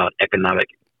that is about economic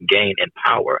gain and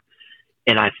power.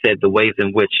 And I said, the ways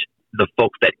in which the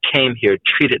folks that came here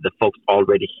treated the folks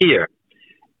already here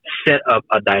set up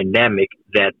a dynamic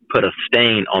that put a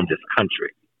stain on this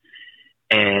country.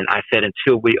 And I said,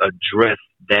 until we address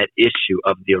that issue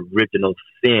of the original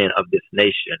sin of this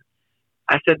nation,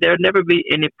 I said, there'll never be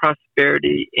any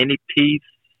prosperity, any peace,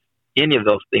 any of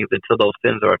those things until those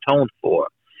sins are atoned for.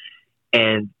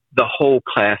 And the whole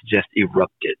class just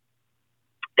erupted.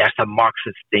 That's a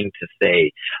Marxist thing to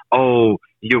say. Oh,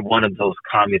 you're one of those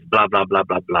communists, blah, blah, blah,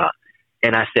 blah, blah.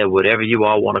 And I said, whatever you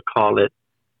all want to call it,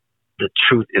 the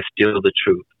truth is still the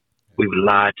truth. We've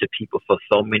lied to people for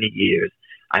so many years.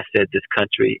 I said this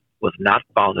country was not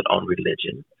founded on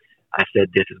religion. I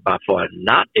said this is by far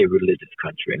not a religious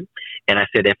country. And I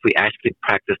said if we actually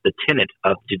practice the tenet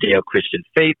of Judeo-Christian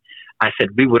faith, I said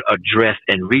we would address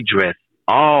and redress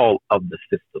all of the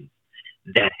systems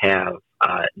that have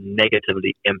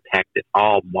negatively impacted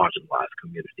all marginalized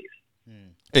communities.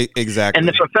 Exactly. And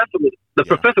the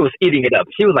professor was eating it up.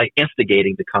 She was like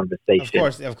instigating the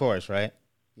conversation. Of course, right?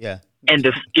 Yeah. And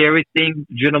the scary thing,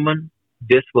 gentlemen,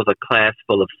 this was a class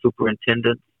full of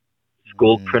superintendents,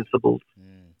 school principals,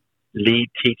 lead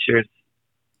teachers,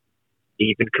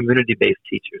 even community-based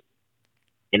teachers.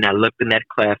 And I looked in that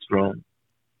classroom,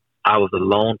 I was a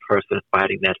lone person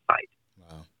fighting that fight.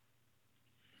 Wow.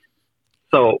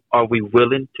 So are we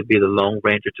willing to be the Lone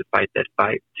Ranger to fight that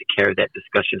fight, to carry that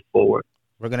discussion forward?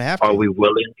 We're going to have to. Are we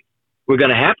willing? We're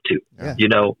going to have to. Yeah. You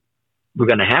know, we're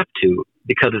going to have to,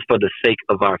 because it's for the sake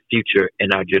of our future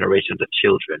and our generations of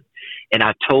children. And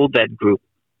I told that group,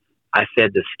 I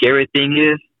said, the scary thing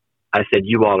is, I said,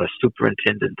 you all are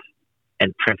superintendents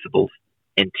and principals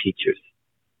and teachers,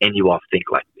 and you all think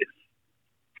like this.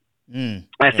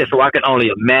 I said, so I can only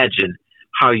imagine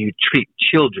how you treat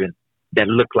children that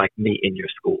look like me in your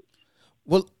schools.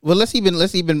 Well, let's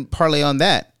even parlay on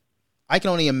that. I can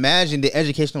only imagine the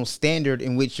educational standard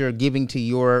in which you're giving to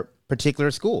your particular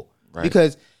school, right?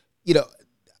 Because, you know,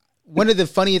 one of the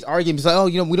funniest arguments is like, oh,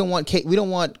 you know, we don't want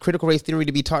critical race theory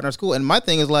to be taught in our school. And my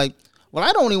thing is like, well,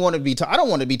 I don't want to be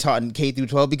taught in K through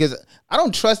 12 because I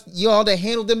don't trust y'all to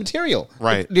handle the material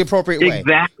the appropriate way.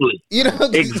 Exactly. You know,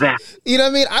 exactly. You know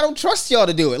what I mean? I don't trust y'all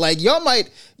to do it. Like y'all might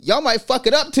fuck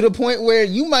it up to the point where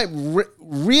you might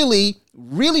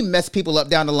really mess people up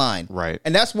down the line. Right.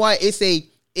 And that's why it's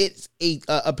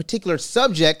a particular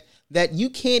subject that you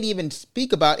can't even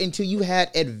speak about until you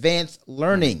had advanced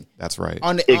learning. That's right.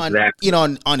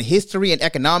 On history and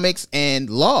economics and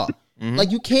law. Mm-hmm.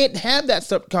 Like you can't have that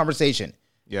conversation.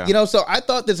 Yeah. You know, so I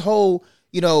thought this whole,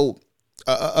 you know,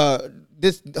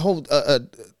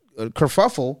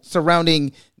 kerfuffle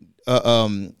surrounding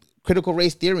critical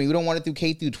race theory, we don't want it through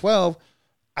K through 12.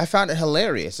 I found it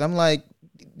hilarious. I'm like,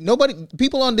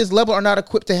 people on this level are not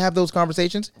equipped to have those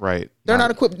conversations. Right. They're not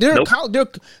equipped. There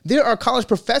are college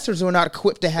professors who are not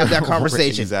equipped to have that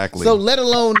conversation. Exactly. So let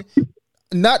alone,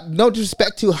 no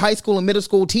disrespect to high school and middle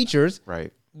school teachers.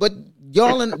 Right. But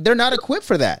they're not equipped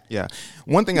for that. Yeah.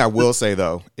 One thing I will say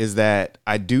though is that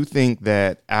I do think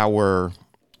that our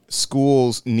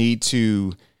schools need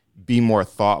to be more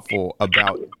thoughtful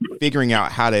about figuring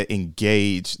out how to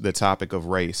engage the topic of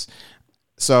race.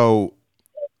 So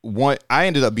I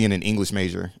ended up being an English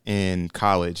major in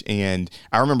college, and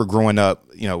I remember growing up,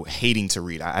 you know, hating to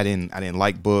read. I didn't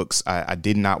like books. I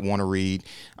did not want to read.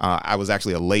 I was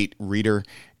actually a late reader,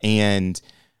 and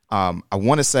I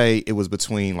want to say it was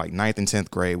between like 9th and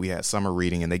 10th grade. We had summer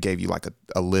reading, and they gave you like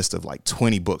a list of like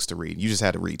 20 books to read. You just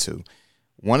had to read 2.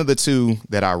 One of the 2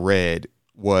 that I read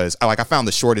was I found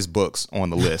the shortest books on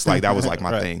the list. Like that was like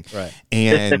my thing. Right.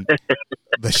 And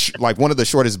one of the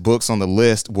shortest books on the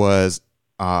list was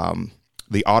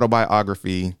the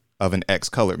autobiography of an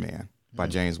ex-colored man by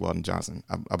James Weldon Johnson.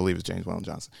 I believe it's James Weldon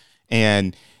Johnson.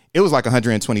 And it was like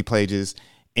 120 pages.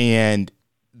 And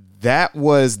that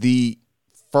was the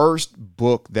first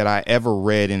book that I ever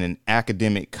read in an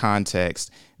academic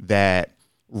context that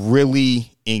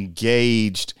really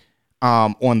engaged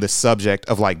on the subject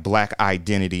of like Black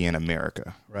identity in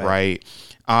America. Right.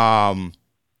 And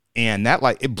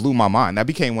that it blew my mind. That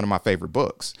became one of my favorite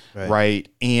books. Right.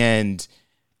 And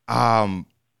I'm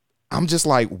just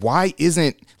like, why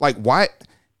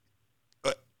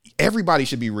everybody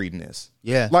should be reading this.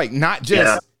 Yeah. Like not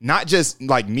just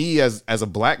like me as a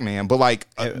Black man, but like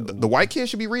the white kids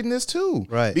should be reading this too.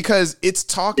 Right. Because it's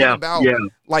talking about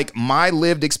like my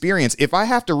lived experience. If I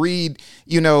have to read,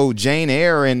 you know, Jane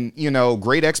Eyre and, you know,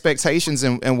 Great Expectations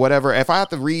and whatever, if I have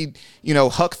to read, you know,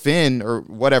 Huck Finn or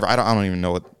whatever, I don't even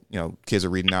know what, you know, kids are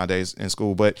reading nowadays in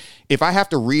school. But if I have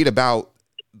to read about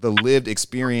the lived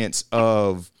experience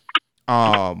of,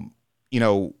 you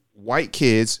know, white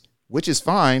kids, which is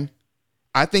fine,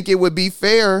 I think it would be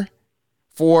fair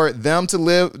for them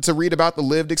to read about the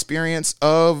lived experience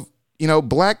of, you know,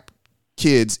 Black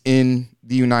kids in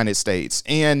the United States.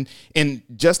 And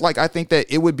just like I think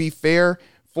that it would be fair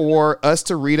for us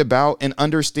to read about and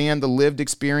understand the lived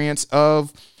experience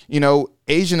of, you know,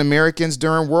 Asian Americans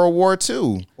during World War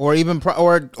II, or even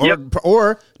or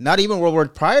not even World War,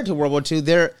 prior to World War II.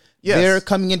 They're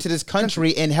coming into this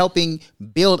country and helping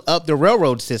build up the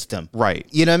railroad system. Right.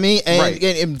 You know what I mean?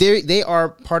 And they are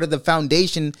part of the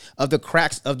foundation of the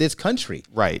cracks of this country.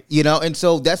 Right. You know, and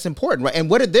so that's important, right? And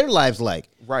what are their lives like?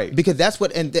 Right. Because that's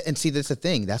what, and see, that's the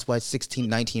thing. That's why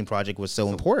 1619 Project was so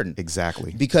important.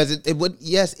 Exactly. Because it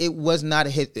was not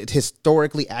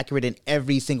historically accurate in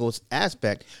every single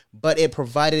aspect, but it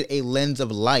provided a lens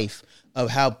of life of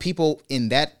how people in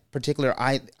that particular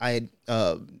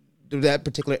that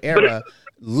particular era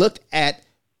looked at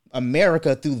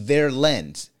America through their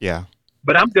lens. Yeah.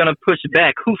 But I'm going to push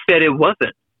back. Who said it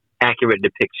wasn't accurate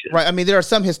depiction? Right. I mean, there are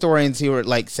some historians who are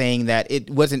like saying that it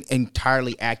wasn't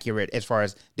entirely accurate as far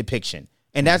as depiction.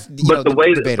 And that's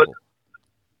debatable.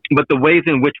 But the ways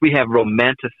in which we have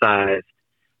romanticized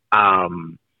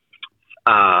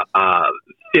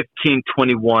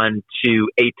 1521 to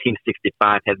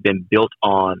 1865 has been built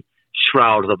on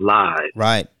shrouds of lies.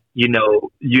 Right. You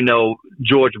know,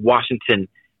 George Washington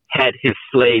had his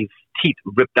slaves' teeth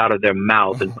ripped out of their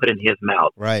mouths and put in his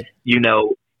mouth. Right. You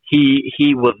know,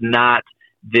 he was not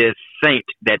this saint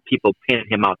that people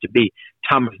painted him out to be.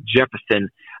 Thomas Jefferson,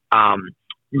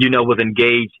 was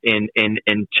engaged in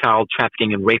child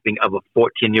trafficking and raping of a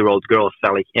 14-year-old girl,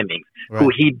 Sally Hemings, who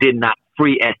he did not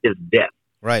free at his death.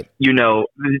 Right. You know,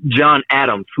 John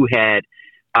Adams, who had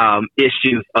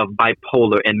issues of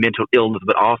bipolar and mental illness,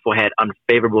 but also had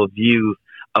unfavorable views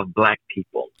of black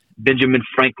people. Benjamin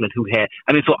Franklin, who had,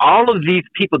 so all of these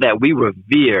people that we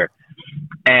revere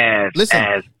as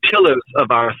pillars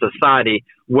of our society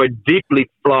were deeply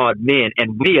flawed men.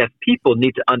 And we as people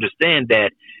need to understand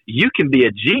that you can be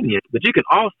a genius, but you can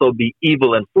also be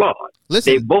evil and flawed.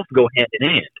 Listen, they both go hand in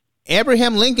hand.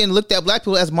 Abraham Lincoln looked at black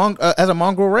people as a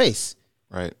mongrel race.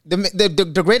 Right.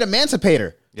 The great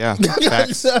emancipator. Yeah.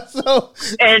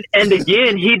 And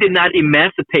again, he did not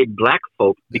emancipate black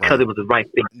folks because it was the right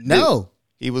thing to do.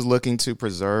 He was looking to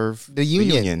preserve the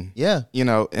union. Yeah. You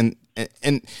know, and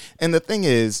the thing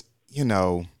is, you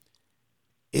know,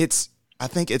 I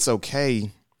think it's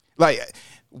okay. Like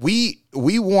we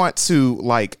want to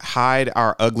like hide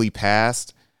our ugly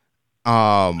past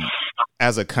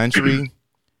as a country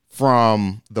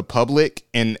from the public,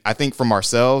 and I think from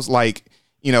ourselves. Like,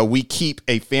 you know, we keep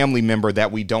a family member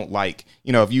that we don't like.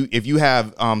 You know, if you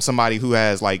have somebody who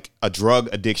has like a drug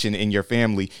addiction in your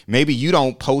family, maybe you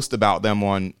don't post about them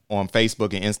on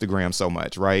Facebook and Instagram so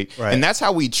much, right? And that's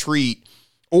how we treat.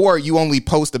 Or you only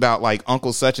post about like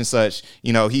Uncle such and such.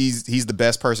 You know, he's the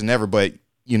best person ever, but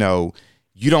you know,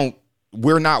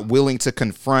 we're not willing to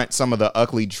confront some of the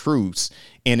ugly truths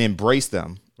and embrace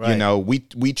them. Right. You know, we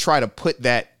try to put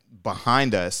that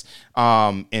behind us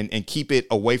and keep it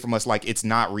away from us like it's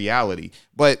not reality.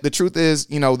 But the truth is,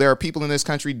 you know, there are people in this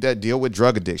country that deal with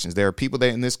drug addictions. There are people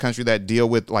that in this country that deal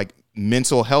with like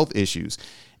mental health issues.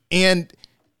 And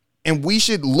we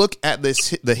should look at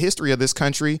the history of this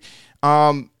country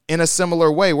in a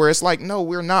similar way, where it's like, no,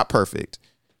 we're not perfect.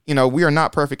 You know, we are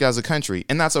not perfect as a country,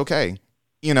 and that's okay.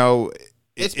 You know,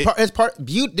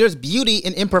 there's beauty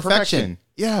in imperfection.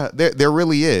 Yeah, there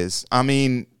really is. I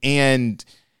mean, and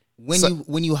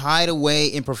when you hide away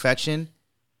imperfection,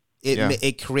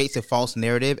 it creates a false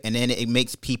narrative, and then it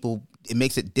makes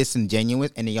it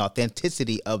disingenuous, and the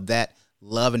authenticity of that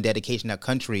love and dedication to our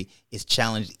country is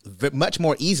challenged much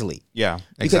more easily. Yeah,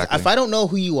 exactly. Because if I don't know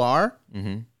who you are,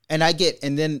 and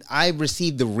then I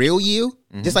receive the real you,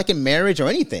 just like in marriage or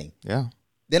anything. Yeah.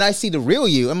 Then I see the real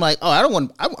you. I'm like, I'm going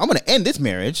to end this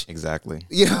marriage. Exactly.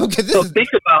 You know,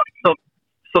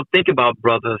 think about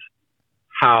brothers,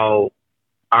 how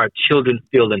our children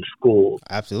feel in school.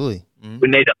 Absolutely.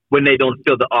 When they don't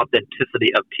feel the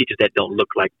authenticity of teachers that don't look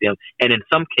like them, and in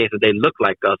some cases they look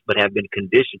like us but have been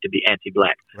conditioned to be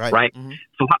anti-black. Right.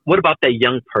 So what about that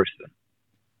young person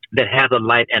that has a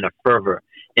light and a fervor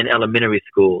in elementary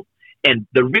school? And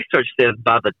the research says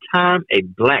by the time a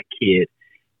black kid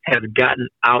has gotten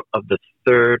out of the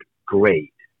third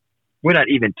grade, we're not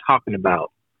even talking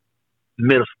about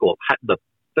middle school, the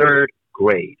third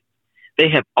grade, they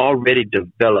have already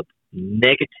developed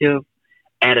negative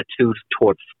attitudes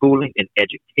towards schooling and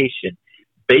education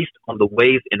based on the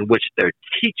ways in which their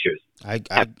teachers have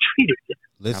treated them.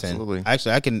 Listen, absolutely.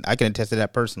 Actually, I can attest to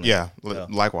that personally. Yeah,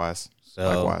 likewise.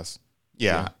 Likewise.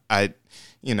 Yeah,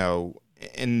 you know,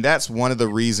 and that's one of the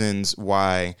reasons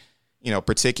why, you know,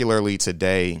 particularly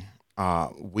today,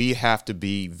 we have to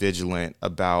be vigilant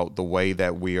about the way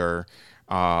that we are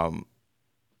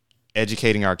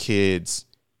educating our kids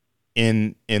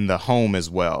in the home as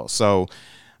well. So,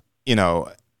 you know,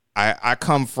 I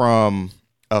come from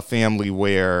a family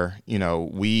where, you know,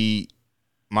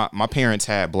 my parents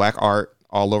had black art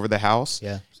all over the house.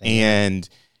 Yeah. And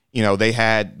you know, they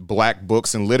had black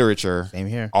books and literature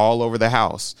all over the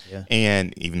house. Yeah.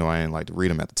 And even though I didn't like to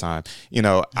read them at the time, you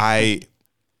know, I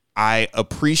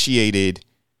appreciated,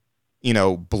 you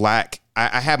know, black.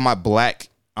 I had my black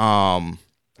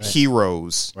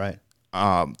heroes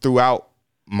throughout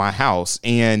my house.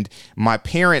 And my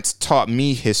parents taught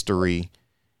me history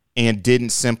and didn't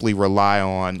simply rely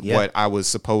on what I was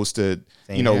supposed to,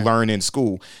 learn in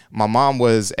school. My mom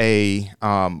was a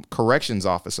corrections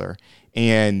officer.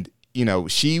 And, you know,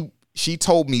 she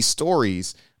told me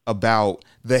stories about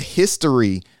the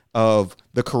history of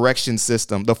the correction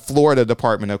system, the Florida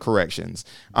Department of Corrections.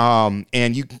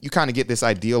 And you kind of get this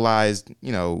idealized,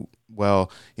 you know,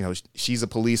 well, you know, she's a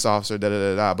police officer,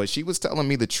 but she was telling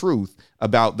me the truth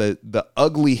about the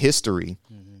ugly history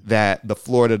that the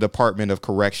Florida Department of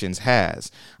Corrections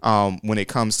has when it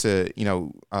comes to, you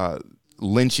know,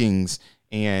 lynchings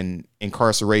and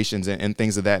incarcerations and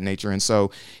things of that nature. And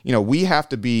so, we have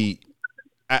to be,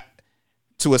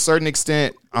 to a certain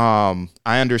extent, I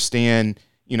understand,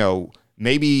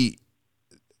 maybe,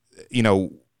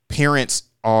 parents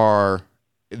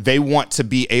they want to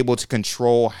be able to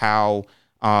control how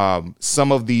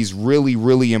some of these really,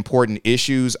 really important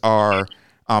issues are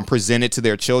presented to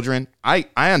their children. I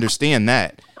understand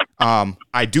that.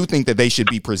 I do think that they should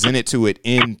be presented to it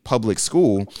in public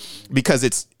school because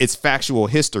it's factual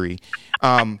history.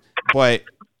 But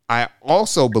I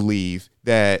also believe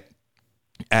that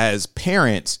as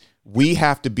parents, we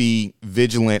have to be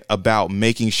vigilant about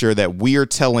making sure that we are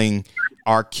telling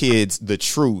our kids the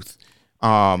truth,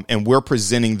 and we're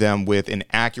presenting them with an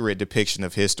accurate depiction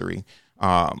of history.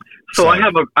 So I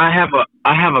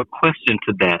have a question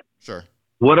to that. Sure.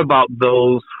 What about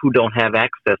those who don't have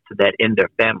access to that in their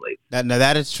families?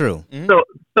 That is true. Mm-hmm.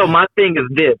 So my thing is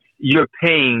this: you're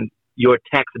paying your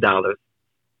tax dollars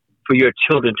for your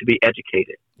children to be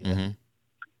educated. Mm-hmm.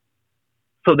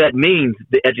 So that means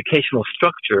the educational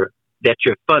structure that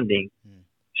you're funding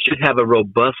should have a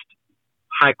robust,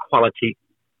 high quality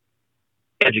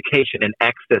education and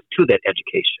access to that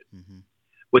education,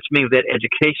 which means that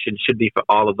education should be for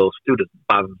all of those students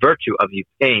by virtue of you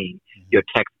paying your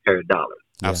taxpayer dollars.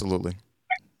 Absolutely.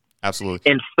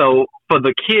 And so for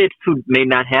the kids who may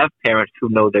not have parents who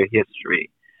know their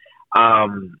history, I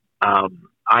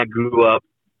grew up,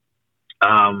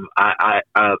 I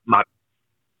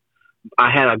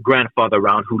had a grandfather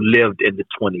around who lived in the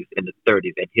 20s and the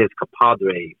 30s, and his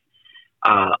compadres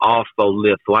also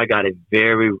lived. So I got a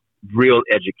very real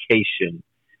education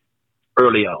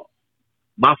early on.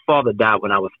 My father died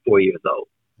when I was 4 years old.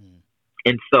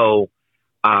 And so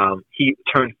he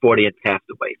turned 40 and passed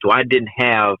away. So I didn't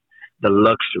have the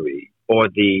luxury or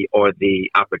the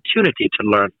opportunity to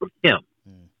learn from him.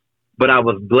 But I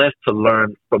was blessed to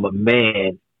learn from a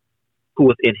man who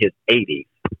was in his 80s,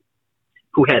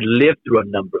 who had lived through a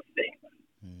number of things.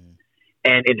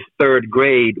 And in third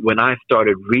grade, when I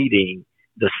started reading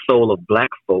The Soul of Black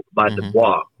Folk by Du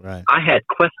Bois, I had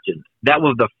questions. That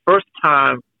was the first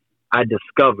time I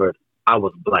discovered I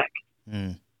was black. I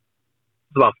was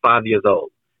about 5 years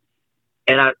old.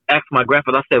 And I asked my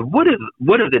grandfather, I said, what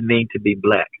does it mean to be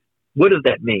black? What does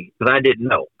that mean? Because I didn't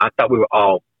know. I thought we were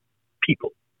all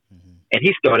people. And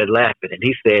he started laughing, and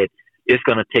he said, it's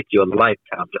going to take you a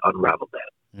lifetime to unravel that.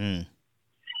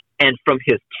 And from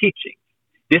his teaching,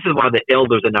 this is why the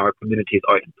elders in our communities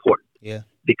are important. Yeah.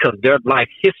 Because their life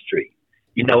history,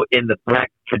 in the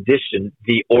black tradition,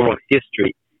 the oral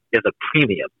history is a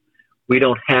premium. We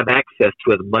don't have access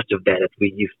to as much of that as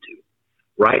we used to,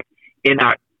 right? In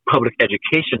our public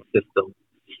education system,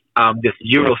 this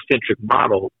Eurocentric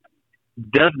model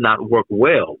does not work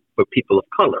well for people of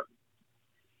color.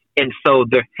 And so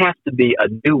there has to be a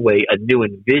new way, a new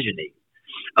envisioning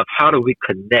of how do we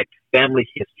connect family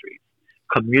histories,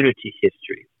 community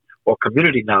histories, or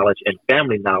community knowledge and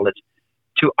family knowledge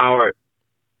to our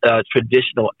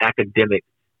traditional academic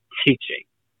teaching.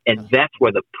 And that's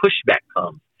where the pushback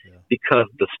comes, because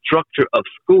the structure of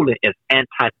schooling is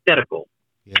antithetical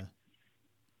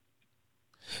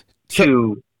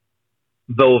to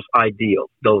those ideals,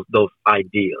 those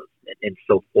ideas, and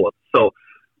so forth. So,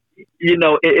 it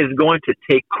is going to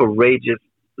take courageous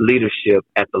leadership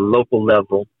at the local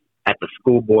level, at the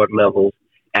school board level,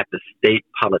 at the state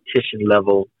politician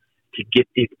level, to get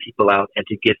these people out and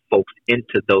to get folks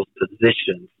into those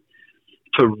positions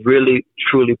to really,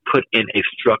 truly put in a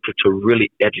structure to really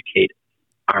educate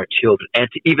our children and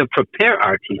to even prepare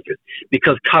our teachers,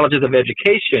 because colleges of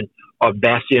education are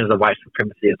bastions of white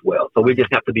supremacy as well. So we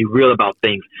just have to be real about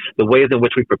things. The ways in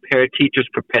which we prepare teachers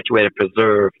perpetuate and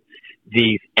preserve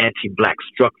these anti-black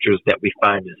structures that we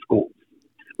find in schools.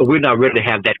 But we're not ready to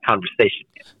have that conversation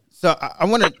yet. So I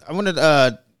wanted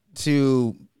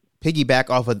to piggyback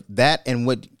off of that and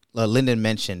what Lyndon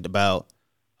mentioned about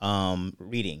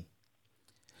reading.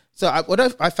 So what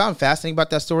I found fascinating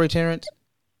about that story, Terrence,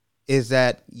 is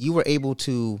that you were able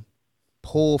to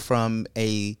pull from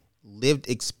a lived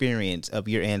experience of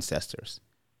your ancestors,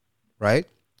 right?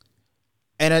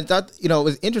 And I thought, it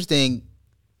was interesting.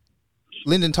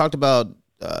 Lyndon talked about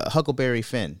Huckleberry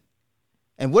Finn,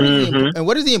 and what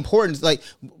is the importance? Like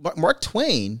Mark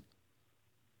Twain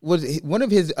was one of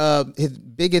his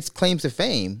biggest claims to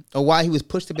fame, or why he was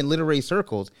pushed up in literary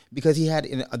circles, because he had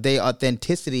the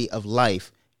authenticity of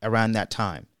life around that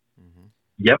time.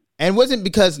 Yep. And it wasn't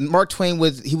because Mark Twain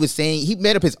he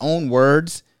made up his own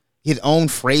words, his own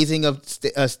phrasing of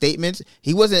statements.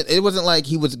 It wasn't like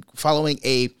he was following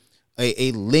a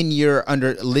linear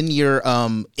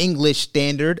English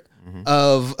standard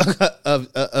of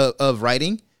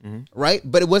writing. right?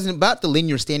 But it wasn't about the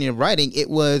linear standing of writing. It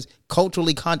was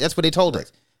culturally that's what they told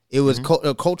us. It was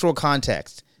cultural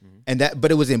context, and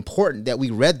but it was important that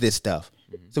we read this stuff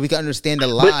so we could understand the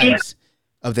lives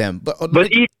of them. But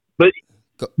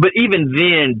even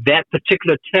then, that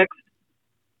particular text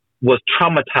was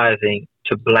traumatizing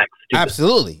to Black students.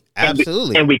 Absolutely.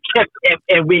 And we kept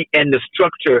and the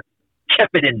structure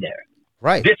kept it in there.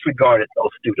 Right. Disregarded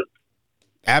those students.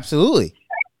 Absolutely.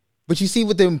 But you see,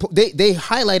 what they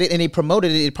highlighted and they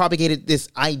promoted it, it propagated this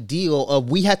ideal of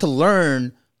we had to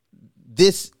learn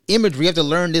this imagery, we have to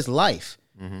learn this life.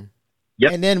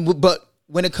 Yep. And then, but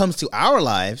when it comes to our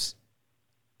lives,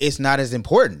 it's not as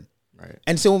important. Right.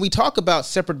 And so when we talk about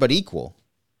separate but equal,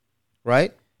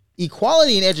 right?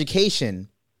 Equality in education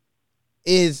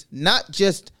is not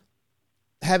just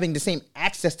having the same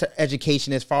access to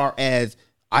education as far as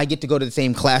I get to go to the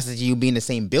same class as you, be in the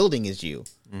same building as you.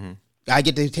 I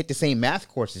get to take the same math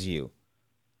course as you.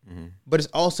 But it's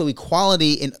also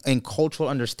equality in cultural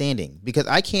understanding, because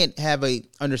I can't have a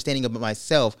understanding of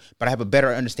myself, but I have a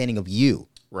better understanding of you.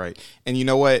 Right. And you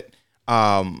know what?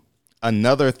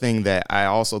 Another thing that I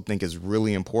also think is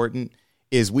really important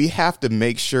is we have to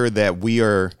make sure that we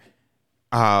are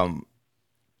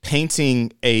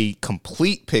painting a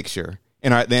complete picture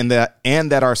and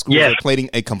that our schools are painting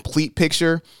a complete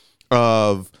picture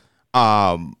of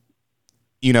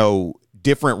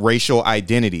different racial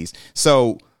identities.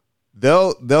 So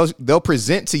they'll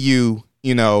present to you,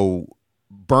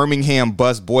 Birmingham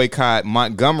bus boycott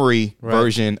Montgomery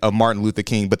version of Martin Luther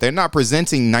King, but they're not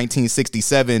presenting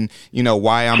 1967,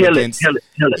 why I'm against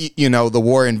the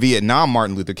war in Vietnam,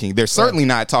 Martin Luther King. They're certainly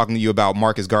not talking to you about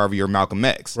Marcus Garvey or Malcolm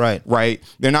X. Right.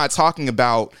 They're not talking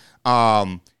about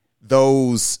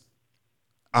those.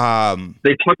 They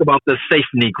talk about the safe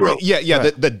Negro.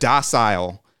 The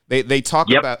docile. They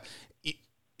talk about.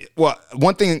 Well,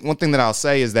 one thing that I'll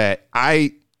say is that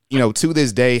I, to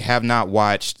this day, have not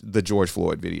watched the George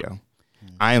Floyd video.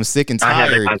 I am sick and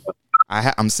tired.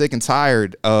 I'm sick and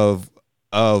tired of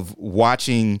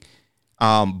watching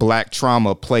Black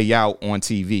trauma play out on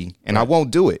TV, and I won't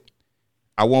do it.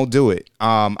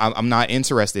 I'm not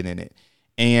interested in it.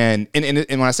 And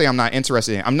when I say I'm not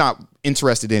interested in it, I'm not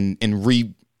interested in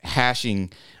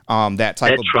rehashing that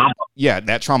type of trauma. Yeah,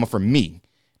 that trauma for me.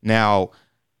 Now,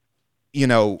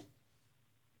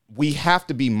 we have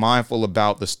to be mindful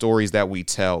about the stories that we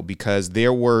tell, because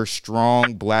there were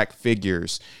strong Black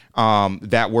figures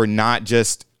that were not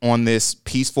just on this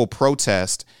peaceful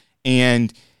protest,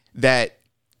 and that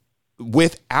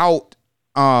without,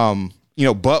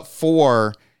 but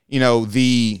for,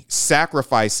 the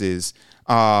sacrifices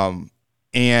and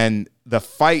the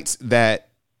fights that,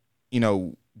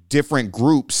 different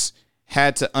groups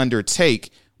had to undertake,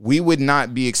 we would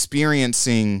not be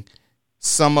experiencing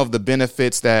some of the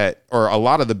benefits or a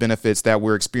lot of the benefits that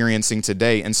we're experiencing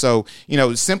today. And so,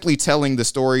 simply telling the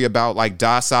story about like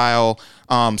docile,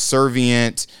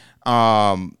 servient,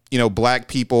 Black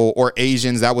people or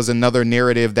Asians, that was another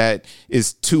narrative that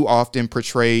is too often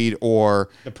portrayed, or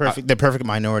the perfect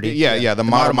minority. The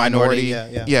model minority.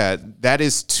 That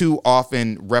is too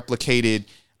often replicated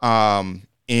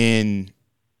in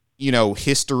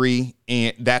history,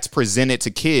 and that's presented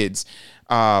to kids.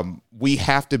 We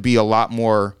have to be a lot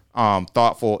more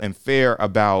thoughtful and fair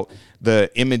about the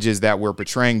images that we're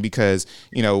portraying, because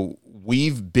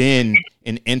we've been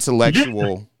an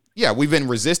intellectual. We've been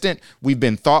resistant. We've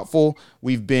been thoughtful.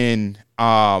 We've been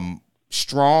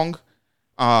strong,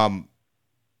 and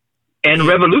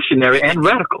revolutionary and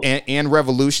radical, and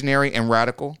revolutionary and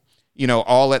radical.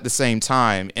 All at the same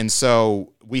time. And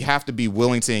so we have to be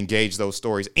willing to engage those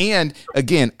stories. And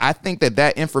again, I think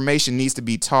that information needs to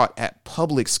be taught at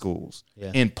public schools,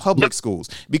 in public schools,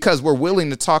 because we're willing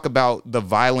to talk about the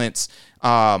violence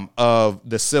of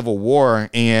the Civil War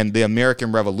and the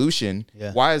American Revolution.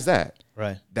 Why is that?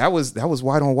 Right. That was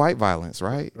white on white violence,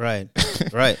 right? Right.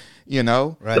 Right.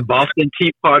 The Boston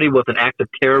Tea Party was an act of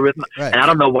terrorism. Right. And I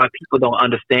don't know why people don't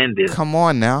understand this. Come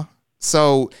on now.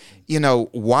 So,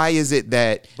 why is it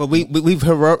that? But we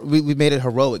made it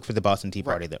heroic for the Boston Tea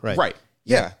Party, right? Right.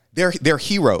 Yeah. They're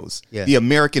heroes. Yeah. The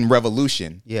American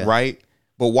Revolution. Yeah. Right.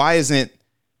 But why isn't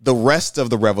the rest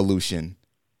of the revolution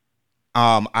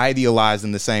idealized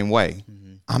in the same way?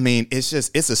 Mm-hmm. I mean, it's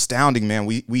astounding, man.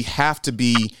 We have to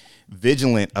be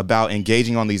vigilant about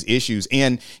engaging on these issues.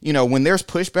 And, when there's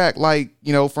pushback, like,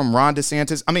 from Ron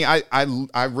DeSantis, I mean,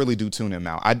 I really do tune him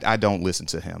out. I don't listen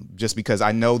to him, just because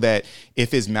I know that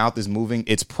if his mouth is moving,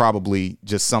 it's probably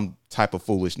just some type of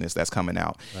foolishness that's coming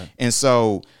out. Right. And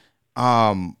so,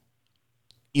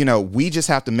 we just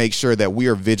have to make sure that we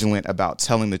are vigilant about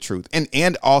telling the truth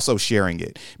and also sharing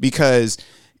it, because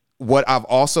what I've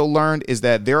also learned is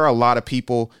that there are a lot of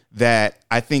people that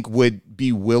I think would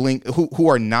be willing, who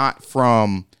are not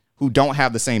from, who don't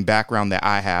have the same background that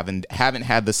I have and haven't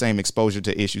had the same exposure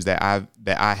to issues that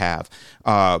I have.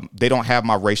 They don't have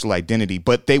my racial identity,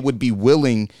 but they would be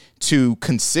willing to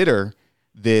consider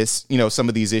this, you know, some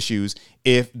of these issues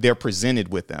if they're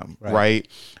presented with them, right?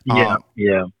 Yeah.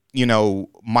 You know,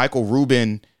 Michael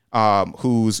Rubin,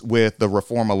 who's with the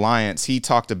Reform Alliance, he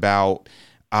talked about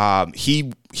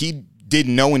he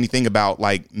didn't know anything about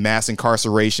like mass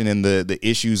incarceration and the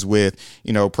issues with,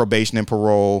 you know, probation and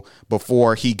parole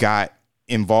before he got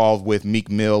involved with Meek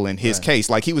Mill and his case.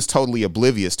 Like, he was totally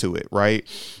oblivious to it, right?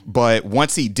 But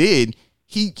once he did,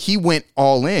 he went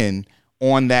all in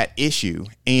on that issue.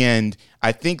 And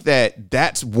I think that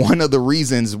that's one of the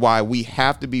reasons why we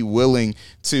have to be willing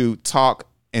to talk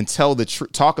and tell the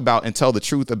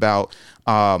truth about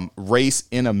race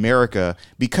in America,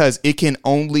 because it can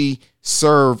only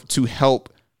serve to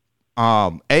help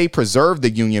preserve the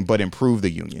union, but improve the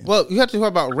union. Well, you have to talk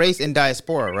about race and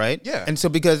diaspora, right? Yeah. And so,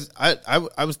 because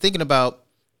I was thinking about,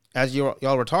 as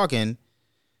y'all were talking,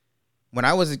 when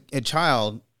I was a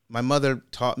child, my mother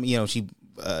taught me, you know, she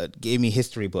gave me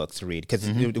history books to read, because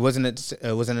it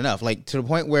wasn't enough, like, to the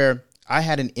point where I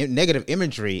had a negative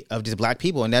imagery of just black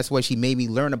people, and that's why she made me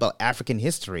learn about African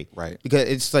history. Right. Because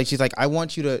it's like, she's like, I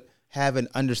want you to have an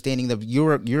understanding of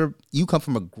you come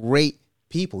from a great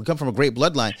people. You come from a great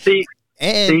bloodline.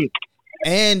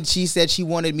 And she said she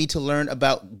wanted me to learn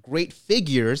about great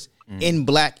figures in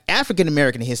Black African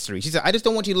American history. She said, I just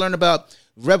don't want you to learn about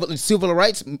civil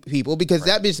rights people, because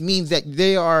that just means that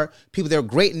they are people that are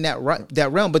great in that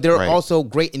realm, but they're also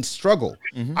great in struggle.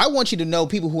 I want you to know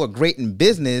people who are great in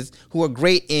business, who are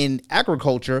great in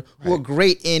agriculture, who are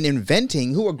great in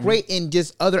inventing, who are great in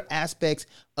just other aspects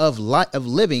of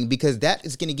living, because that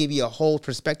is going to give you a whole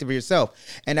perspective of yourself.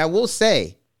 And I will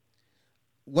say,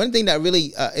 one thing that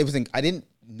really I didn't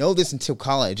know this until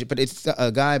college, but it's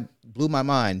a guy blew my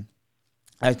mind.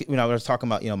 I was talking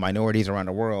about, you know, minorities around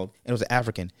the world, and it was an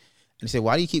African, and he said,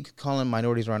 "Why do you keep calling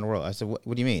minorities around the world?" I said, "What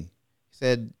do you mean?" He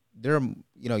said,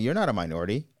 you're not a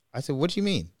minority." I said, "What do you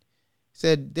mean?" He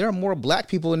said, "There are more black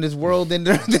people in this world than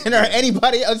there are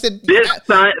anybody else." I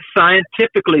said,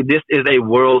 scientifically, this is a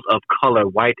world of color.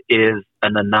 White is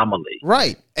an anomaly.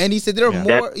 Right. And he said, there are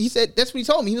more. He said, that's what he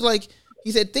told me. He was like,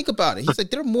 he said, think about it. He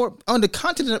said, there are more on the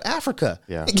continent of Africa.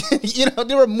 Yeah. You know,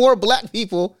 there are more black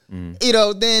people, you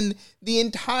know, than the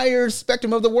entire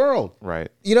spectrum of the world.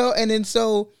 Right. You know, and then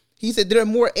so he said, there are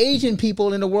more Asian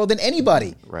people in the world than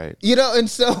anybody. Right. You know, and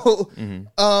so,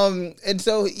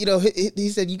 you know, he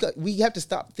said, we have to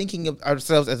stop thinking of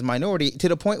ourselves as a minority, to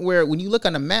the point where when you look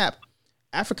on a map,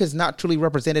 Africa is not truly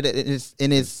represented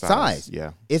in its size.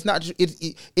 Yeah, it's not.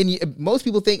 Most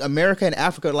people think America and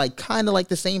Africa are like kind of like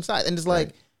the same size, and it's like,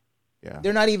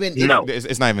 they're not even.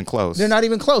 It's not even close. They're not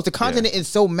even close. The continent is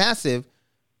so massive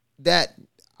that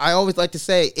I always like to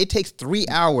say it takes 3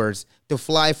 hours to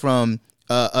fly from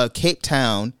Cape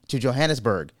Town to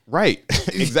Johannesburg. Right.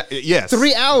 Exactly. Yes.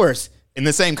 3 hours. In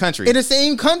the same country. In the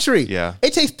same country. Yeah.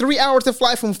 It takes 3 hours to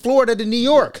fly from Florida to New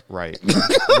York. Right.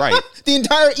 Right. The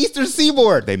entire Eastern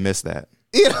Seaboard. They missed that.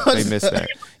 You know, they missed that.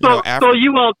 So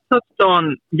you all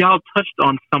touched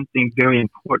on something very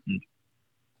important,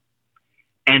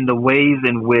 and the ways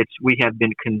in which we have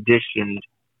been conditioned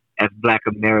as Black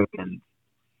Americans.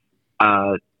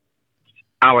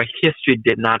 Our history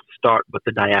did not start with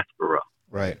the diaspora.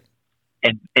 Right.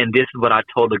 And this is what I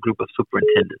told a group of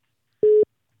superintendents.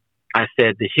 I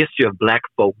said the history of Black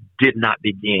folk did not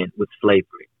begin with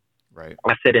slavery. Right.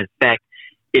 I said, in fact,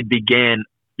 it began,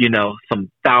 you know, some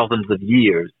thousands of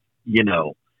years, you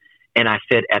know. And I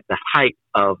said, at the height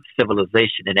of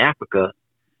civilization in Africa,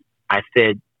 I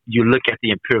said, you look at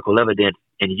the empirical evidence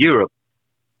in Europe,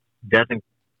 doesn't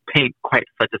paint quite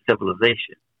such a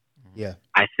civilization. Yeah.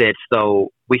 I said,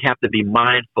 so we have to be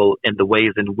mindful in the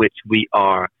ways in which we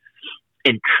are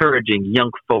encouraging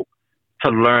young folk to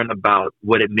learn about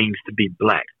what it means to be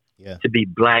Black. Yeah. To be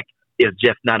Black is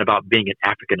just not about being an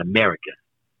African American.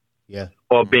 Yeah.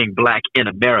 Or being Black in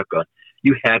America.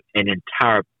 You have an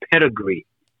entire pedigree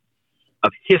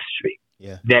of history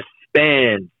that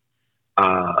spans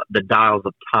the dials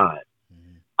of time.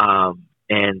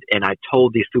 And I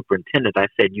told the superintendent, I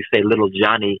said, you say little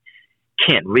Johnny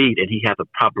can't read and he has a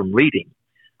problem reading.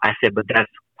 I said, but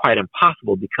that's quite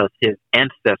impossible because his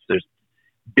ancestors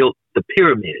built the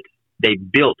pyramids. They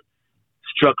built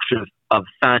structures of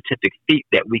scientific feat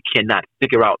that we cannot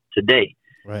figure out today.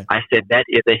 Right. I said that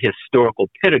is a historical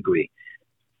pedigree.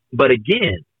 But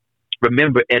again,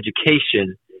 remember,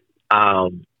 education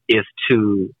is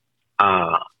to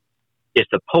It's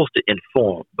supposed to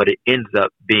inform, but it ends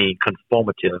up being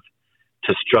conformative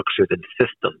to structures and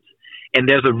systems. And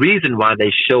there's a reason why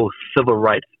they show civil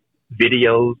rights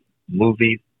videos,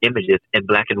 movies, images in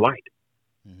black and white.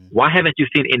 Why haven't you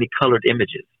seen any colored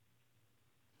images?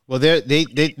 Well,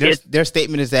 their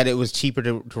statement is that it was cheaper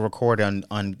to record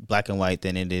on black and white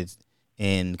than it is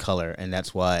in color, and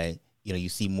that's why you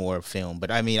see more film.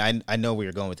 But I mean, I know where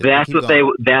you're going with this. That's what they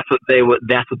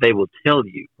will tell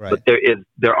you. Right. But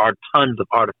there are tons of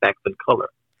artifacts in color.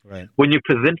 Right. When you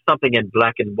present something in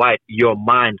black and white, your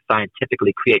mind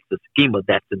scientifically creates a schema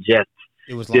that suggests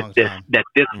it was that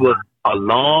this was a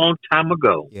long time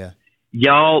ago. Yeah.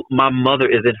 Y'all, my mother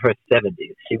is in her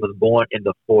 70s. She was born in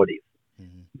the 40s.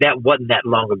 That wasn't that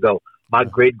long ago. My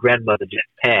great-grandmother just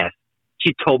passed.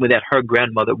 She told me that her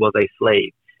grandmother was a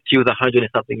slave. She was 100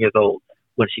 and something years old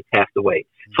when she passed away.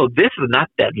 So this is not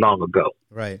that long ago.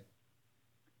 Right.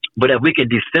 But if we can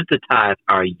desensitize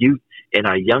our youth and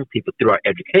our young people through our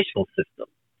educational system,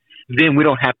 then we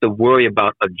don't have to worry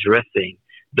about addressing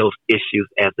those issues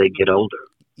as they get older.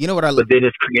 You know what I? But then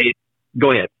it's create.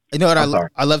 Go ahead. You know what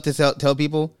I love to tell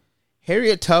people?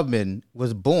 Harriet Tubman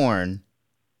was born.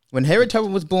 When Harriet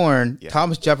Tubman was born,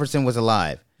 Thomas Jefferson was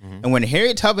alive. And when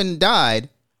Harriet Tubman died,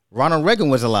 Ronald Reagan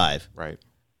was alive. Right.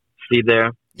 See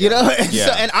there? You know,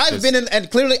 and I've been in, and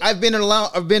clearly I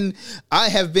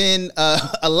have been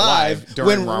alive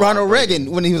when Ronald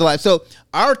Reagan when he was alive. So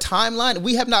our timeline,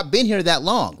 we have not been here that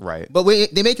long. Right. But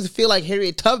they make us feel like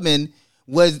Harriet Tubman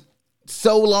was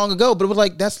so long ago, but it was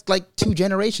like that's like 2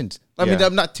 generations. I mean,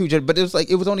 I'm not 2 generations, but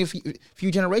it was only a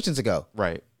few generations ago.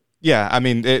 Right. Yeah, I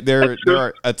mean, there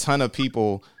are a ton of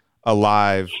people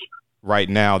alive right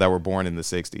now that were born in the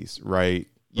 60s, right?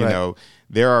 You know,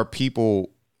 there are people,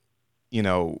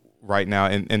 right now,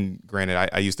 and granted,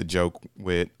 I used to joke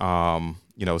with,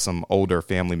 some older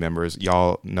family members.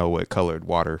 Y'all know what colored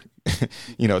water,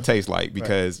 tastes like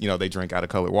because, they drink out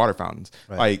of colored water fountains.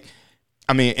 Right. Like,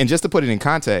 I mean, and just to put it in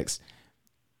context,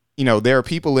 there are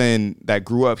people that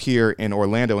grew up here in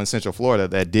Orlando in Central Florida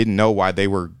that didn't know why they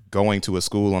were going to a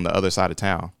school on the other side of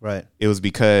town. Right. It was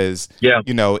because, it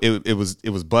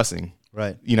was busing.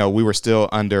 Right. We were still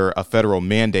under a federal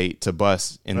mandate to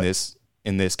bus in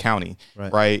this county.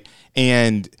 Right.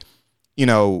 And,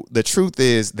 the truth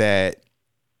is that,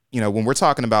 when we're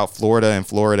talking about Florida and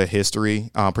Florida history,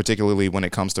 particularly when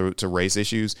it comes to race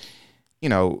issues,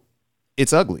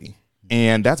 it's ugly.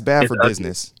 And that's bad for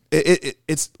business.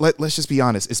 Let's just be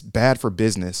honest. It's bad for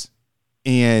business.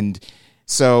 And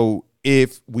so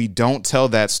if we don't tell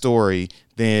that story,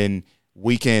 then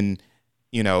we can,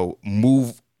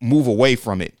 move away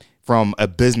from it from a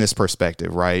business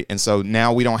perspective. Right. And so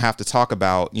now we don't have to talk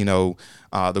about,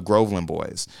 the Groveland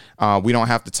boys. We don't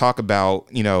have to talk about,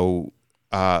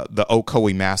 the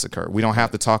Ocoee massacre. We don't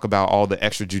have to talk about all the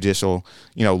extrajudicial,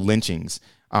 lynchings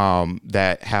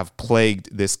that have plagued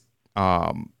this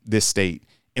state.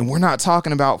 And we're not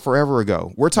talking about forever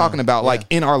ago. We're talking about like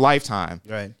in our lifetime.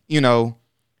 Right.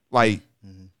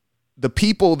 The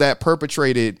people that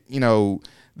perpetrated,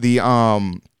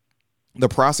 the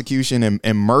prosecution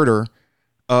and murder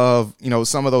of,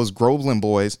 some of those Groveland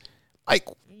boys, like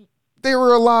they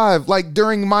were alive, like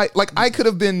during I could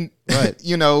have been,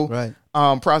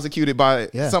 prosecuted by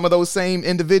some of those same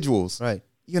individuals. Right.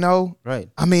 Right.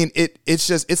 I mean, it's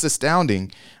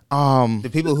astounding. The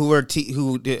people who were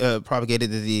propagated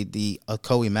the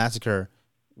Ocoee massacre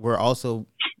were also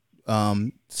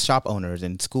shop owners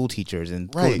and school teachers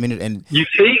and and you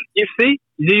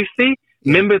see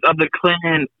members of the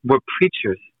Klan were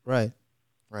preachers. Right.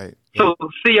 So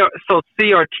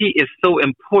CRT is so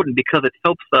important because it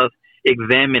helps us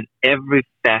examine every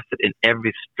facet and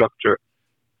every structure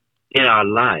in our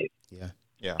lives.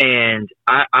 Yeah. And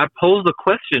I posed a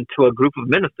question to a group of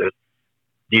ministers.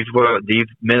 These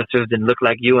ministers didn't look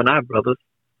like you and I, brothers.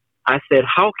 I said,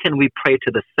 how can we pray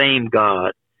to the same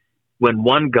God when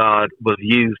one God was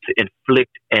used to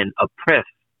inflict and oppress,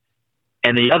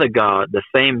 and the other God, the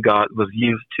same God, was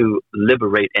used to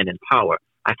liberate and empower?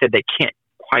 I said they can't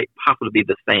quite possibly be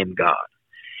the same God.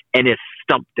 And it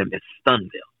stumped them. It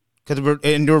stunned them. Because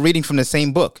we're reading from the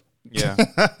same book. Yeah.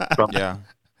 Yeah.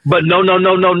 But no.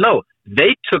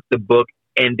 They took the book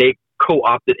and they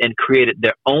co-opted and created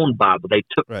their own Bible. They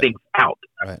took things out.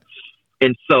 Right.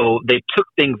 And so they took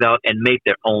things out and made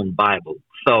their own Bible.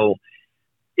 So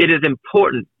it is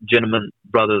important, gentlemen,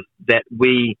 brothers, that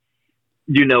we,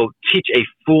 teach a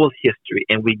full history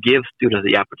and we give students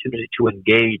the opportunity to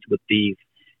engage with these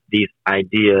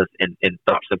ideas and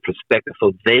thoughts and perspectives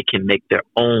so they can make their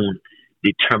own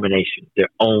determination, their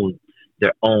own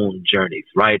journeys,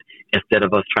 right? Instead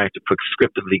of us trying to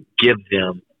prescriptively give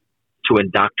them to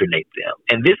indoctrinate them.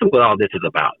 And this is what all this is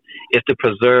about, is to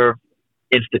preserve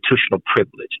institutional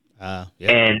privilege.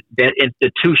 And that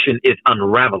institution is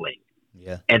unraveling.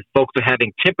 Yeah. And folks are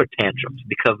having temper tantrums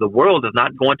because the world is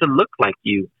not going to look like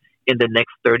you in the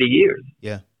next 30 years.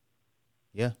 Yeah.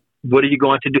 Yeah. What are you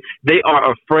going to do? They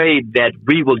are afraid that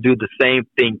we will do the same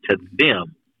thing to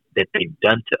them that they've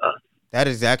done to us. That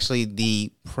is actually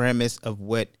the premise of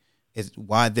what is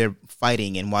why they're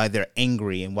fighting and why they're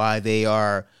angry and why they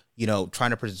are,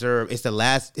 trying to preserve. It's the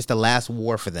last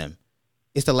war for them.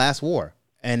 It's the last war.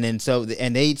 And then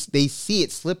they see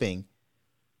it slipping.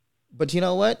 But you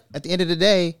know what? At the end of the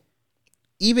day,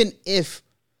 even if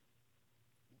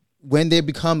when they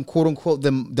become quote unquote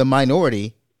the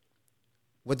minority,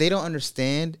 what they don't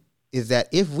understand is that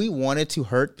if we wanted to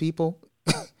hurt people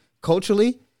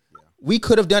culturally, we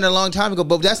could have done it a long time ago.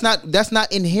 But that's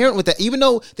not inherent with that. Even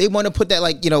though they want to put that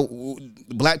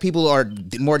black people are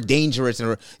more dangerous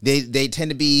or they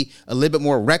tend to be a little bit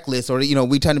more reckless, or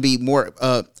we tend to be more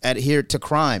adhered to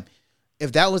crime.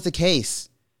 If that was the case,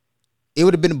 it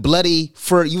would have been bloody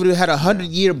you would have had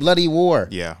 100-year bloody war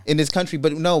in this country.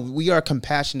 But no, we are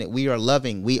compassionate. We are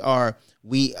loving. We are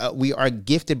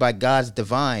gifted by God's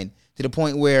divine to the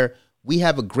point where we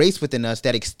have a grace within us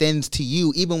that extends to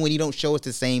you, even when you don't show us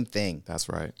the same thing. That's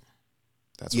right.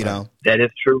 That's right. That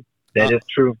is true. That is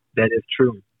true. That is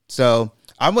true. So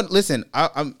I want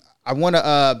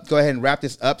to go ahead and wrap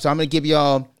this up. So I'm going to give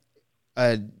y'all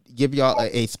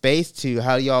a space to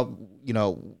how y'all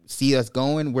see us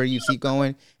going, where you see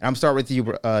going. And I'm start with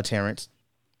you, Terrence.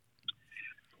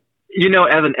 As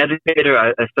an educator,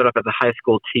 I started off as a high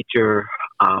school teacher.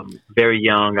 Very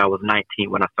young. I was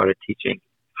 19 when I started teaching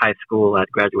high school. I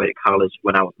graduated college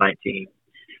when I was 19.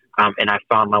 And I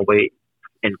found my way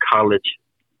in college.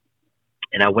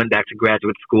 And I went back to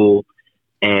graduate school.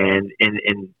 And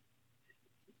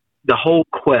the whole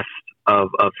quest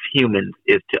of humans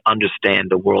is to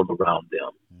understand the world around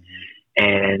them.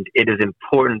 And it is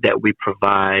important that we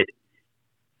provide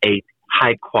a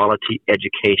high quality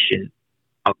education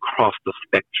across the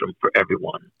spectrum for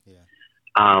everyone.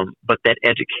 But that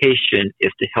education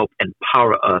is to help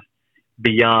empower us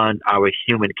beyond our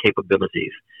human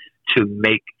capabilities to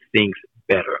make things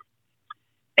better.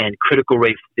 And critical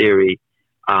race theory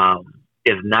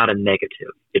is not a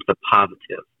negative, it's a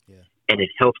positive. And it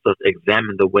helps us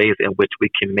examine the ways in which we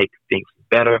can make things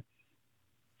better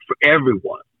for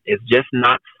everyone. It's just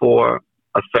not for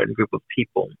a certain group of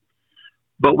people.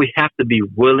 But we have to be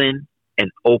willing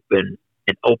and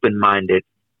open-minded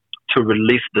to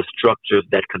release the structures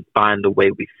that confine the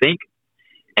way we think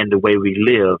and the way we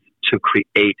live to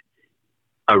create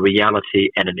a reality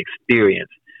and an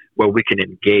experience where we can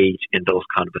engage in those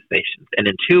conversations. And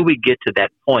until we get to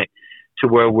that point to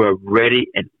where we're ready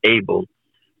and able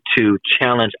to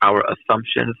challenge our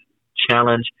assumptions,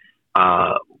 challenge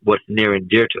what's near and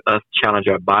dear to us, challenge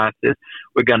our biases,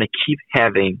 we're going to keep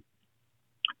having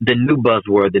the new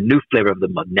buzzword, the new flavor of the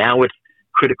month. Now it's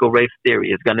critical race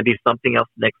theory. It's going to be something else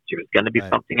next year. It's going to be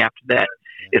something after that.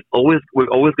 We're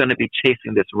always going to be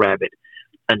chasing this rabbit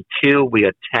until we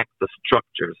attack the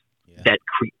structures that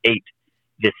create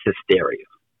this hysteria.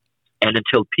 And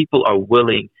until people are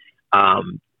willing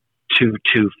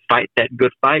to fight that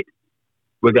good fight,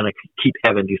 we're going to keep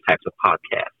having these types of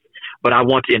podcasts. But I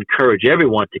want to encourage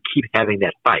everyone to keep having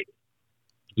that fight.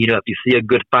 If you see a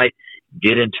good fight,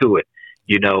 get into it.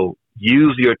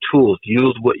 Use your tools.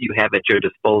 Use what you have at your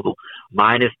disposal.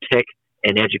 Mine is tech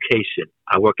and education.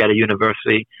 I work at a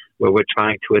university where we're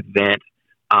trying to advance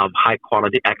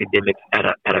high-quality academics at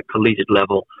a collegiate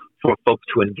level for folks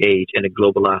to engage in a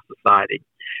globalized society.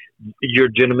 Your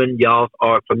gentlemen, y'all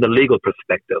are from the legal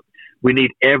perspective. We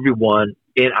need everyone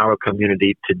in our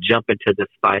community to jump into this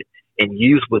fight and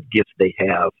use what gifts they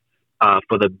have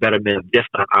for the betterment of just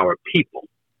not our people.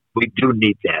 We do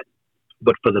need that,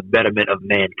 but for the betterment of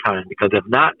mankind, because if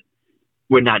not,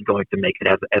 we're not going to make it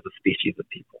as a species of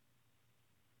people.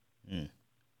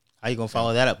 How you gonna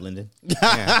follow that up, Lyndon? The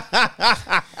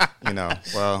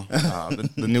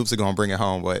noobs are gonna bring it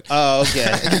home, but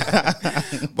okay.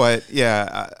 But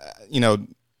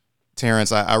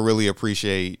Terrence, I really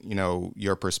appreciate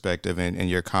your perspective and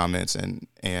your comments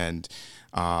and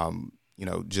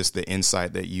just the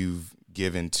insight that you've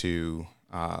given to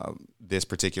this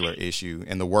particular issue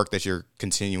and the work that you're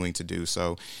continuing to do.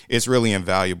 So it's really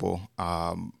invaluable.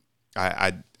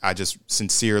 I just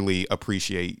sincerely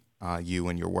appreciate you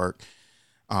and your work.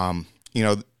 One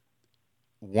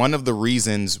of the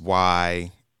reasons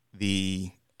why the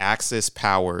Axis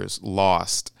powers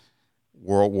lost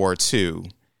World War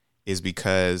II is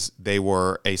because they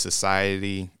were a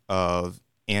society of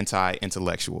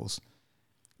anti-intellectuals.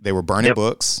 They were burning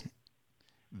books.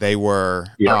 They were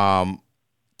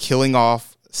killing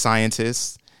off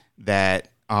scientists that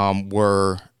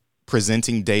were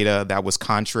presenting data that was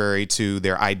contrary to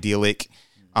their idyllic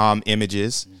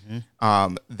images.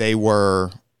 They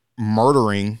were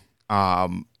murdering,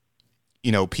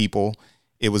 people.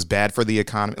 It was bad for the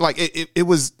economy. Like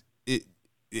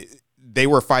they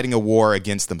were fighting a war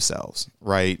against themselves,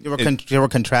 right? They were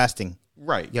contrasting.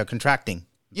 Right. Yeah, contracting.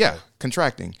 Yeah,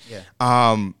 contracting. Yeah.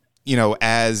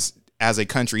 As a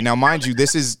country. Now, mind you,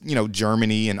 this is,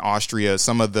 Germany and Austria,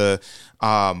 some of the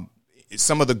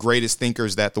greatest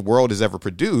thinkers that the world has ever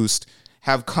produced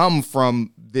have come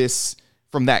from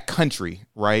that country,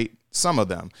 right? Some of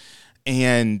them.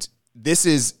 And this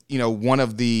is, one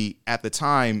of the, at the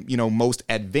time, most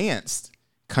advanced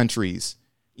countries,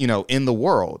 in the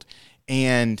world.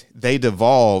 And they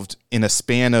devolved in a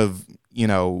span of,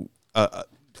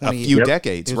 a few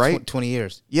decades, right? 20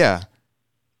 years. Yeah.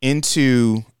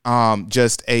 Into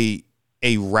just a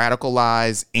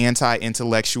radicalized,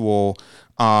 anti-intellectual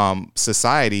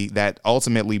society that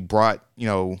ultimately brought,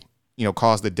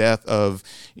 caused the death of,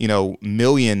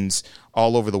 millions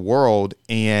all over the world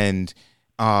and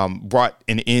brought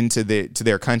an end to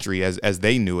their country as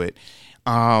they knew it.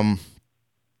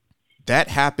 That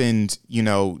happened,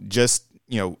 just,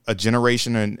 a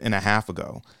generation and a half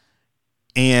ago.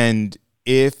 And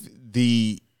if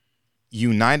the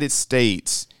United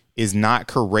States is not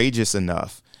courageous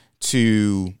enough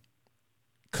to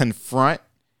confront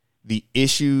the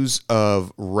issues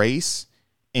of race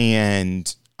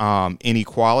and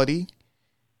inequality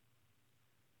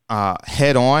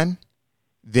head on,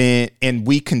 and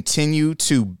we continue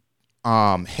to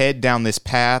head down this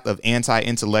path of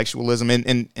anti-intellectualism,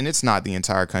 and it's not the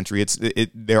entire country.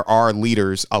 There are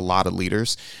leaders, a lot of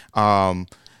leaders,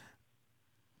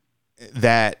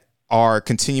 that are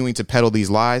continuing to peddle these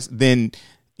lies. Then,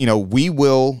 we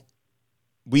run.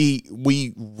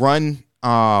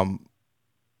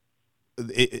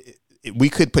 We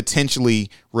could potentially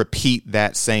repeat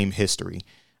that same history.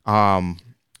 So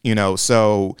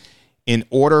in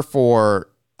order for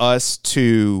us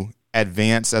to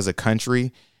advance as a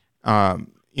country,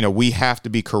 we have to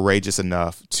be courageous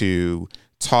enough to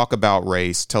talk about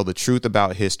race, tell the truth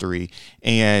about history,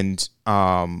 and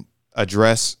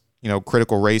address,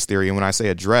 critical race theory. And when I say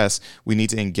address, we need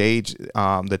to engage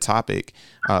the topic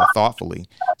thoughtfully.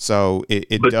 So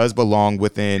it does belong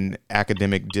within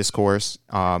academic discourse.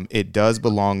 It does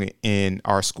belong in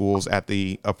our schools at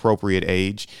the appropriate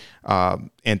age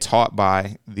and taught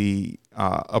by the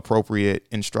appropriate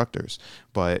instructors.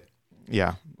 But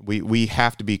yeah, we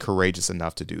have to be courageous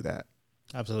enough to do that.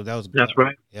 Absolutely. That's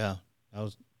right. Yeah, that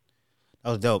was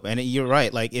dope. And you're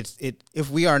right. Like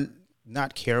if we are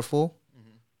not careful,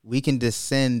 we can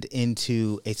descend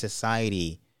into a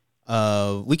society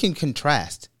of, we can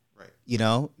contrast, right?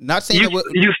 Not saying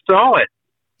you saw it.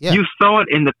 Yeah. You saw it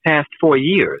in the past 4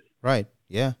 years. Right.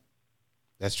 Yeah,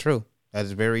 that's true. That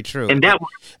is very true. And that,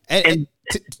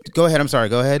 go ahead. I'm sorry.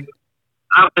 Go ahead.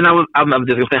 I'm just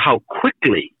gonna say how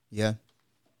quickly. Yeah.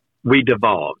 We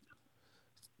devolved.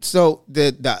 So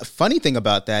the funny thing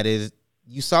about that is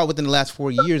you saw it within the last 4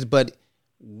 years, but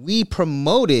we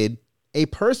promoted a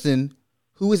person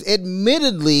who was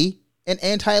admittedly an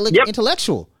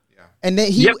anti-intellectual. Yeah. And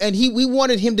that we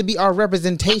wanted him to be our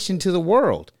representation to the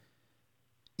world.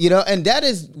 And that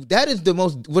is one of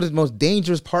the most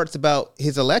dangerous parts about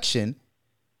his election.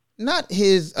 Not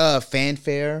his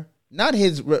fanfare, not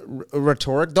his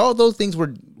rhetoric. All those things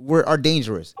are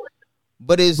dangerous.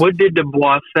 But what did Du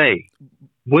Bois say?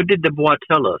 What did Du Bois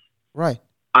tell us? Right.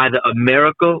 Either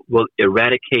America will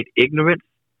eradicate ignorance,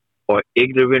 or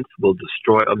ignorance will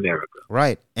destroy America.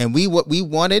 Right. And we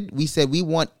said we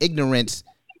want ignorance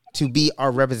to be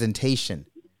our representation.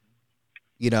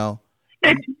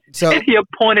 And he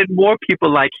appointed more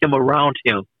people like him around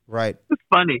him. Right. It's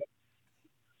funny.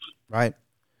 Right.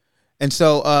 And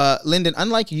so, Lyndon,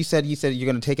 unlike you said you're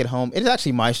going to take it home. It's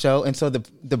actually my show, and so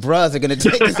the bros are going to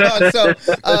take this on. So,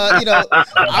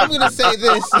 I'm going to say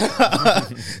this: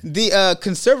 the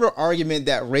conservative argument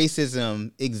that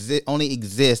racism only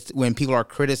exists when people are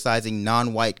criticizing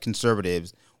non-white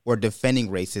conservatives or defending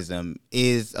racism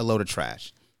is a load of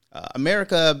trash.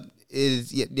 America is,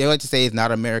 they like to say, is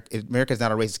not America. America is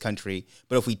not a racist country,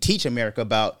 but if we teach America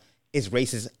about its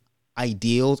racist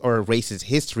ideals or racist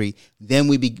history, then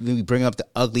we bring up the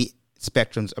ugly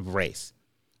spectrums of race.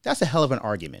 That's a hell of an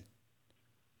argument,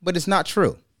 but it's not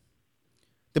true.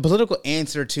 The political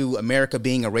answer to America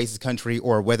being a racist country,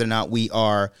 or whether or not we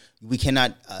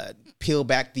cannot peel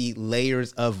back the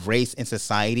layers of race in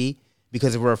society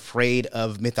because we're afraid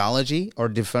of mythology or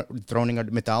dethroning our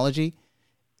mythology,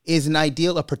 is an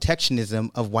ideal of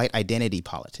protectionism of white identity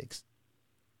politics.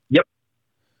 Yep.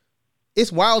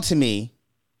 It's wild to me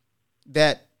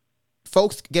that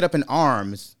folks get up in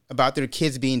arms about their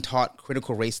kids being taught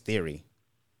critical race theory.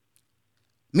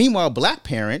 Meanwhile, black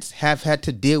parents have had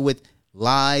to deal with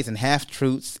lies and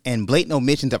half-truths and blatant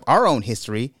omissions of our own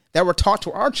history that were taught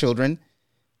to our children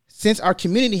since our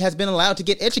community has been allowed to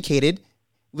get educated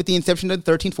with the inception of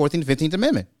the 13th, 14th, and 15th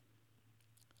Amendment.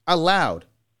 Allowed.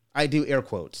 I do air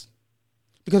quotes.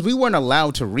 Because we weren't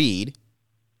allowed to read.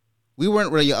 We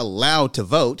weren't really allowed to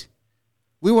vote.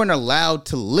 We weren't allowed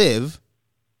to live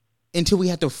until we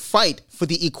had to fight for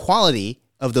the equality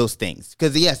of those things.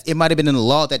 Because yes, it might have been in the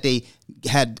law that we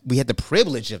had the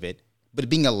privilege of it, but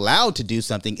being allowed to do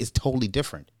something is totally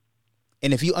different.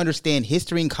 And if you understand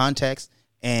history and context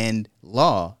and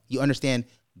law, you understand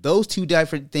those two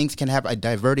different things can have a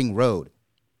diverting road.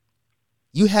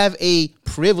 You have a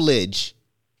privilege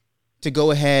to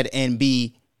go ahead and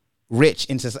be rich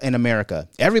in America.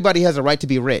 Everybody has a right to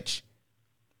be rich,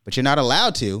 but you're not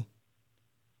allowed to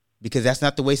because that's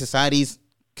not the way society's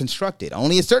constructed.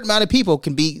 Only a certain amount of people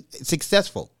can be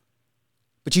successful.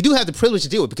 But you do have the privilege to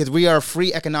do it because we are a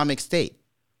free economic state.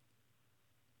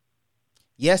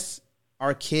 Yes,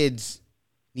 our kids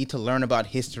need to learn about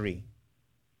history,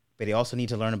 but they also need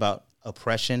to learn about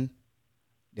oppression.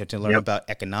 They have to learn about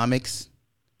economics.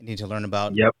 They need to learn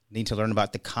about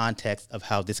the context of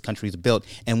how this country is built.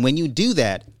 And when you do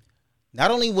that, not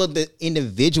only will the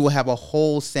individual have a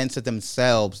whole sense of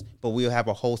themselves, but we'll have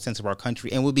a whole sense of our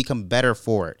country and we'll become better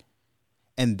for it.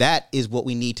 And that is what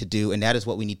we need to do. And that is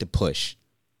what we need to push.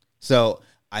 So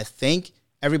I thank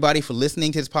everybody for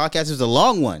listening to this podcast. It was a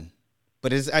long one,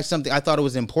 but it's actually something I thought it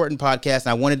was an important podcast.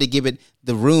 And I wanted to give it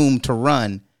the room to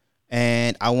run.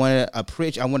 And I want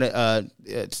to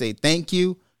say thank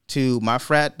you to my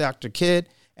frat, Dr. Kidd.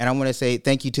 And I want to say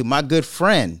thank you to my good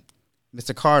friend,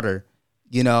 Mr. Carter.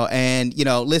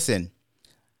 Listen,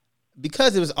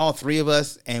 because it was all three of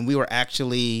us and we were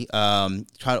actually trying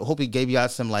to hopefully give you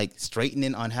out some like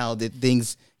straightening on how the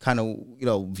things kind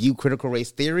of, view critical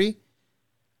race theory.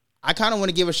 I kind of want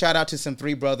to give a shout out to some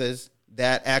three brothers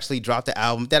that actually dropped the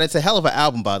album. That it's a hell of an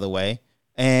album, by the way.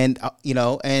 And,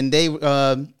 and they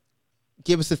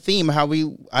give us a theme of how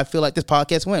I feel like this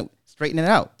podcast went, straightening it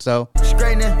out. So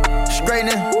straightening, yeah,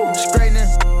 straightening,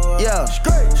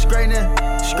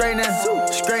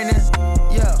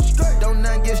 yeah. Don't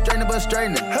not get straightening but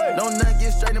straightening. Don't not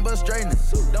get straightening but straightening.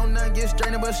 Don't not get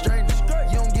straightening but straightening.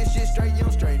 You don't get shit straight, you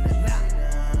don't straighten it.